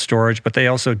hold storage, but they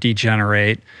also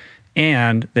degenerate.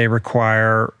 And they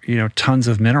require, tons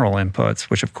of mineral inputs,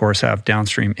 which of course have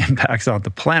downstream impacts on the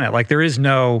planet. Like there is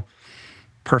no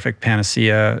perfect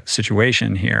panacea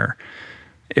situation here.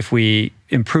 If we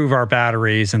improve our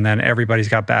batteries and then everybody's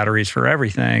got batteries for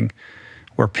everything,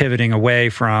 we're pivoting away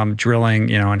from drilling,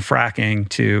 and fracking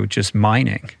to just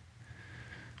mining,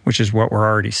 which is what we're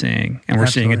already seeing. And we're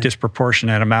seeing a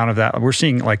disproportionate amount of that. We're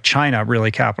seeing like China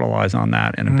really capitalize on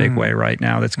that in a big way right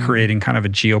now. That's creating kind of a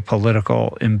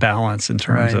geopolitical imbalance in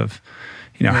terms of,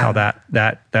 how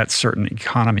that certain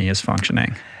economy is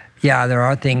functioning. Yeah, there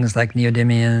are things like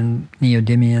neodymium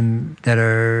that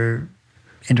are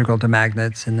integral to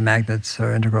magnets, and the magnets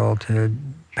are integral to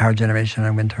power generation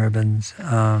on wind turbines.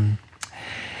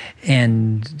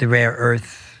 And the rare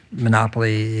earth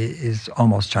monopoly is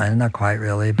almost China, not quite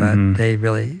really, but they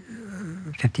really,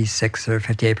 56 or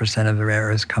 58% of the rare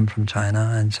earths come from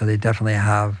China, and so they definitely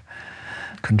have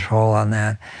control on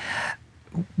that.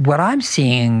 What I'm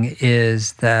seeing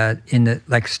is that in the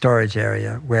storage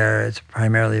area, where it's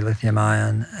primarily lithium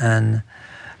ion, and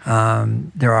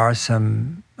there are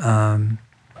some,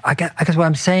 I guess what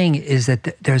I'm saying is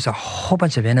that there's a whole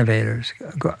bunch of innovators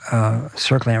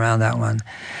circling around that one.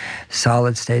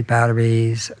 Solid-state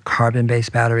batteries,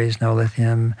 carbon-based batteries, no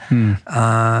lithium,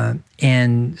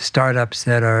 and startups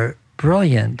that are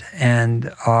brilliant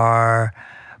and are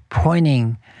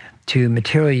pointing to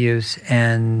material use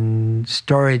and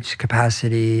storage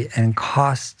capacity and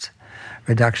cost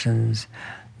reductions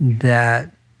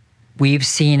that we've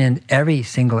seen in every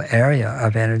single area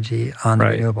of energy on the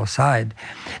renewable side.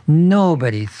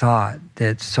 Nobody thought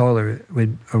that solar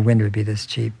or wind would be this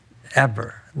cheap,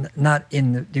 ever. Not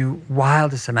in the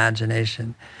wildest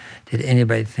imagination did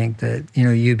anybody think that,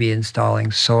 you'd be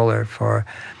installing solar for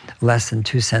less than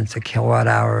 2 cents a kilowatt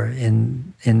hour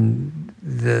in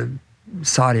the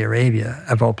Saudi Arabia,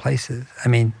 of all places. I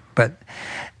mean, but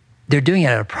they're doing it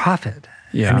at a profit.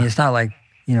 Yeah. I mean, it's not like,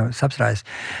 subsidized.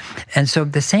 And so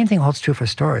the same thing holds true for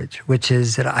storage, which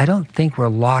is that I don't think we're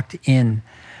locked in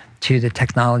to the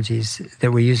technologies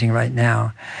that we're using right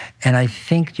now. And I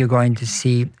think you're going to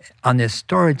see, on the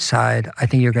storage side, I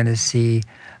think you're going to see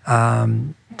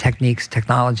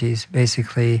technologies,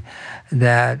 basically,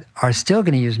 that are still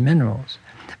going to use minerals,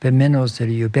 but minerals that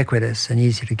are ubiquitous and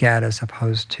easy to get, as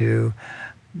opposed to,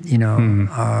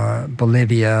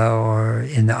 Bolivia or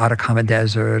in the Atacama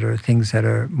Desert, or things that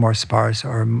are more sparse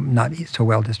or not so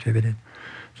well distributed.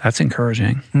 That's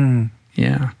encouraging.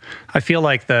 Yeah. I feel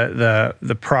like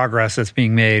the progress that's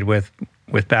being made with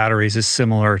batteries is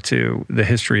similar to the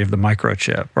history of the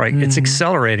microchip, right? It's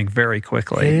accelerating very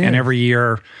quickly. And every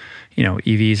year,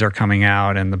 EVs are coming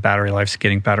out and the battery life's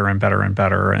getting better and better and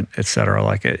better, and et cetera.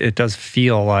 Like it does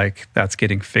feel like that's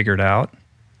getting figured out.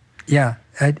 Yeah.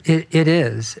 It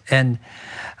is, and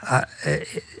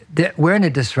we're in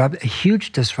a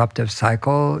huge disruptive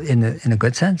cycle in a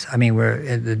good sense. I mean, we're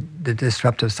in the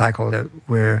disruptive cycle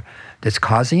that's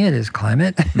causing it is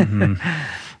climate,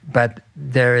 but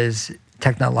there is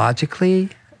technologically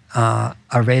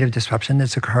a rate of disruption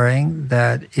that's occurring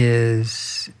that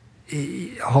is,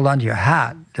 hold on to your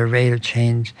hat, the rate of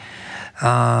change.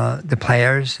 The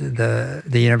players, the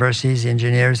universities, the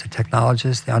engineers, the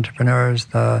technologists, the entrepreneurs,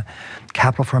 the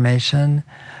capital formation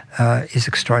is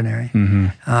extraordinary.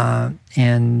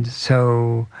 And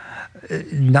so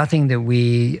nothing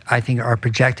that I think, are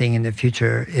projecting in the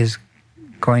future is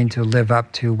going to live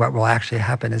up to what will actually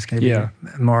happen. It's going to be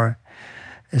more,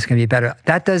 it's going to be better.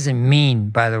 That doesn't mean,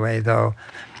 by the way, though,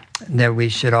 that we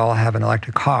should all have an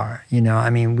electric car. I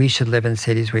mean, we should live in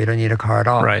cities where you don't need a car at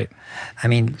all. Right. I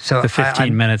mean, so the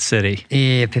 15-minute city.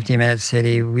 Yeah, 15-minute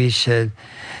city. We should.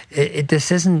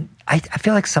 This isn't. I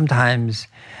feel like sometimes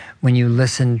when you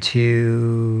listen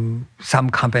to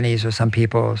some companies or some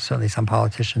people, certainly some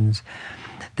politicians,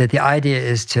 that the idea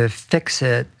is to fix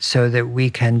it so that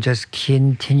we can just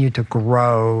continue to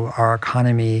grow our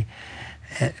economy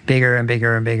bigger and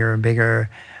bigger and bigger and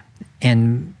bigger.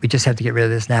 And we just have to get rid of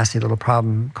this nasty little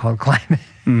problem called climate.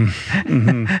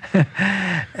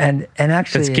 And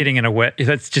actually, that's getting in a way.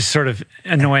 That's just sort of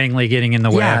annoyingly getting in the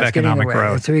way of economic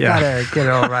growth. So we got to get it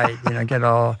all right. Get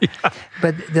all.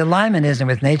 But the alignment isn't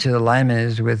with nature. The alignment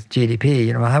is with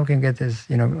GDP. How can we get this?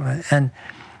 And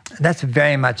that's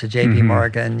very much a J.P.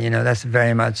 Morgan. That's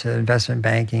very much an investment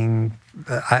banking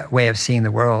way of seeing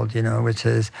the world, which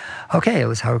is, okay,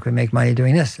 how can we make money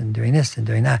doing this and doing this and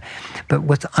doing that? But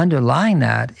what's underlying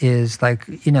that is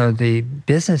the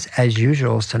business as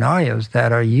usual scenarios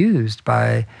that are used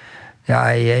by the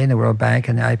IEA and the World Bank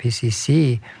and the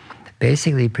IPCC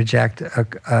basically project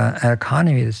an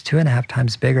economy that's 2.5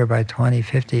 times bigger by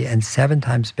 2050 and 7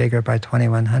 times bigger by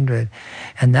 2100.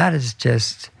 And that is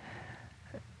just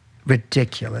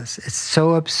ridiculous. It's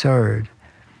so absurd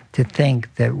to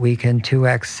think that we can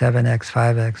 2x, 7x,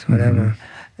 5x, whatever,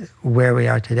 where we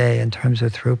are today in terms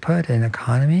of throughput and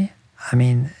economy. I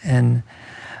mean, and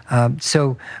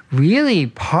so really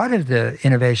part of the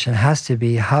innovation has to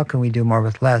be, how can we do more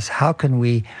with less? How can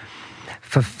we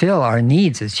fulfill our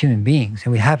needs as human beings?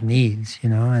 And we have needs,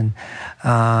 and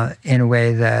in a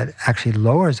way that actually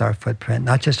lowers our footprint,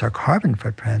 not just our carbon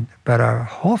footprint, but our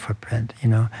whole footprint,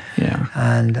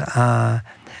 Yeah.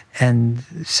 And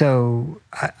so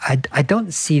I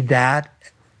don't see that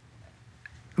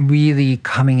really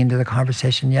coming into the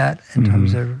conversation yet in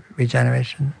terms of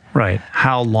regeneration. Right.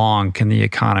 How long can the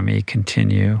economy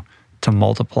continue to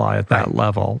multiply at that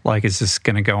level? Like, is this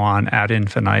going to go on ad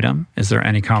infinitum? Is there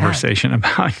any conversation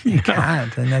about you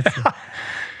can't, and that's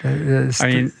I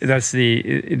mean, that's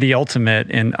the ultimate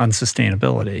in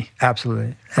unsustainability.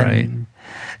 Absolutely. Right. And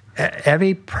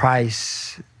every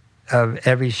price of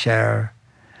every share,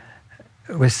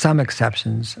 with some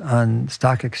exceptions on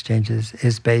stock exchanges,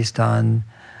 is based on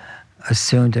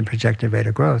assumed and projected rate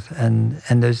of growth. And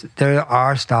there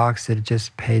are stocks that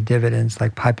just pay dividends,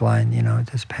 like Pipeline,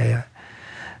 just pay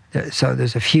so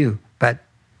there's a few, but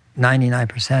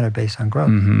 99% are based on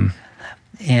growth.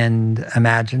 And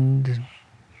imagined,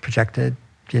 projected,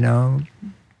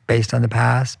 based on the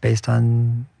past, based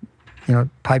on,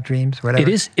 pipe dreams, whatever.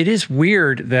 It is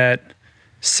weird that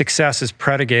success is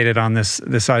predicated on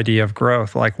this idea of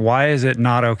growth. Like, why is it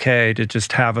not okay to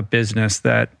just have a business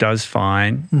that does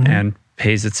fine and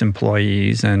pays its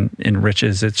employees and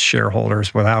enriches its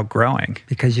shareholders without growing?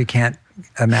 Because you can't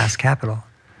amass capital.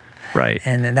 Right.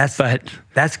 And that's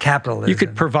capitalism. You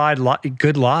could provide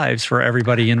good lives for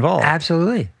everybody involved.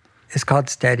 Absolutely. It's called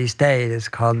steady state. It's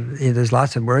called, there's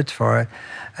lots of words for it,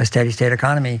 a steady state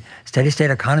economy. Steady state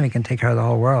economy can take care of the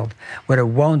whole world. What it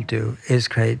won't do is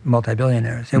create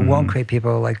multi-billionaires. It won't create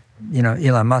people like,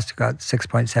 Elon Musk got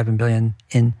 $6.7 billion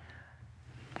in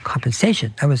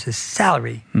compensation. That was his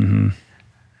salary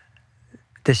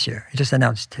this year. He just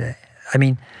announced today. I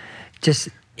mean, just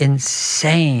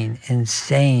insane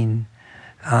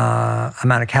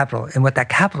amount of capital. And what that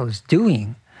capital is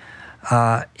doing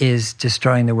is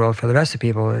destroying the world for the rest of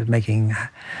people, making,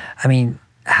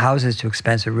 houses too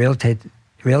expensive,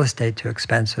 real estate too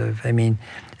expensive. I mean,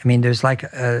 there's like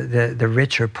the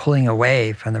rich are pulling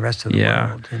away from the rest of the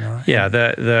world. Yeah,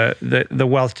 the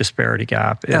wealth disparity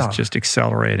gap is just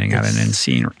accelerating at an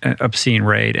obscene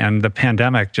rate, and the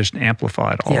pandemic just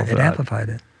amplified all of that. Yeah, it amplified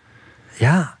it.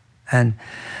 Yeah, and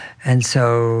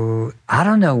so I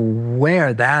don't know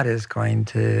where that is going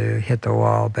to hit the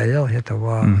wall, but it'll hit the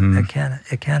wall. It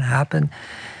can't happen.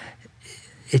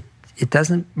 It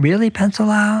doesn't really pencil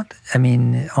out. I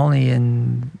mean, only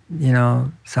in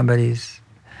somebody's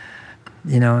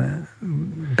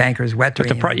banker's wet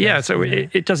dream. So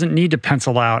it doesn't need to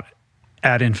pencil out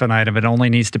ad infinitum. It only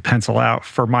needs to pencil out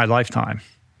for my lifetime.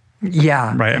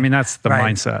 Yeah. Right. I mean, that's the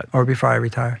mindset. Or before I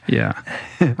retire. Yeah.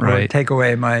 Right. Or take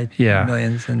away my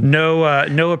millions. And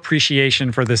no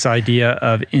appreciation for this idea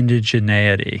of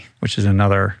indigeneity, which is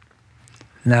another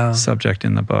subject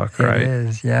in the book, right? It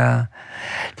is, yeah.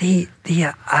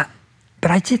 But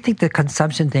I do think the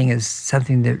consumption thing is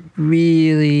something that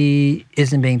really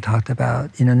isn't being talked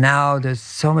about. Now there's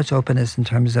so much openness in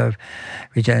terms of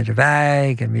regenerative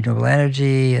ag and renewable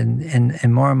energy,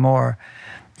 and more,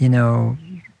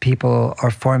 people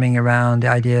are forming around the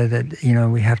idea that,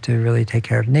 we have to really take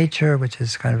care of nature, which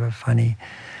is kind of a funny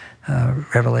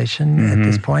revelation at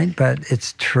this point, but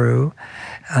it's true.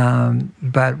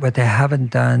 But what they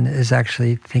haven't done is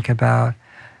actually think about,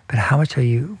 but how much are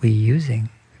we using?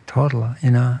 Total,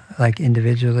 like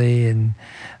individually in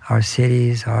our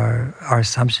cities, our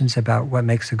assumptions about what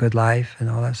makes a good life and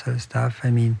all that sort of stuff. I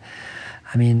mean,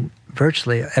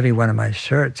 virtually every one of my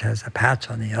shirts has a patch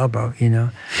on the elbow,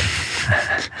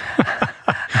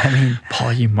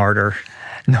 Paul, you martyr.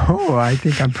 No, I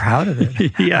think I'm proud of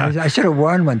it. Yeah. I should have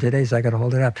worn one today so I could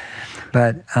hold it up.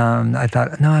 But I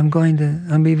thought, no, I'm going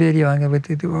to be video.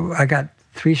 I got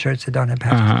 3 shirts that don't have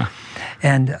patches.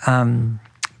 And,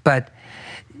 but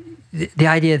the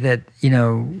idea that,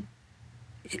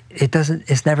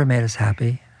 it's never made us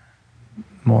happy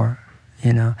more,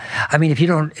 I mean, if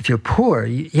you're poor,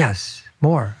 yes,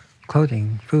 more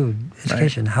clothing, food,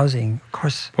 education, housing, of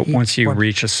course. But once you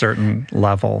reach a certain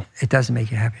level, it doesn't make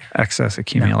you happier. Excess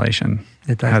accumulation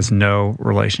has no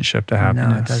relationship to happiness.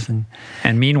 No, it doesn't.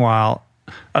 And meanwhile,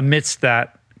 amidst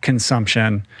that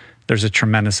consumption, there's a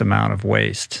tremendous amount of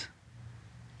waste.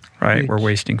 Right, we're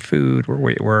wasting food.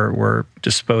 We're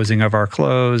disposing of our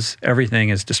clothes. Everything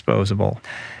is disposable.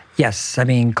 Yes, I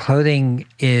mean, clothing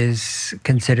is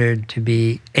considered to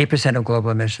be 8% of global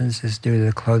emissions is due to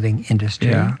the clothing industry.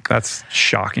 Yeah, that's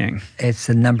shocking. It's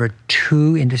the number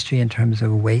 2 industry in terms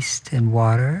of waste and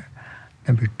water.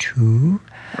 Number 2.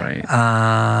 Right.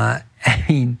 I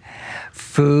mean,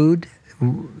 food.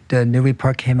 The new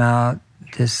report came out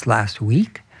this last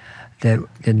week. The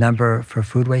number for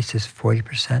food waste is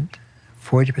 40%.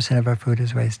 40% of our food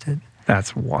is wasted.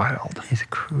 That's wild. It's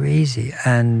crazy.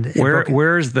 And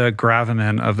where's the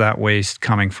gravamen of that waste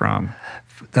coming from?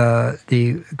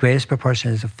 The greatest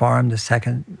proportion is the farm. The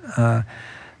second,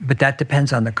 but that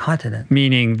depends on the continent.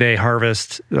 Meaning they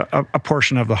harvest a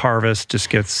portion of the harvest just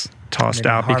gets tossed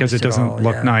out because it doesn't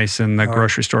look nice, and the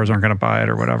grocery stores aren't going to buy it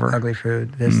or whatever. Ugly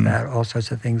fruit, this, that, all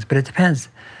sorts of things. But it depends.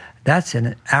 That's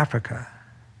in Africa.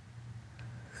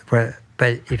 But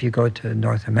if you go to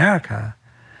North America,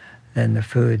 then the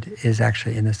food is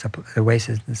actually the waste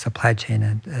is in the supply chain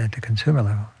at the consumer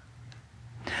level.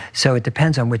 So it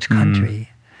depends on which country.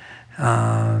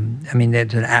 I mean,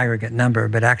 there's an aggregate number,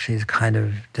 but actually it's kind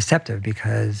of deceptive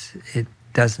because it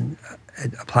doesn't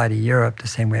apply to Europe the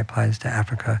same way it applies to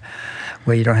Africa,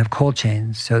 where you don't have cold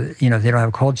chains. So, if they don't have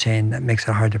a cold chain, that makes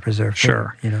it hard to preserve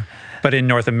food. Sure. But in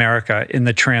North America, in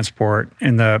the transport,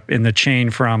 in the chain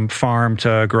from farm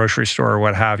to grocery store or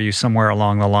what have you, somewhere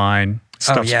along the line,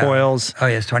 stuff spoils. Oh,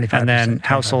 yes, 25%. And then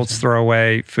households throw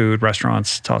away food,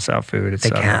 restaurants toss out food, et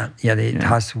cetera. They can't. Yeah, they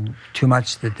toss too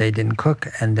much that they didn't cook.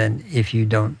 And then if you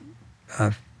don't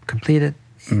complete it,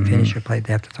 finish your plate,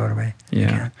 they have to throw it away.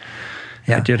 Yeah.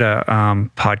 I did a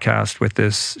podcast with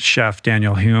this chef,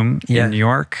 Daniel Hume, in New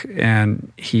York,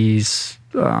 and he's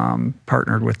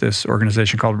partnered with this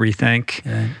organization called Rethink.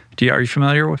 Are you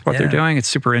familiar with what they're doing? It's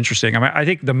super interesting. I mean, I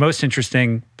think the most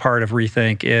interesting part of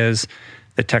Rethink is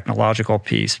the technological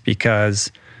piece,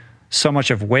 because so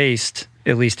much of waste,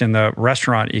 at least in the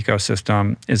restaurant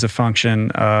ecosystem, is a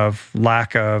function of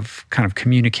lack of kind of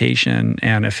communication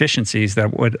and efficiencies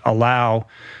that would allow,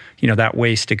 that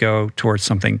waste to go towards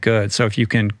something good. So if you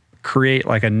can create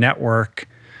like a network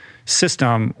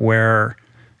system where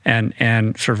and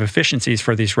sort of efficiencies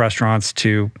for these restaurants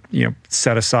to,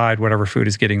 set aside whatever food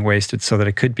is getting wasted so that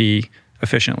it could be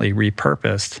efficiently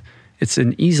repurposed, it's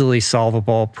an easily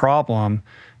solvable problem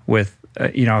with,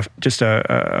 just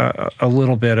a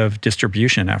little bit of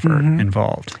distribution effort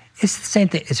involved. It's the same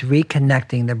thing. It's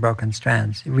reconnecting the broken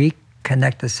strands.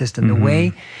 Reconnect the system. The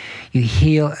way you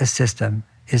heal a system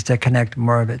is to connect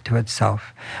more of it to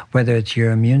itself, whether it's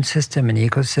your immune system, an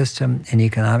ecosystem, an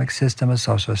economic system, a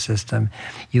social system.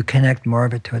 You connect more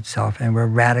of it to itself, and we're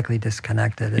radically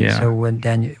disconnected. And so what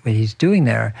he's doing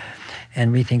there,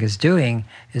 and Rethink is doing,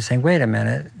 is saying, wait a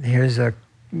minute, here's a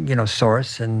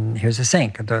source, and here's a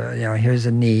sink. Here's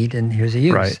a need, and here's a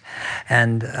use. Right.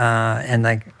 And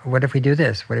like, what if we do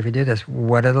this? What if we do this?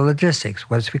 What are the logistics?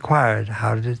 What's required?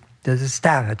 How The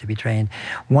staff had to be trained.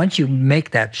 Once you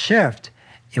make that shift,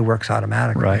 it works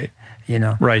automatically. Right. You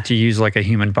know? Right. To use like a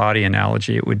human body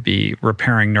analogy, it would be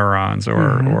repairing neurons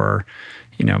or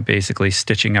basically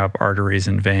stitching up arteries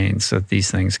and veins so that these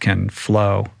things can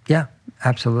flow. Yeah,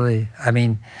 absolutely. I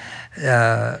mean,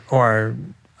 or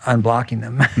unblocking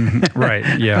them.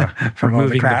 Right, yeah.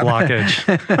 Removing the blockage.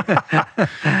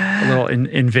 A little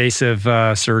invasive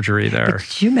surgery there.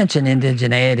 But you mentioned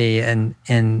indigeneity, and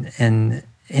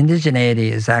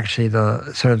indigeneity is actually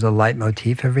the sort of the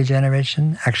leitmotif of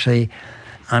regeneration. Actually,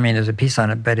 I mean, there's a piece on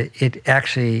it, but it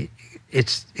actually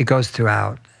goes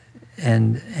throughout.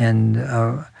 And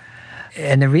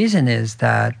the reason is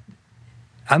that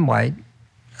I'm white,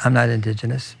 I'm not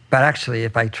indigenous, but actually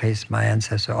if I trace my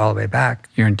ancestor all the way back...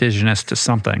 You're indigenous to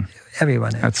something.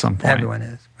 Everyone is. At some point. Everyone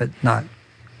is, but not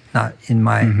in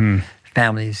my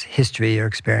family's history or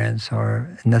experience, or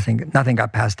nothing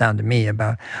got passed down to me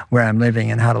about where I'm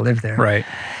living and how to live there. Right.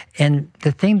 And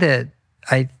the thing that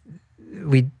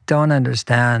we don't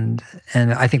understand,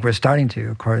 and I think we're starting to,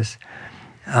 of course,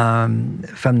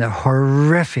 from the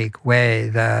horrific way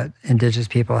that indigenous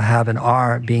people have and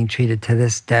are being treated to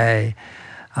this day,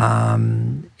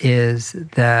 is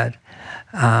that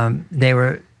they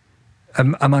were,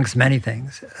 amongst many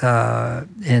things,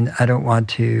 and I don't want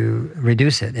to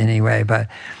reduce it in any way, but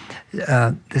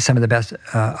some of the best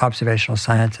observational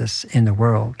scientists in the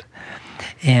world.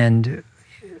 And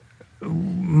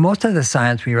most of the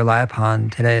science we rely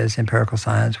upon today is empirical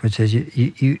science, which is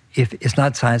if it's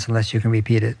not science unless you can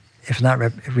repeat it. If it's not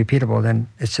repeatable, then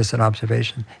it's just an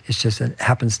observation. It's just a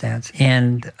happenstance.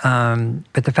 And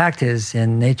but the fact is,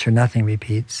 in nature, nothing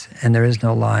repeats, and there is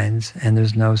no lines, and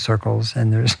there's no circles,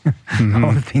 and there's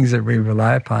all the things that we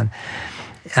rely upon.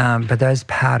 But there's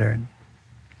pattern,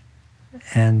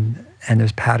 and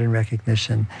there's pattern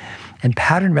recognition, and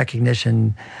pattern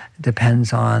recognition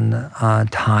depends on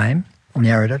time,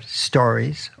 narrative,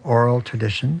 stories, oral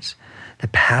traditions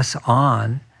that pass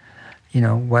on,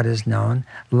 what is known,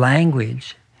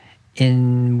 language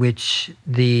in which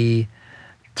the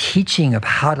teaching of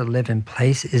how to live in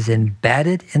place is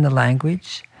embedded in the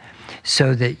language,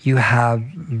 so that you have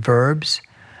verbs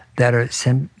that are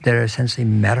essentially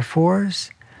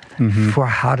metaphors for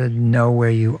how to know where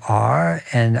you are.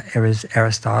 And it was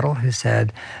Aristotle who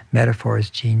said, metaphor is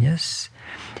genius.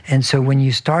 And so when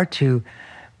you start to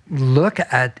look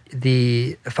at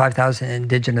the 5,000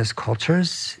 indigenous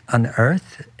cultures on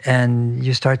Earth, and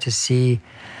you start to see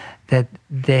that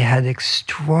they had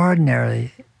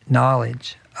extraordinary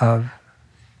knowledge of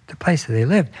the place that they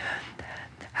lived.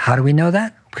 How do we know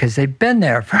that? Because they've been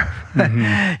there for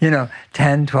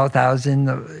 10,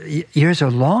 12,000 years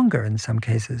or longer in some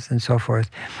cases, and so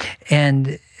forth.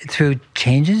 And through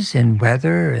changes in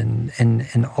weather and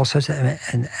all sorts of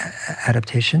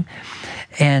adaptation.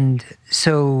 And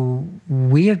so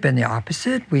we have been the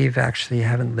opposite. We've actually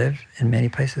haven't lived in many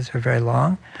places for very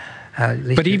long.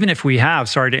 But even if we have,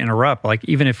 sorry to interrupt, like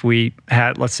even if we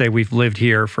had, let's say we've lived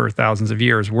here for thousands of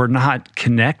years, we're not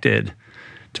connected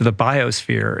to the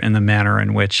biosphere in the manner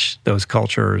in which those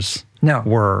cultures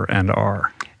were and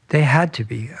are. They had to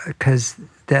be, because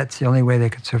that's the only way they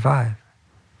could survive,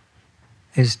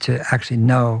 is to actually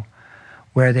know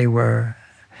where they were.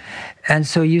 And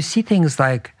so you see things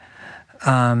like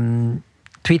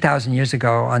 3,000 years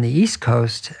ago on the East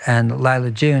Coast, and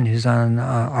Lila June, who's on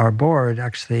our board,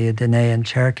 actually a Dene and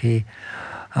Cherokee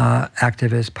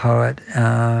activist, poet,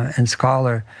 and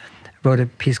scholar, wrote a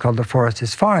piece called The Forest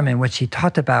is Farm, and what she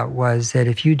talked about was that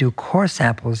if you do core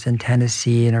samples in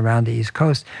Tennessee and around the East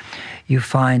Coast, you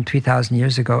find 3,000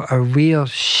 years ago a real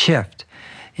shift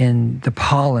in the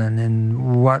pollen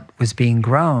and what was being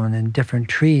grown, and different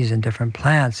trees and different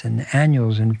plants and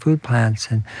annuals and food plants,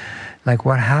 and like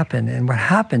what happened. And what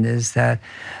happened is that,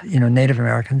 Native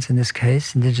Americans, in this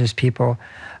case, indigenous people,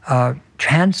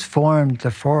 transformed the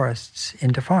forests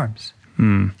into farms.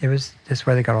 That's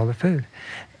where they got all the food,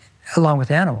 along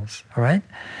with animals, all right?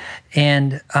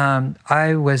 And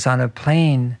I was on a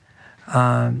plane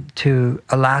to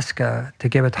Alaska to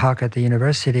give a talk at the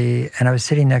university, and I was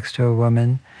sitting next to a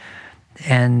woman,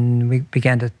 and we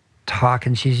began to talk,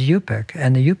 and she's Yupik,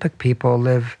 and the Yupik people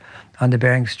live on the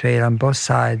Bering Strait on both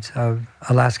sides of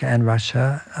Alaska and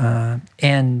Russia,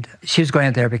 and she was going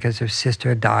out there because her sister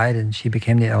had died, and she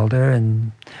became the elder,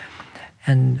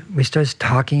 and we started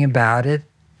talking about it,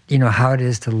 how it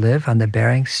is to live on the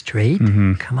Bering Strait.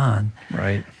 Come on.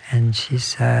 Right. And she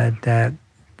said that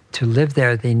to live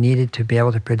there, they needed to be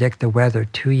able to predict the weather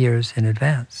 2 years in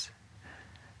advance.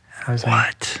 I was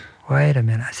like, wait a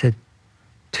minute. I said,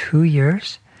 2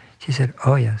 years? She said,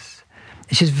 oh, yes.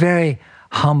 And she's a very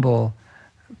humble,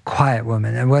 quiet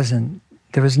woman. It wasn't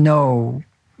There was no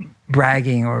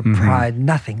bragging or pride,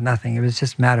 nothing. It was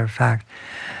just matter of fact.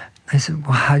 I said,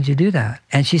 well, how'd you do that?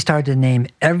 And she started to name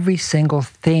every single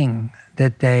thing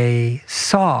that they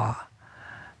saw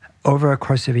over a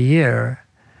course of a year,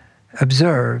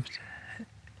 observed,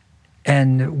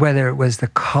 and whether it was the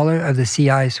color of the sea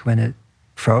ice when it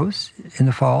froze in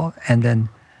the fall and then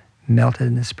melted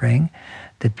in the spring,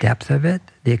 the depth of it,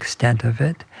 the extent of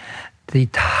it, the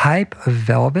type of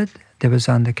velvet that was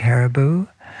on the caribou,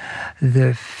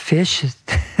 the fish,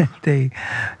 they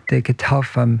could tell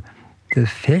from the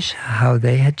fish how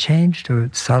they had changed or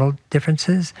subtle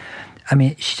differences. I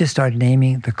mean, she just started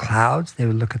naming the clouds. They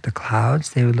would look at the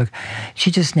clouds.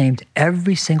 She just named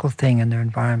every single thing in their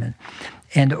environment.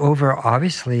 And over,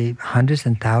 obviously, hundreds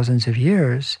and thousands of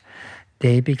years,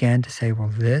 they began to say,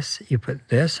 well, this, you put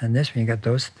this and this, when you got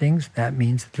those things, that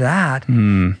means that.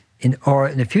 In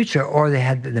the future, or they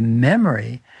had the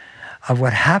memory of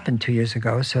what happened 2 years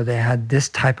ago, so they had this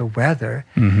type of weather.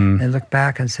 They look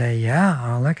back and say,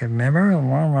 yeah, look, I remember,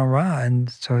 and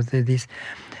so these,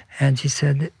 and she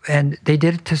said, and they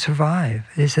did it to survive.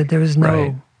 They said there was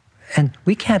no, and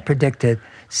we can't predict it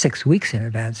 6 weeks in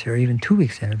advance or even 2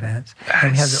 weeks in advance.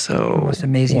 And we have the most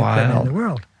amazing equipment in the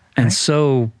world. And right?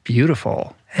 so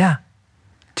beautiful. Yeah.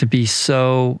 To be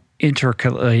so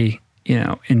intricately,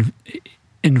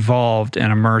 involved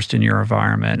and immersed in your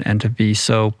environment, and to be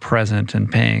so present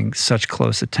and paying such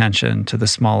close attention to the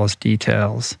smallest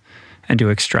details and to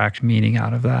extract meaning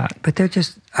out of that. But they're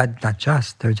just,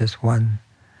 they're just one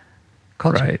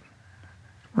culture.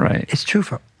 Right. It's true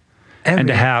for and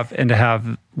to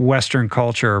have Western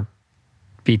culture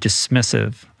be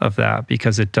dismissive of that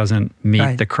because it doesn't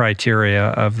meet the criteria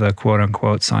of the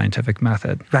quote-unquote scientific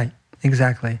method. Right,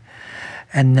 exactly.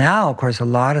 And now, of course, a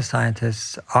lot of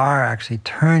scientists are actually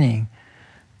turning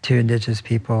to indigenous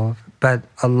people, but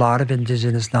a lot of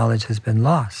indigenous knowledge has been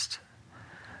lost.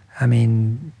 I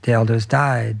mean, the elders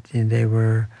died.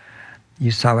 You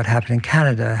saw what happened in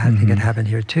Canada. I think it happened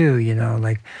here too,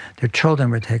 like their children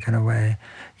were taken away.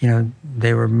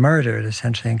 They were murdered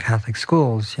essentially in Catholic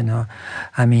schools,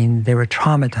 I mean, they were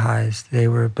traumatized, they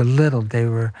were belittled, they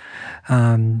were,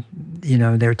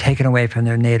 they were taken away from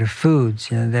their native foods.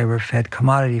 They were fed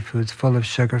commodity foods full of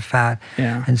sugar, fat,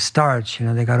 and starch.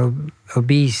 They got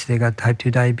obese, they got type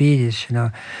 2 diabetes,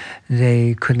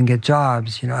 they couldn't get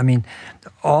jobs. I mean,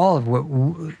 all of what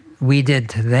we did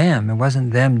to them. It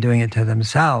wasn't them doing it to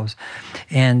themselves.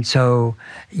 And so,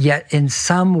 yet in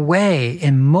some way,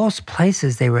 in most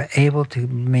places, they were able to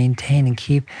maintain and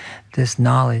keep this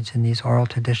knowledge and these oral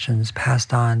traditions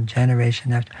passed on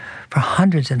generation after, for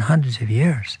hundreds and hundreds of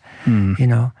years,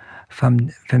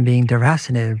 from being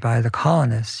deracinated by the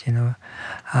colonists,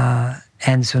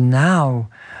 and so now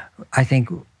I think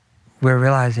we're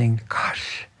realizing,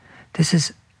 gosh, this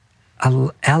is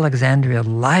Alexandria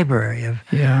library of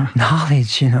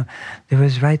knowledge, It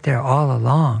was right there all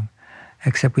along,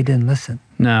 except we didn't listen.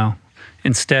 No.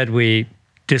 Instead, we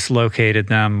dislocated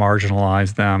them,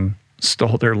 marginalized them,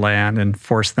 stole their land, and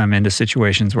forced them into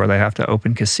situations where they have to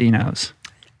open casinos.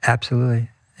 Absolutely,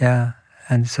 yeah.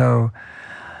 And so,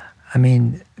 I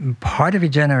mean, part of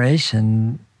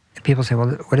regeneration, people say,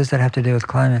 well, what does that have to do with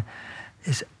climate?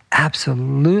 Is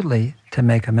absolutely to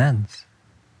make amends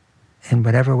in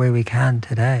whatever way we can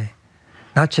today.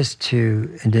 Not just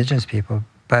to indigenous people,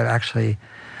 but actually,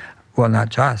 well, not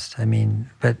just,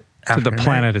 but to the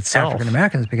planet itself. African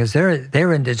Americans, because they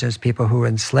were indigenous people who were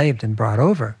enslaved and brought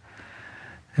over.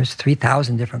 There's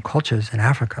 3,000 different cultures in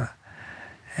Africa.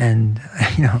 And,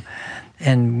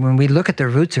 and when we look at the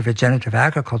roots of regenerative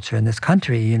agriculture in this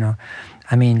country,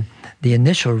 the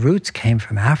initial roots came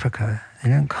from Africa. They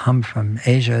didn't come from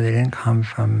Asia. They didn't come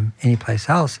from any place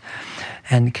else.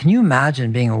 And can you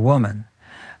imagine being a woman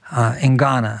in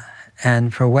Ghana,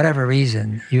 and for whatever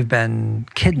reason, you've been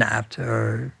kidnapped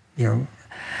or,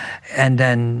 and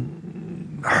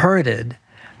then herded,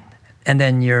 and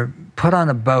then you're put on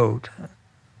a boat,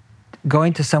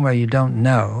 going to somewhere you don't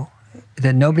know,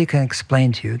 that nobody can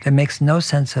explain to you, that makes no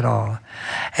sense at all.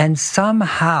 And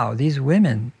somehow these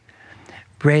women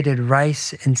braided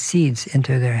rice and seeds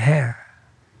into their hair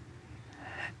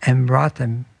and brought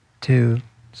them to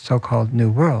so-called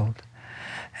New World,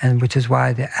 and which is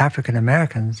why the African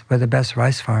Americans were the best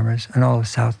rice farmers in all of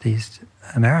Southeast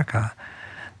America.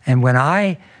 And when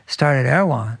I started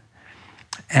Erewhon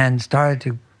and started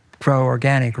to grow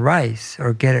organic rice,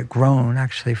 or get it grown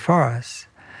actually for us,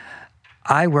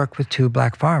 I worked with 2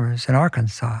 black farmers in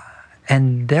Arkansas,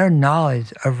 and their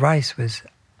knowledge of rice was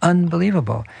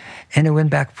unbelievable. And it went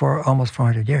back for almost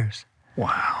 400 years.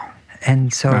 Wow.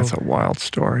 And so that's a wild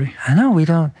story. I know, we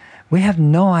don't we have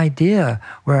no idea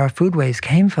where our food waste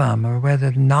came from or where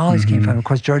the knowledge came from. Of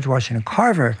course, George Washington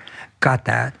Carver got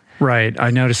that. Right. I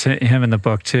noticed him in the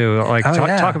book too. Like,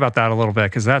 talk about that a little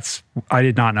bit, because I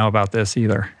did not know about this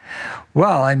either.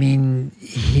 Well, I mean,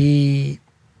 he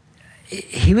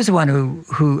was the one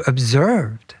who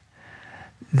observed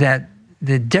that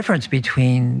the difference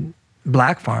between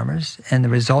black farmers and the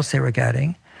results they were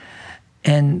getting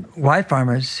and white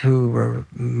farmers who were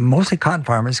mostly cotton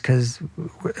farmers, because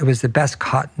it was the best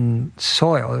cotton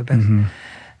soil, the best,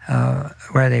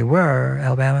 where they were,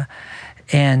 Alabama,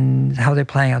 and how they're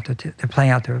playing out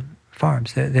their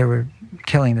farms. They were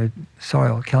killing the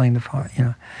soil, killing the farm,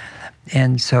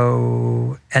 And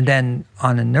so, and then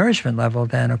on a nourishment level,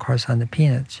 then of course on the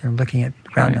peanuts, looking at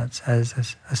groundnuts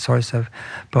as a source of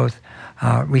both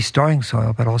restoring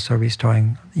soil, but also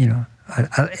restoring,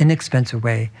 an inexpensive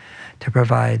way to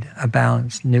provide a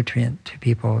balanced nutrient to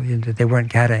people that they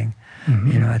weren't getting,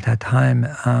 at that time.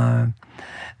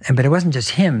 But it wasn't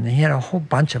just him. He had a whole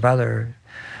bunch of other,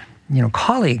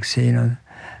 colleagues,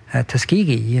 at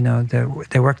Tuskegee,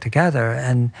 they worked together.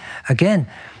 And again,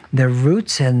 the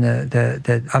roots and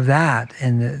of that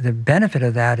and the benefit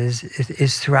of that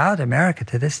is throughout America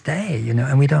to this day,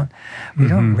 and we don't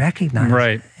recognize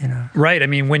it, Right. I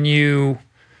mean, when you,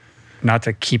 not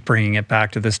to keep bringing it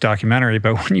back to this documentary,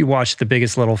 but when you watch The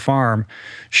Biggest Little Farm,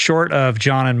 short of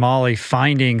John and Molly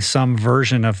finding some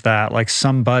version of that, like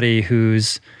somebody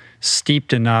who's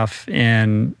steeped enough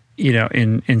in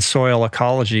soil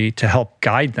ecology to help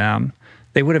guide them,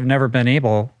 they would have never been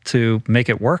able to make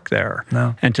it work there.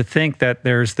 No. And to think that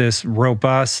there's this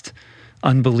robust,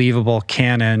 unbelievable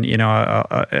canon,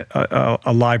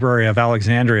 a library of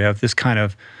Alexandria of this kind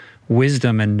of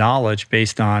wisdom and knowledge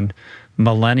based on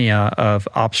millennia of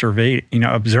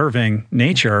observing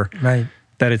nature, right,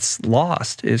 that it's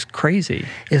lost is crazy.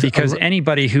 Because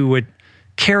anybody who would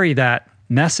carry that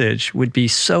message would be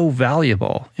so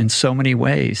valuable in so many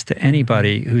ways to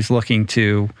anybody who's looking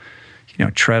to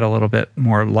tread a little bit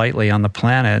more lightly on the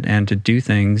planet and to do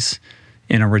things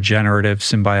in a regenerative,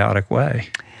 symbiotic way.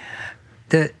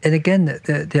 The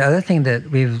other thing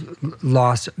that we've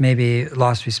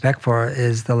lost respect for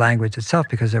is the language itself,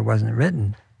 because it wasn't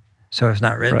written. So it's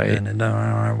not written,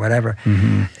 and whatever.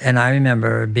 And I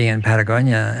remember being in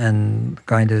Patagonia and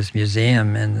going to this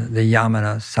museum, and the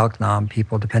Yamana Selknam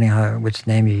people, depending on which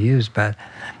name you use,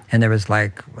 and there was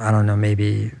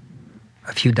maybe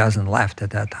a few dozen left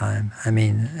at that time. I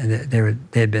mean,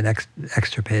 they had been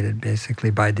extirpated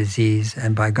basically by disease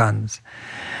and by guns.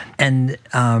 And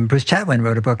Bruce Chatwin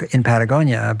wrote a book in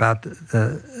Patagonia about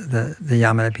the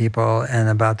Yamana people and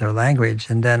about their language.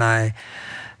 And then I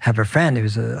have a friend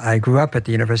I grew up at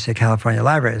the University of California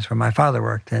Libraries where my father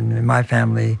worked. And in my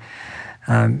family,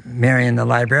 Marion, the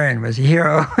librarian, was a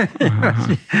hero.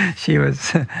 She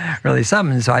was really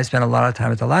something. So I spent a lot of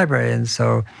time at the library. And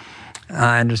so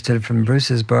I understood from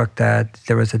Bruce's book that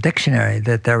there was a dictionary,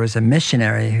 that there was a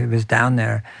missionary who was down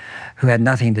there who had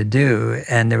nothing to do,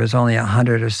 and there was only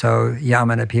 100 or so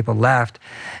Yamana people left,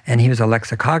 and he was a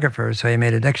lexicographer, so he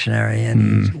made a dictionary,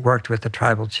 and he worked with the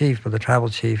tribal chief, but the tribal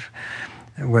chief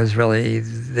was really,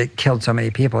 they killed so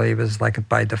many people, he was like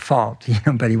by default,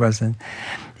 but he wasn't.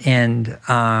 And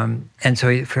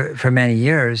so for many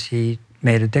years, he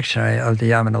made a dictionary of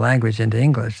the Yamana language into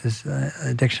English. This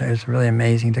dictionary is a really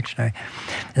amazing dictionary.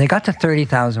 And they got to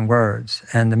 30,000 words,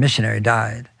 and the missionary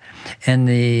died. And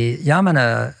the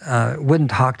Yamana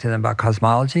wouldn't talk to them about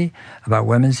cosmology, about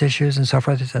women's issues and so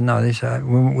forth. They said, no,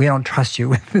 we don't trust you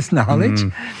with this knowledge.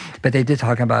 But they did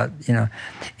talk about,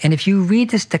 And if you read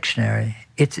this dictionary,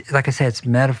 it's, like I say, it's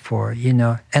metaphor,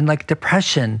 And like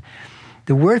depression,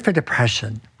 the word for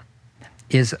depression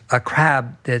is a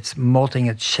crab that's molting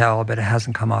its shell, but it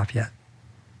hasn't come off yet.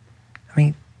 I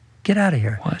mean, get out of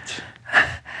here. What?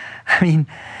 I mean,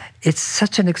 it's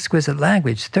such an exquisite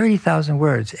language, 30,000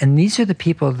 words. And these are the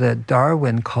people that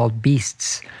Darwin called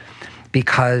beasts,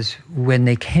 because when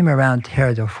they came around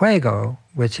Tierra del Fuego,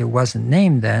 which it wasn't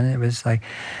named then, it was like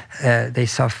they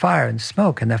saw fire and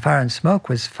smoke, and the fire and smoke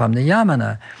was from the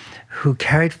Yamana, who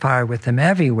carried fire with them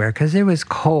everywhere because it was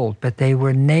cold, but they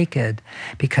were naked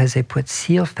because they put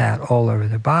seal fat all over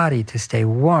their body to stay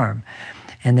warm.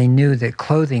 And they knew that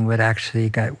clothing would actually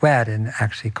get wet and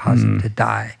actually cause them to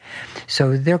die.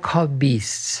 So they're called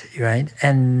beasts, right?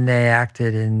 And they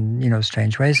acted in,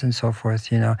 strange ways and so forth,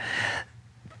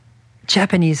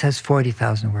 Japanese has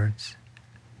 40,000 words.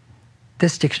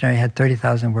 This dictionary had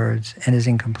 30,000 words and is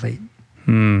incomplete.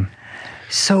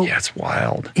 So yeah, it's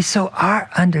wild. So our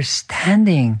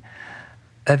understanding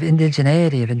of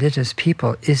indigeneity, of indigenous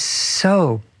people, is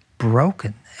so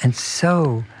broken and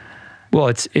so Well,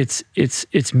 it's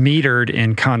metered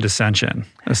in condescension,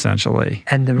 essentially.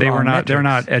 And they're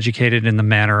not educated in the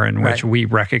manner in which we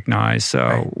recognize,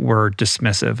 so we're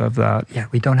dismissive of that. Yeah,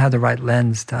 we don't have the right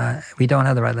lens to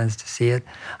see it,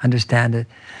 understand it,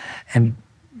 and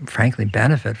frankly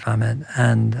benefit from it.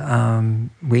 And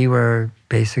we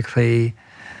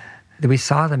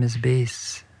saw them as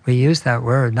beasts. We used that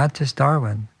word, not just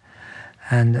Darwin,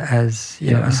 and as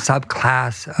a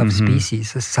subclass of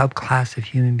species, a subclass of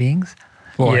human beings.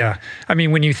 Boy. Yeah, I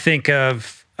mean, when you think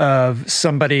of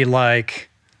somebody like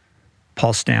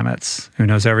Paul Stamets, who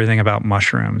knows everything about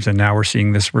mushrooms, and now we're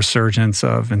seeing this resurgence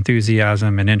of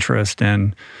enthusiasm and interest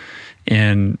in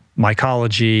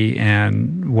mycology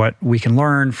and what we can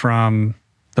learn from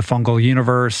the fungal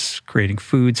universe, creating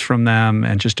foods from them,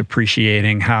 and just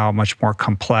appreciating how much more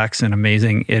complex and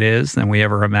amazing it is than we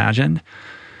ever imagined.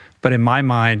 But in my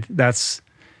mind,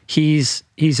 he's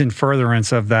in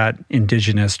furtherance of that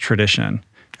indigenous tradition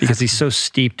because he's so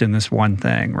steeped in this one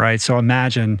thing, right? So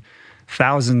imagine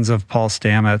thousands of Paul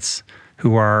Stamets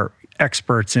who are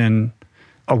experts in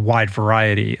a wide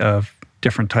variety of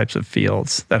different types of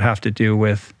fields that have to do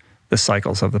with the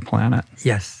cycles of the planet.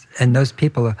 Yes, and those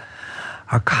people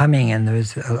are coming, and there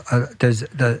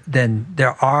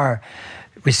are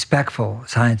respectful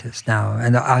scientists now,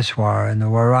 and the Ashwar and the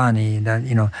Warani, that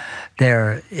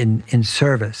they're in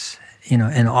service, in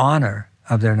honor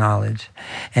of their knowledge,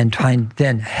 and trying to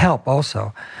then help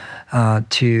also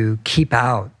to keep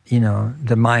out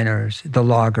the miners, the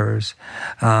loggers,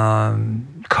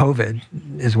 COVID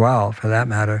as well, for that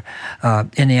matter,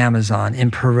 in the Amazon, in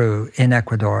Peru, in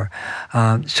Ecuador.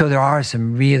 So there are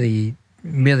some really,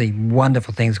 really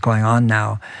wonderful things going on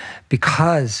now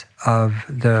because of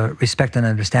the respect and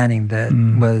understanding that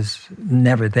was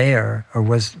never there or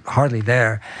was hardly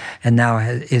there, and now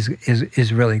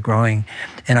is really growing.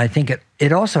 And I think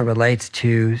it also relates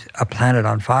to a planet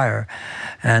on fire,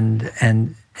 and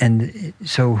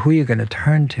so who are you going to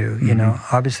turn to?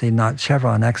 Obviously not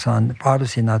Chevron, Exxon,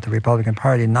 obviously not the Republican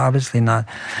Party, and obviously not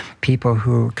people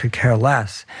who could care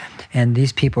less. And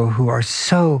these people who are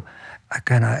so, I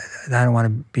don't want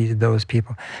to be those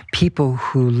people. People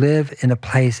who live in a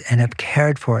place and have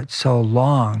cared for it so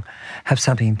long have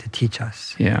something to teach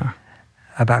us. Yeah.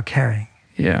 About caring.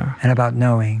 Yeah. And about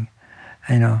knowing,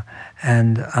 and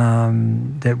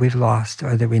that we've lost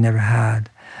or that we never had.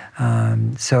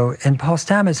 And Paul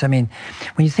Stamets, when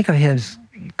you think of his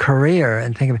career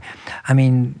and think of,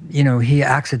 he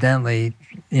accidentally,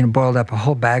 boiled up a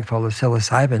whole bag full of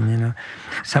psilocybin,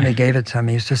 Somebody gave it to him.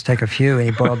 He used to just take a few, and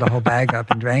he boiled the whole bag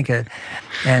up and drank it,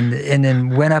 and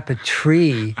then went up a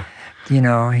tree, he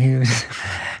was,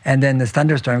 and then the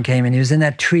thunderstorm came, and he was in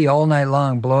that tree all night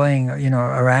long, blowing,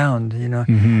 around,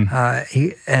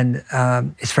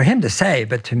 it's for him to say,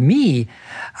 but to me,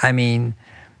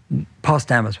 Paul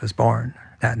Stamets was born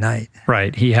that night.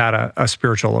 Right. He had a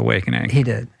spiritual awakening. He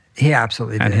did. He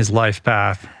absolutely did. And his life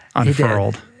path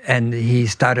unfurled. He did. And he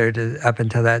stuttered up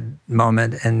until that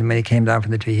moment. And when he came down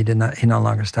from the tree, he no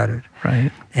longer stuttered.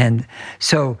 Right. And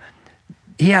so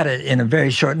he had it in a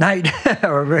very short night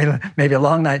or maybe a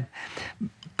long night.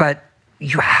 But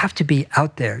you have to be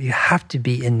out there. You have to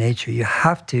be in nature. You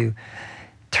have to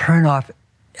turn off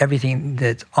everything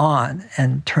that's on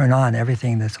and turn on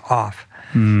everything that's off.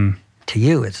 To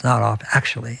you, it's not off,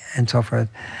 actually, and so forth.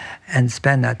 And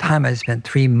spend that time. I spent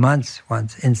 3 months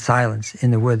once in silence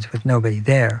in the woods with nobody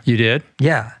there. You did?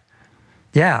 Yeah.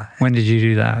 Yeah. When did you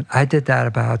do that? I did that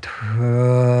about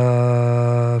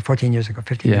 14 years ago,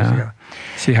 15 years ago.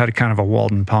 So you had kind of a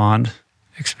Walden Pond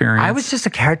experience? I was just a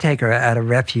caretaker at a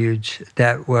refuge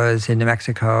that was in New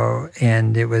Mexico,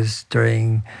 and it was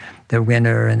during the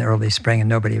winter and early spring, and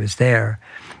nobody was there.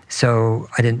 So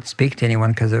I didn't speak to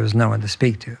anyone because there was no one to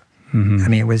speak to.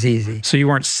 It was easy. So you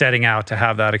weren't setting out to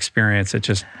have that experience. It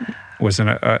just was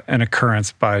an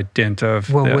occurrence by dint of...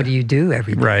 Well, what do you do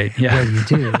every day? Right, yeah. What do you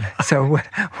do? So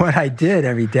what I did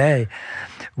every day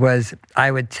was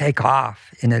I would take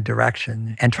off in a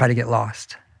direction and try to get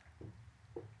lost.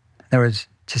 In other words,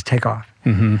 just take off.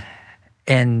 And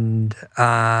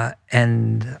I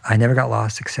never got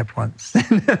lost except once.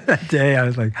 That day I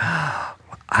was like...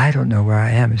 I don't know where I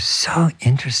am. It's so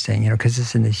interesting, because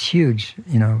it's in this huge,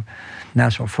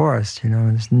 national forest,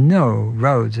 there's no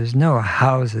roads, there's no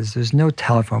houses, there's no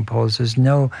telephone poles, there's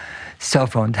no cell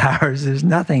phone towers, there's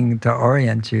nothing to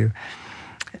orient you.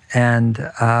 And,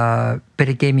 but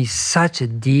it gave me such a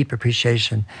deep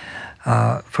appreciation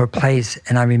for a place.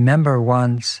 And I remember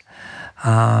once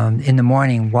in the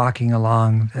morning walking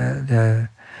along the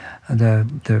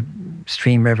the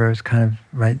stream rivers kind of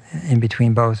right in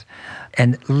between both.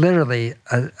 And literally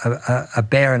a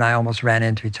bear and I almost ran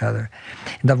into each other.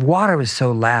 And the water was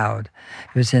so loud.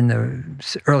 It was in the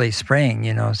early spring,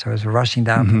 so it was rushing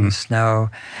down from the snow,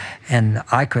 and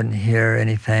I couldn't hear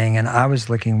anything. And I was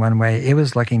looking one way, it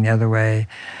was looking the other way.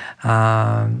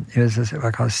 It was this, what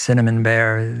I call a cinnamon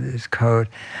bear, his coat.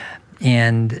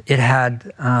 And it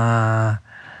had,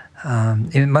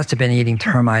 it must have been eating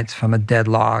termites from a dead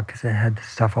log because it had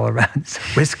stuff all around its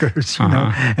whiskers,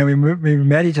 And we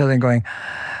met each other and going,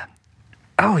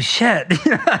 oh shit!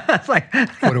 It's like,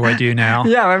 what do I do now?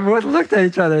 Yeah, we both looked at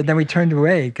each other, and then we turned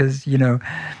away because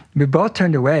we both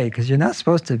turned away because you're not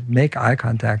supposed to make eye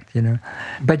contact,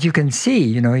 But you can see,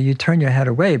 you turn your head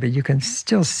away, but you can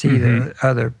still see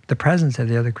the presence of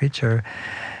the other creature,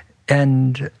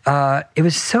 and it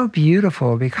was so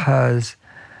beautiful because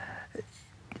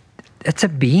it's a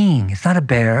being. It's not a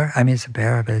bear. I mean, it's a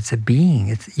bear, but it's a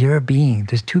being. You're a being.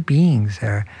 There's two beings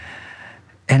there,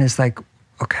 and it's like,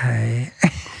 okay.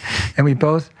 And we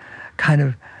both kind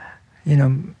of,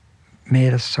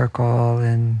 made a circle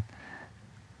and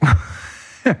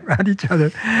around each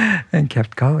other and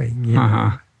kept going,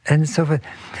 And so forth.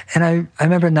 And I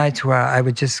remember nights where I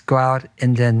would just go out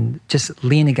and then just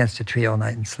lean against a tree all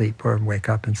night and sleep, or wake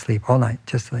up and sleep all night,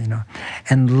 just,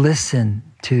 and listen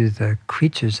to the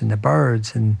creatures and the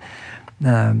birds and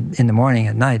in the morning,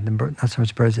 at night, not so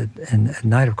much birds at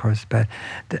night, of course, but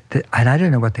and I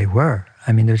didn't know what they were.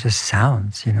 I mean, they're just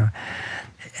sounds,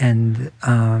 And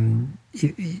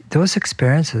those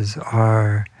experiences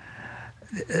are,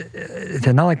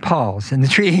 they're not like Paul's in the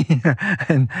tree,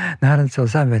 and not until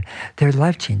some, but they're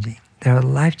life-changing. They're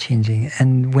life-changing.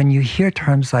 And when you hear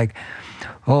terms like,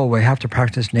 oh, we have to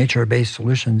practice nature-based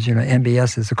solutions,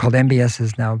 NBSs, they're called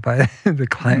NBSs now by the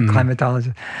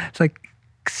climatologists. It's like,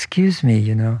 excuse me,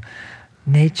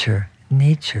 nature,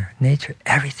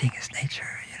 everything is nature,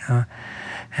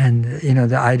 And,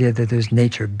 the idea that there's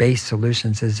nature-based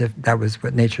solutions as if that was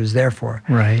what nature is there for.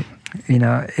 Right.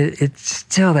 It's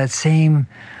still that same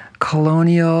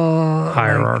colonial,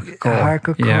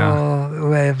 hierarchical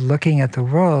way of looking at the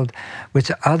world,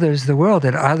 which others the world,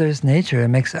 it others nature, it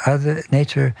makes other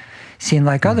nature seem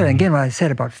like other. And again, what I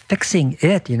said about fixing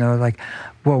it, like,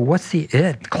 well, what's the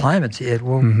it? Climate's it.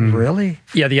 Well, really?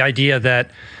 Yeah, the idea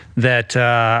that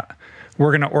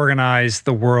we're going to organize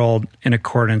the world in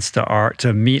accordance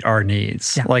to meet our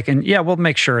needs. Yeah. We'll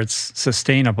make sure it's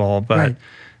sustainable, but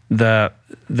the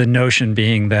notion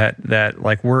being that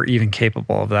like we're even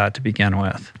capable of that to begin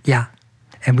with. Yeah.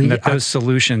 And that those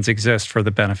solutions exist for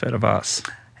the benefit of us.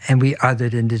 And we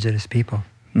othered indigenous people.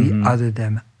 We othered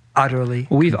them utterly.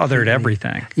 Well, we've othered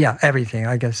everything. Yeah, everything,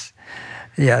 I guess.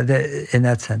 Yeah, in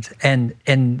that sense. And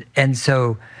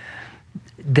so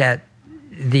that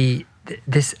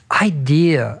this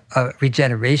idea of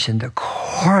regeneration, the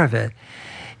core of it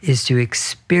is to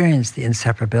experience the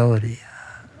inseparability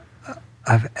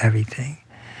of everything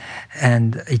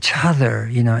and each other,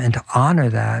 and to honor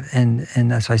that. And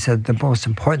that's why I said the most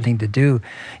important thing to do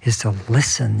is to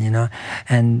listen,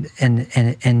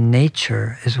 and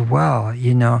nature as well,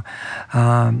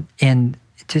 and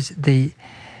just the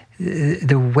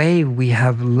way we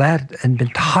have led and been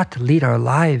taught to lead our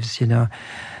lives,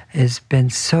 has been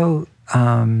so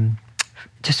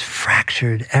just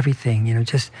fractured everything,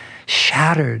 just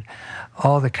shattered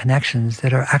all the connections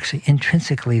that are actually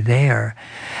intrinsically there.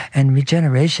 And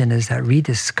regeneration is that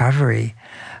rediscovery.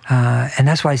 And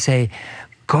that's why I say,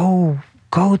 go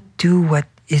do what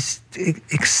is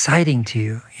exciting to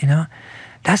you,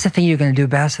 That's the thing you're going to do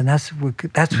best, and that's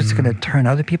what's going to turn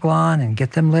other people on and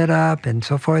get them lit up and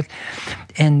so forth.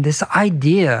 And this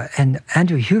idea, and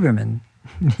Andrew Huberman,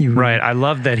 right. I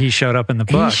love that he showed up in the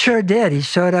book. He sure did. He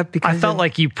showed up because I felt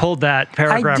like you pulled that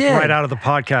paragraph right out of the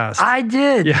podcast. I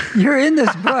did. Yeah. You're in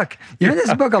this book. You're in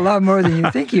this book a lot more than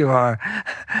you think you are.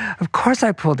 Of course,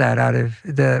 I pulled that out of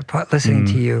listening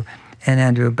to you and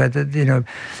Andrew. But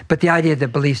the idea that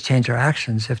beliefs change our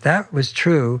actions. If that was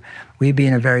true, we'd be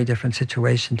in a very different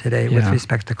situation today with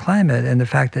respect to climate and the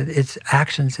fact that it's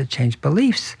actions that change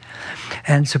beliefs.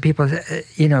 And so people,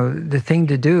 the thing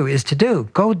to do is to do.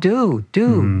 Go do.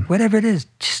 Whatever it is,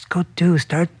 just go do.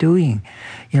 Start doing.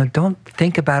 Don't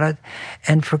think about it.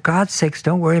 And for God's sakes,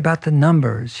 don't worry about the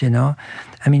numbers, I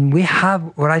mean, we have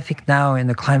what I think now in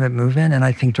the climate movement, and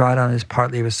I think Drawdown is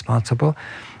partly responsible,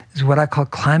 is what I call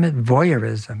climate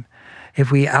voyeurism.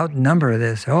 if we outnumber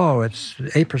this, oh, it's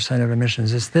 8% of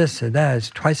emissions, it's this or that, it's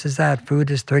twice as that,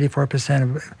 food is 34%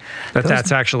 of...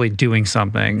 That's actually doing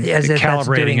something.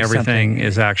 Calibrating everything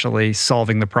is actually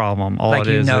solving the problem. All like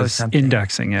it is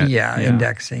indexing it. Yeah,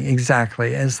 indexing,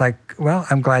 exactly. It's like, well,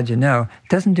 I'm glad you know. It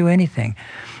doesn't do anything.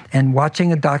 And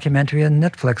watching a documentary on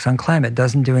Netflix on climate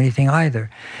doesn't do anything either.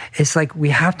 It's like we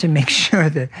have to make sure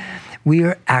that we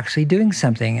are actually doing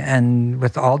something. And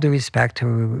with all due respect to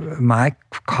my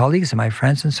colleagues and my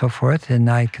friends and so forth, and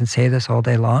I can say this all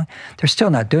day long, they're still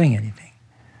not doing anything.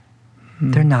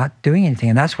 They're not doing anything.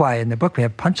 And that's why in the book we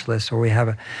have punch lists, or we have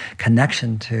a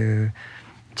connection to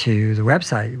the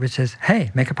website, which says,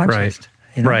 hey, make a punch list.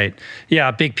 You know? Right. Yeah,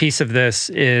 a big piece of this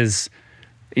is,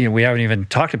 we haven't even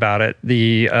talked about it,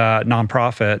 the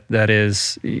nonprofit that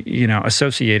is,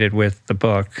 associated with the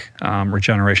book,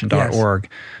 regeneration.org,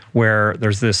 where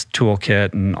there's this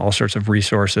toolkit and all sorts of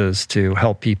resources to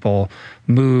help people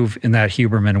move in that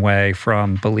Huberman way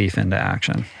from belief into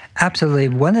action. Absolutely.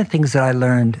 One of the things that I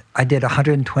learned, I did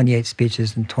 128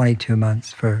 speeches in 22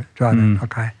 months for Drawdown.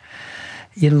 Okay.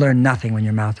 You learn nothing when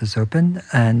your mouth is open,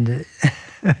 and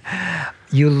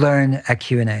you learn at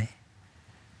Q&A.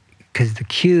 Because the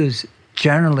cues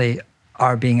generally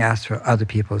are being asked for other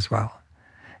people as well.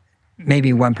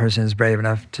 Maybe one person is brave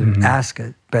enough to ask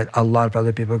it, but a lot of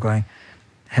other people are going,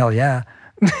 hell yeah,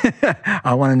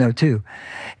 I want to know too.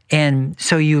 And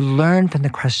so you learn from the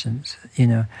questions,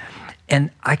 And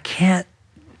I can't,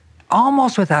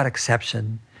 almost without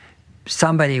exception,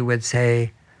 somebody would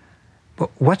say,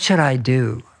 what should I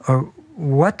do? Or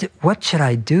what should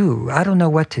I do? I don't know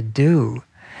what to do.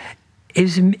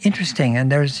 It's interesting,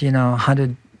 and there's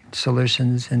 100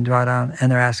 solutions in Drawdown,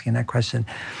 and they're asking that question.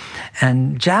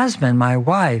 And Jasmine, my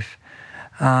wife,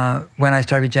 when I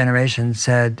started Regeneration,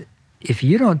 said, "If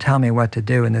you don't tell me what to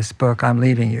do in this book, I'm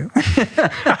leaving you."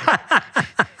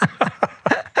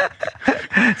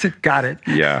 So, got it.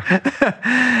 Yeah.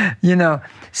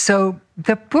 So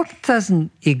the book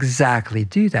doesn't exactly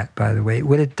do that, by the way.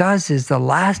 What it does is the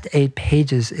last 8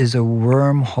 pages is a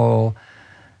wormhole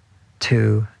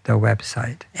to the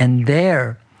website. And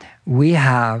there we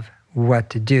have what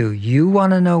to do. You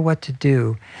want to know what to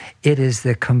do. It is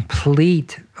the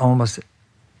complete, almost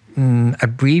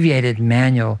abbreviated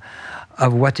manual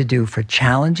of what to do for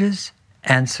challenges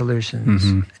and solutions.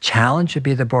 A challenge would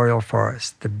be the boreal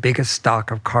forest. The biggest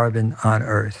stock of carbon on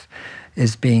Earth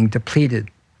is being depleted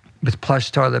with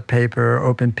plush toilet paper,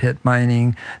 open pit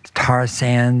mining, tar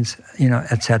sands,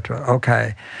 etc.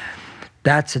 Okay,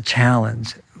 that's a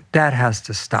challenge. That has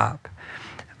to stop.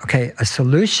 Okay, a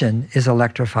solution is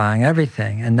electrifying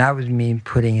everything, and that would mean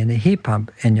putting in a heat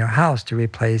pump in your house to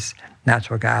replace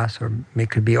natural gas, or it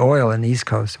could be oil in the East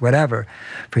Coast, whatever,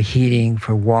 for heating,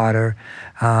 for water.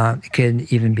 It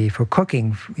could even be for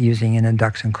cooking, using an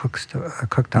induction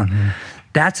cooktop.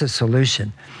 That's a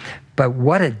solution. But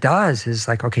what it does is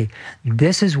like, okay,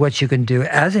 this is what you can do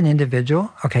as an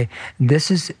individual. Okay,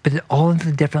 but all of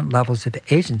the different levels of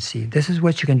agency. This is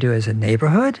what you can do as a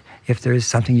neighborhood, if there is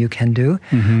something you can do.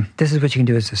 This is what you can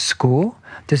do as a school.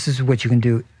 This is what you can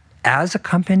do as a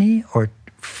company, or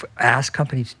ask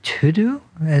companies to do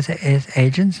as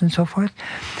agents and so forth,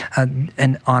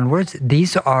 and onwards.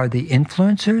 These are the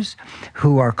influencers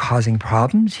who are causing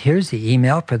problems. Here's the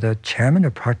email for the chairman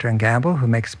of Procter & Gamble who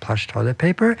makes plush toilet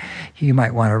paper. You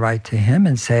might want to write to him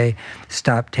and say,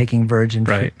 stop taking virgin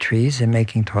fruit trees and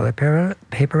making toilet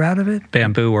paper out of it.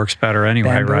 Bamboo works better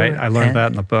anyway, right? I learned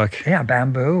that in the book. Yeah,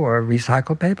 bamboo or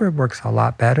recycled paper works a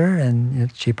lot better and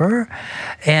it's cheaper.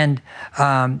 And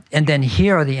then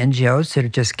here are the NGOs that are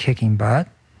just kicking butt.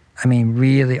 I mean,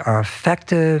 really are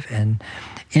effective and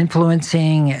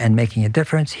influencing and making a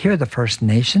difference. Here are the First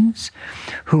Nations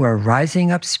who are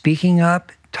rising up, speaking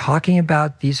up, talking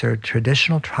about these are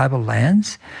traditional tribal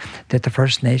lands that the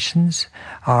First Nations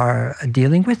are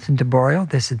dealing with in the boreal.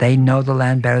 They know the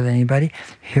land better than anybody.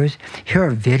 Here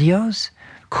are videos,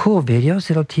 cool videos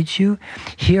that'll teach you.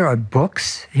 Here are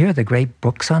books. Here are the great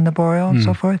books on the boreal and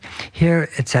so forth. Here,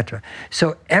 etc.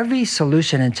 So every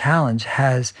solution and challenge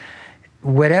has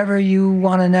whatever you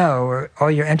want to know, or all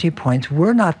your entry points.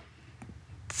 We're not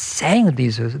saying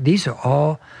these are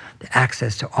all the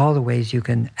access to all the ways you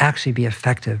can actually be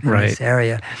effective in this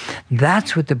area.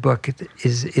 That's what the book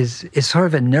is sort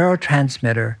of a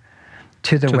neurotransmitter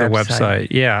to the website.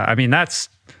 Yeah, I mean, that's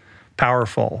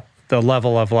powerful. The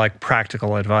level of like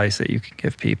practical advice that you can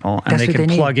give people, and they can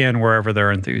plug in wherever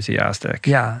they're enthusiastic.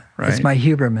 Yeah, it's my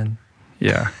Huberman.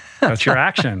 Yeah. That's your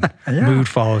action. Mood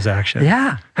follows action.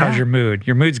 Yeah. How's your mood?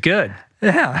 Your mood's good.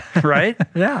 Yeah. Right?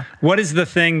 Yeah. What is the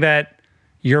thing that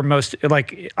you're most,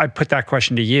 like, I put that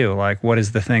question to you, like, what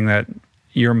is the thing that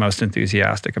you're most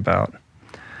enthusiastic about?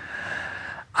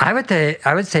 I would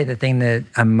say the thing that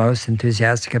I'm most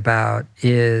enthusiastic about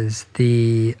is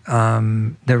the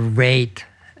rate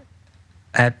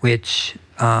at which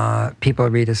people are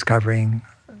rediscovering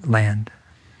land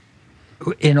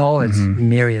in all its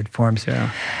myriad forms.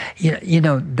 Yeah.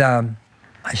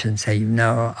 I shouldn't say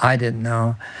I didn't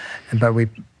know, but we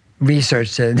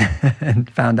researched it and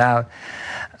found out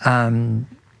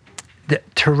the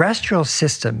terrestrial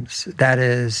systems, that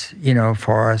is,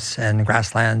 forests and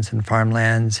grasslands and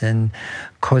farmlands and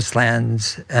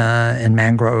coastlands and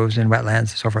mangroves and wetlands and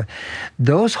so forth,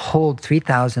 those hold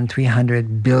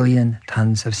 3,300 billion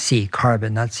tons of C,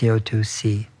 carbon, not CO2,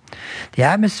 C. The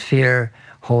atmosphere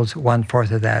holds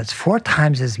 1/4 of that. It's 4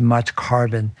 times as much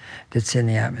carbon that's in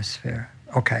the atmosphere.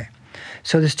 Okay.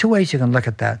 So there's 2 ways you can look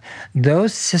at that.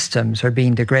 Those systems are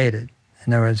being degraded.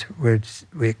 In other words,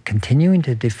 we're continuing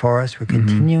to deforest, we're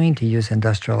continuing to use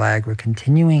industrial ag, we're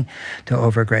continuing to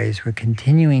overgraze, we're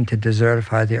continuing to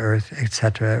desertify the earth, et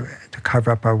cetera, to cover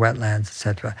up our wetlands, et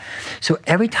cetera. So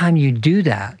every time you do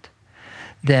that,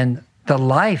 then the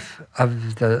life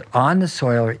of on the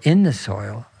soil or in the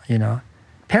soil,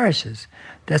 perishes.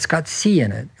 That's got C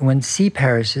in it. When C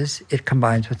perishes, it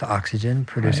combines with the oxygen,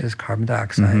 produces carbon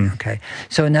dioxide. Okay.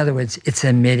 So in other words, it's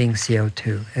emitting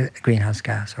CO2, a greenhouse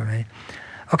gas. All right.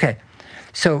 Okay.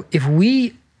 So if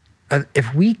we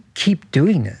keep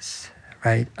doing this,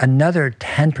 right, another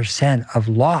 10% of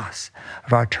loss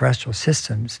of our terrestrial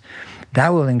systems, that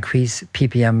will increase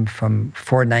ppm from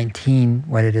 419,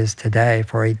 what it is today,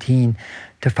 418,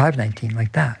 to 519,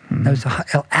 like that.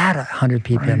 It'll add 100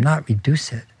 ppm, not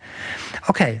reduce it.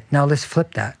 Okay, now let's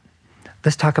flip that.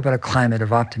 Let's talk about a climate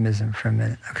of optimism for a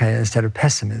minute, okay, instead of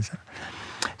pessimism.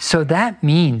 So that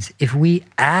means if we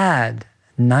add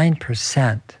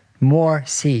 9% more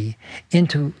C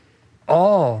into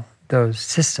all those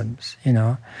systems,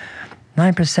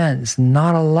 9% is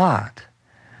not a lot,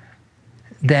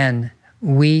 then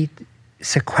we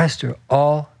sequester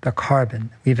all the carbon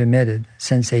we've emitted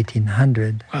since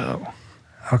 1800. Wow.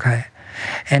 Okay.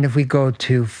 And if we go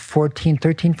to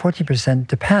 14%,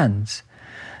 depends,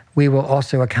 we will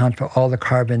also account for all the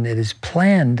carbon that is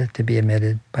planned to be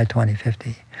emitted by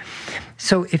 2050.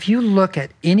 So if you look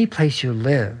at any place you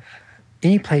live,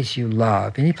 any place you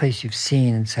love, any place you've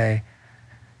seen and say,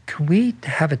 can we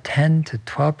have a 10 to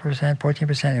 12%,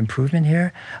 14% improvement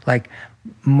here? Like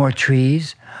more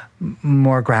trees,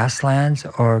 more grasslands,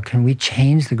 or can we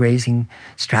change the grazing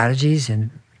strategies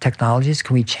and technologies?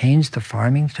 Can we change the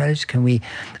farming strategies? Can we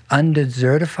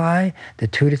undesertify the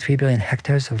 2 to 3 billion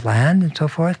hectares of land and so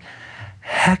forth?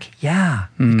 Heck yeah,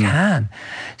 we can.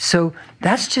 So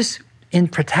that's just in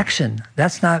protection.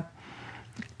 That's not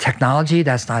technology,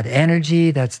 that's not energy,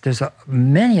 there's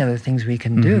many other things we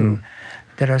can do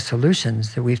that are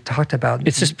solutions that we've talked about.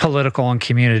 It's just political and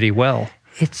community will.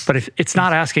 But if it's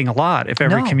not asking a lot, if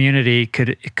every community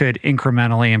could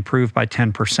incrementally improve by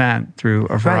 10% through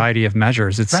a variety of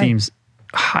measures, it seems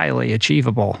highly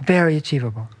achievable. Very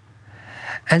achievable.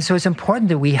 And so it's important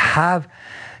that we have,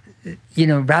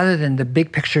 rather than the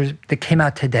big pictures that came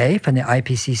out today from the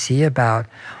IPCC about,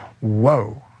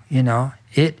 whoa,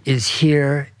 it is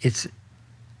here, it's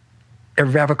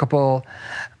irrevocable.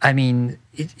 I mean,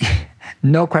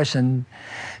 no question.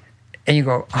 And you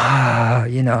go, at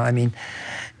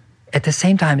the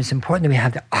same time, it's important that we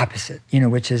have the opposite,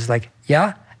 which is like,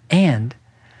 and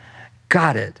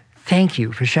got it. Thank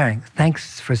you for sharing.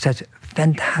 Thanks for such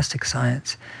fantastic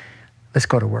science. Let's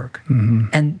go to work.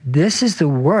 And this is the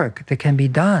work that can be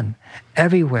done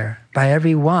everywhere by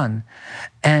everyone.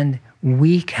 And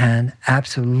we can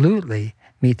absolutely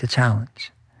meet the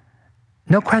challenge.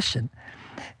 No question.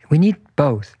 We need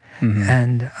both.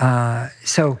 And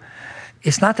so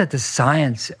it's not that the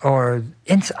science, or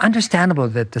it's understandable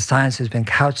that the science has been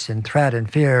couched in threat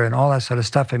and fear and all that sort of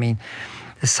stuff. I mean,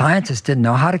 the scientists didn't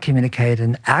know how to communicate,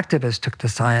 and activists took the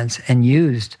science and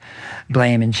used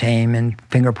blame and shame and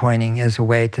finger pointing as a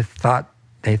way to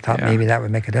they thought maybe that would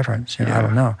make a difference. I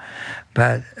don't know.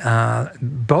 But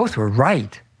both were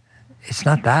right. It's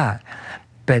not that.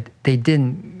 But they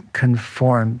didn't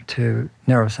conform to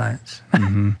neuroscience.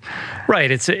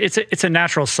 Right. It's a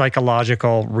natural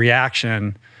psychological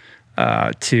reaction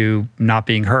to not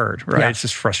being heard, right? It's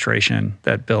just frustration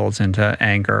that builds into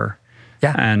anger.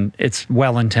 And it's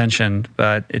well-intentioned,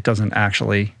 but it doesn't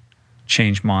actually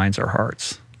change minds or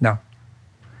hearts. No.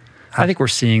 I think we're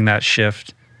seeing that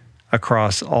shift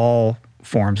across all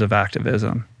forms of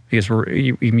activism because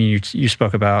you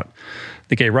spoke about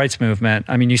the gay rights movement.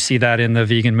 I mean, you see that in the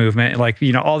vegan movement, like,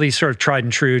 all these sort of tried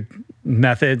and true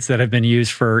methods that have been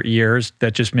used for years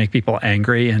that just make people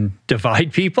angry and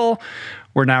divide people.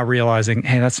 We're now realizing,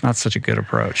 hey, that's not such a good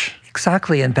approach.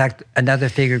 Exactly. In fact, another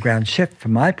figure ground shift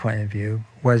from my point of view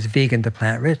was vegan to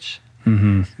plant rich.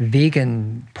 Mm-hmm.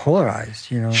 Vegan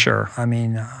polarized, Sure. I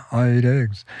mean, I eat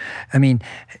eggs. I mean,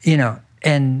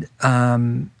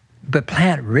 but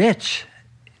plant rich,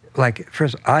 like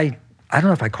first, I don't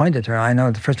know if I coined the term. I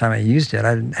know the first time I used it,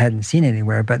 I hadn't seen it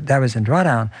anywhere, but that was in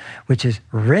Drawdown, which is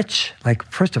rich. Like,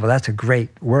 first of all, that's a great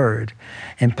word.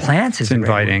 And plants is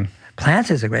inviting. Great word.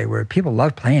 Plants is a great word. People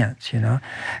love plants,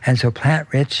 And so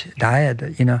plant-rich diet,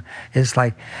 is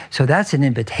like, so that's an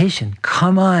invitation.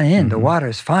 Come on in. Mm-hmm. The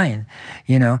water's fine,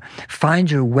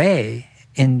 Find your way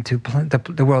into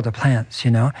the world of plants,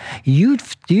 You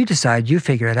decide, you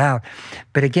figure it out.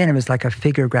 But again, it was like a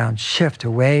figure ground shift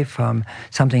away from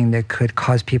something that could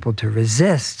cause people to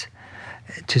resist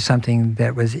to something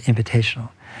that was invitational.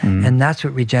 Mm-hmm. And that's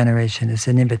what regeneration is,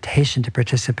 an invitation to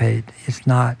participate. It's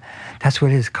not, that's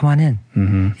what it is. Come on in.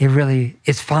 Mm-hmm.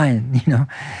 It's fine,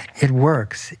 It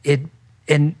works.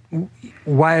 And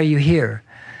why are you here?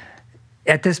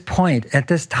 At this point, at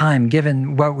this time,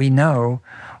 given what we know,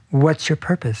 what's your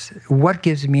purpose? What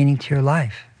gives meaning to your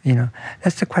life?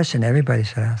 That's the question everybody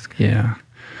should ask. Yeah.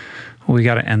 Well, we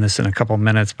got to end this in a couple of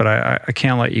minutes, but I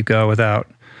can't let you go without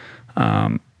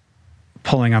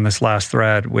pulling on this last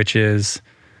thread, which is,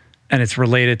 and it's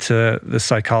related to the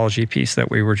psychology piece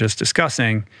that we were just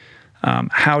discussing.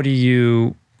 How do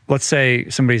you, let's say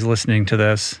somebody's listening to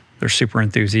this, they're super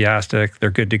enthusiastic, they're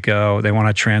good to go, they want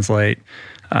to translate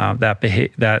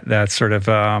that sort of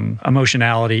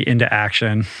emotionality into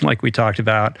action, like we talked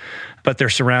about, but they're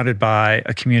surrounded by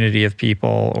a community of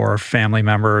people or family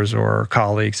members or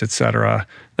colleagues, et cetera,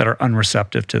 that are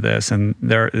unreceptive to this, and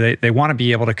they want to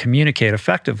be able to communicate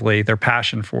effectively their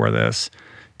passion for this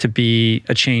to be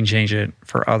a change agent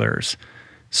for others.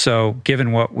 So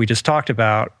given what we just talked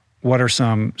about, what are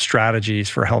some strategies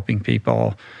for helping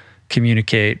people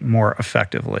communicate more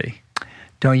effectively?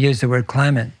 Don't use the word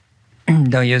climate.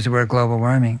 Don't use the word global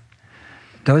warming.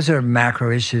 Those are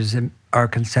macro issues that are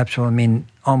conceptual and mean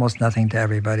almost nothing to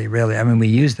everybody, really. I mean, we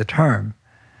use the term,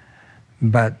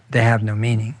 but they have no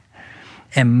meaning.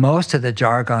 And most of the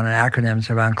jargon and acronyms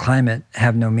around climate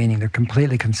have no meaning. They're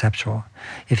completely conceptual.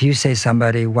 If you say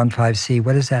somebody 1.5C,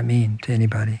 what does that mean to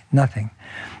anybody? Nothing.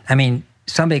 I mean,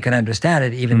 somebody can understand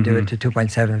it, even do it to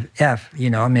 2.7F,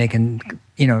 I mean, they can,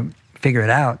 figure it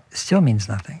out. It still means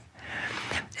nothing.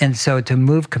 And so to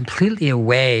move completely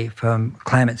away from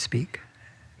climate speak,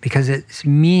 because it's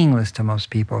meaningless to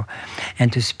most people,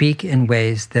 and to speak in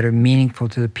ways that are meaningful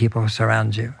to the people who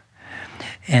surround you.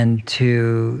 And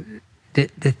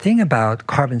the thing about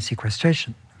carbon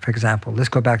sequestration, for example, let's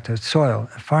go back to soil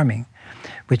and farming,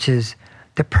 which is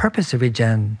the purpose of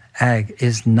regen ag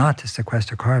is not to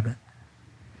sequester carbon.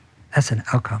 That's an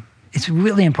outcome. It's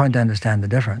really important to understand the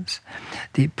difference.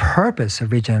 The purpose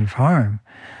of regen farming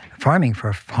for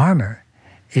a farmer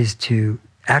is to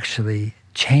actually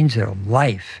change their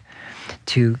life,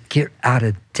 to get out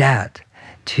of debt,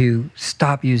 to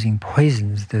stop using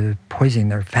poisons that poison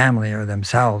their family or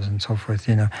themselves and so forth,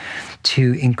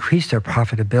 to increase their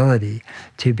profitability,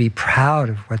 to be proud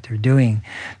of what they're doing,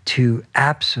 to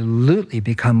absolutely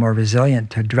become more resilient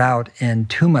to drought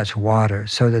and too much water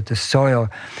so that the soil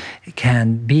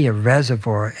can be a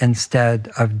reservoir instead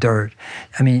of dirt.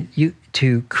 I mean,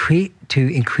 to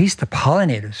increase the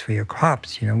pollinators for your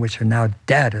crops, which are now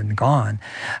dead and gone.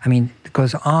 I mean, it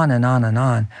goes on and on and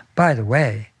on. By the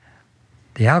way,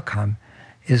 the outcome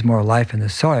is more life in the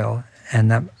soil, and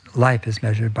that life is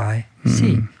measured by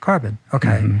C, carbon.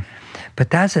 Okay. But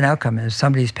that's an outcome. And if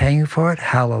somebody's paying you for it,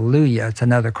 hallelujah, it's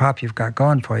another crop you've got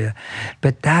going for you.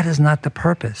 But that is not the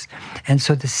purpose. And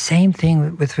so the same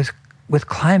thing with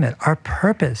climate. Our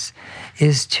purpose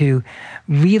is to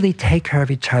really take care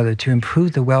of each other, to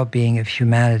improve the well-being of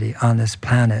humanity on this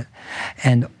planet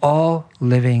and all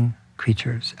living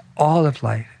creatures, all of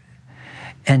life.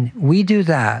 And we do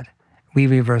that, we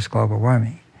reverse global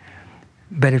warming.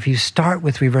 But if you start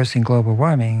with reversing global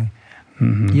warming,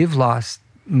 you've lost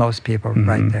most people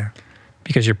right there.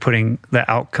 Because you're putting the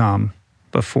outcome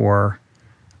before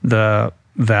the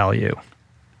value.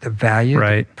 The value,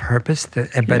 right. The purpose, the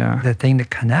thing that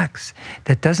connects.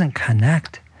 That doesn't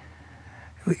connect.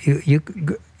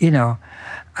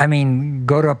 I mean,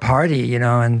 go to a party,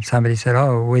 and somebody said,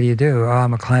 "Oh, what do you do?" "Oh,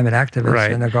 I'm a climate activist."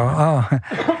 Right. And they go, "Oh,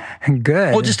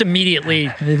 good." Well, just immediately,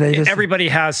 everybody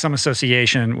has some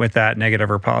association with that,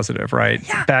 negative or positive, right?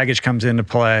 Yeah. Baggage comes into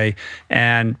play,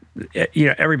 and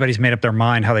everybody's made up their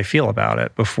mind how they feel about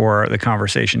it before the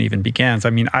conversation even begins. I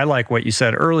mean, I like what you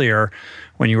said earlier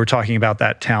when you were talking about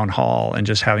that town hall and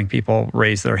just having people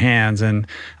raise their hands and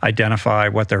identify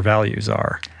what their values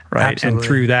are. Right. Absolutely. And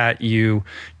through that, you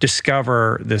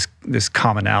discover this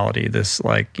commonality, this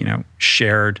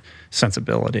shared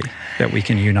sensibility that we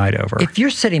can unite over. If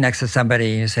you're sitting next to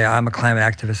somebody and you say, "I'm a climate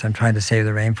activist, I'm trying to save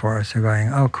the rainforest," they're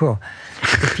going, "Oh, cool."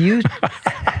 If you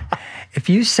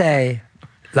say,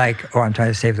 "I'm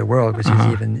trying to save the world," which is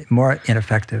even more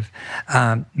ineffective.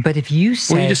 But if you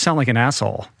say... Well, you just sound like an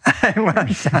asshole. I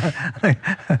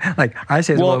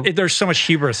say the world. There's so much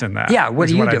hubris in that. Yeah, what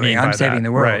are you doing? I'm saving that.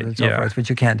 the world Right. and so forth,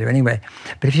 which you can't do anyway.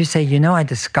 But if you say, I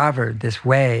discovered this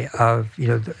way of,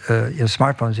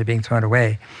 smartphones are being thrown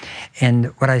away. And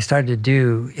what I started to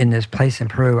do in this place in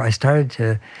Peru, I started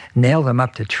to nail them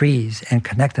up to trees and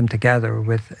connect them together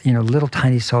with, little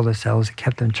tiny solar cells that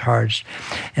kept them charged.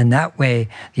 And that way,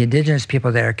 the indigenous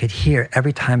people there could hear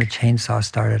every time a chainsaw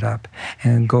started up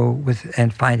and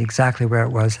and find exactly where it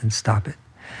was and stop it.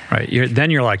 Right. Then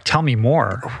you're like, tell me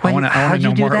more. I want to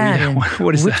know more.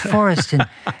 What is which that? forest? And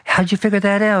how'd you figure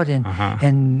that out?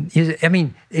 And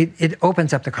it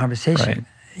opens up the conversation. Right.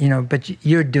 But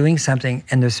you're doing something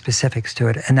and there's specifics to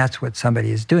it. And that's what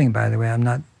somebody is doing, by the way. I'm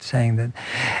not saying that.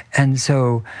 And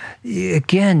so,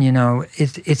 again,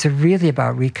 it's really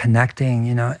about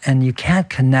reconnecting, and you can't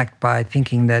connect by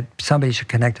thinking that somebody should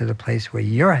connect to the place where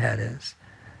your head is.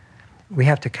 We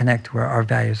have to connect where our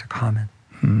values are common.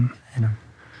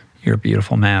 You're a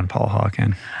beautiful man, Paul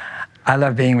Hawken. I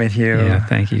love being with you. Yeah,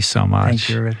 thank you so much. Thank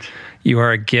you, Rich. You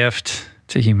are a gift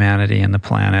to humanity and the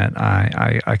planet.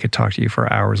 I could talk to you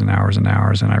for hours and hours and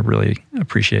hours, and I really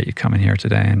appreciate you coming here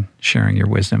today and sharing your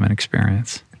wisdom and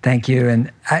experience. Thank you.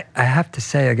 And I have to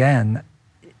say again,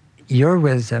 your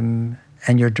wisdom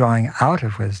and your drawing out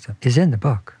of wisdom is in the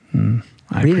book.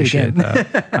 I appreciate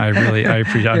that. I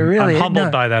appreciate it. I'm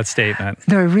humbled by that statement.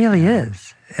 No, it really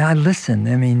is. I listen.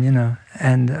 I mean,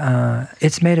 and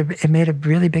it made a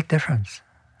really big difference.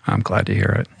 I'm glad to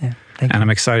hear it. Yeah, thank you. And I'm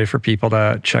excited for people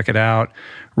to check it out.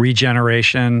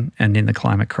 Regeneration, Ending the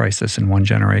Climate Crisis in One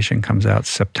Generation comes out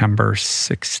September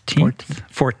 16th?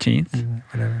 14th.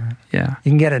 Whatever. Yeah.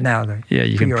 You can get it now, though. Yeah,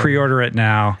 you can pre-order it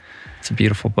now. It's a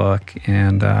beautiful book,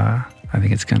 and I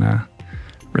think it's going to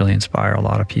really inspire a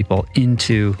lot of people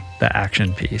into the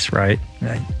action piece, right?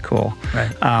 Right. Cool.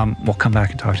 Right. Well, come back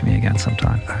and talk to me again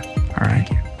sometime. All right. Thank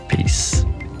you. Peace.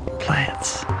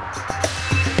 Plants.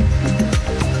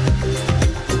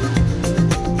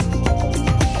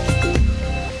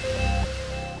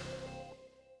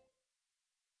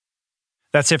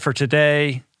 That's it for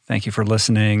today. Thank you for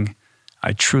listening.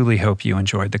 I truly hope you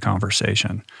enjoyed the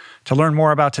conversation. To learn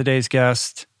more about today's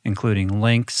guest, including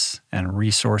links and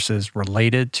resources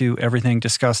related to everything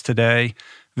discussed today,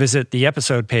 visit the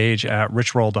episode page at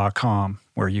richroll.com,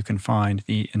 where you can find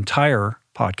the entire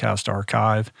podcast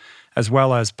archive, as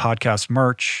well as podcast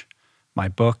merch, my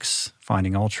books,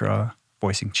 Finding Ultra,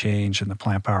 Voicing Change in the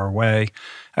Plant Power Way,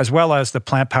 as well as the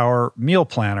Plant Power Meal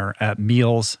Planner at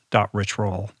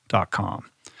meals.richroll.com.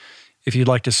 If you'd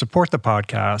like to support the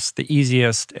podcast, the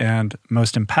easiest and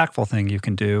most impactful thing you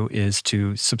can do is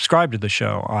to subscribe to the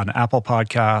show on Apple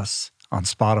Podcasts, on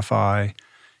Spotify,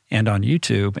 and on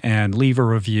YouTube, and leave a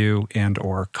review and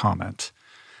or comment.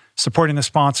 Supporting the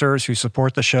sponsors who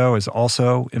support the show is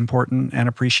also important and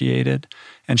appreciated.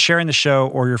 And sharing the show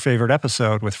or your favorite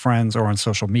episode with friends or on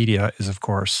social media is, of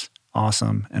course,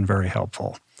 awesome and very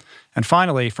helpful. And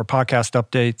finally, for podcast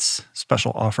updates,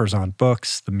 special offers on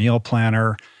books, the meal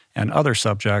planner, and other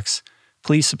subjects,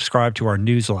 please subscribe to our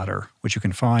newsletter, which you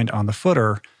can find on the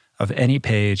footer of any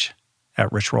page at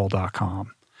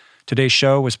richroll.com. Today's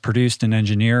show was produced and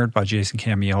engineered by Jason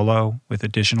Camiolo, with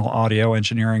additional audio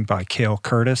engineering by Cale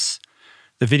Curtis.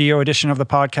 The video edition of the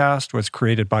podcast was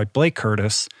created by Blake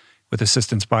Curtis, with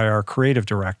assistance by our creative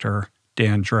director,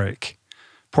 Dan Drake.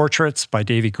 Portraits by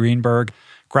Davey Greenberg.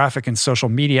 Graphic and social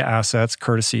media assets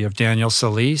courtesy of Daniel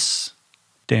Solis,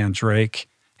 Dan Drake,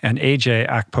 and AJ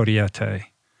Akpodiete.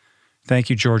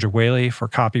 Thank you, Georgia Whaley, for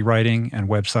copywriting and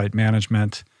website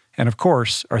management. And of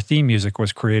course, our theme music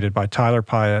was created by Tyler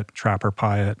Pyatt, Trapper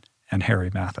Pyatt, and Harry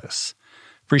Mathis.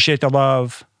 Appreciate the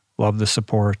love the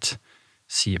support.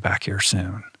 See you back here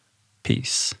soon.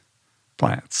 Peace.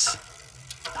 Plants.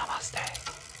 Namaste.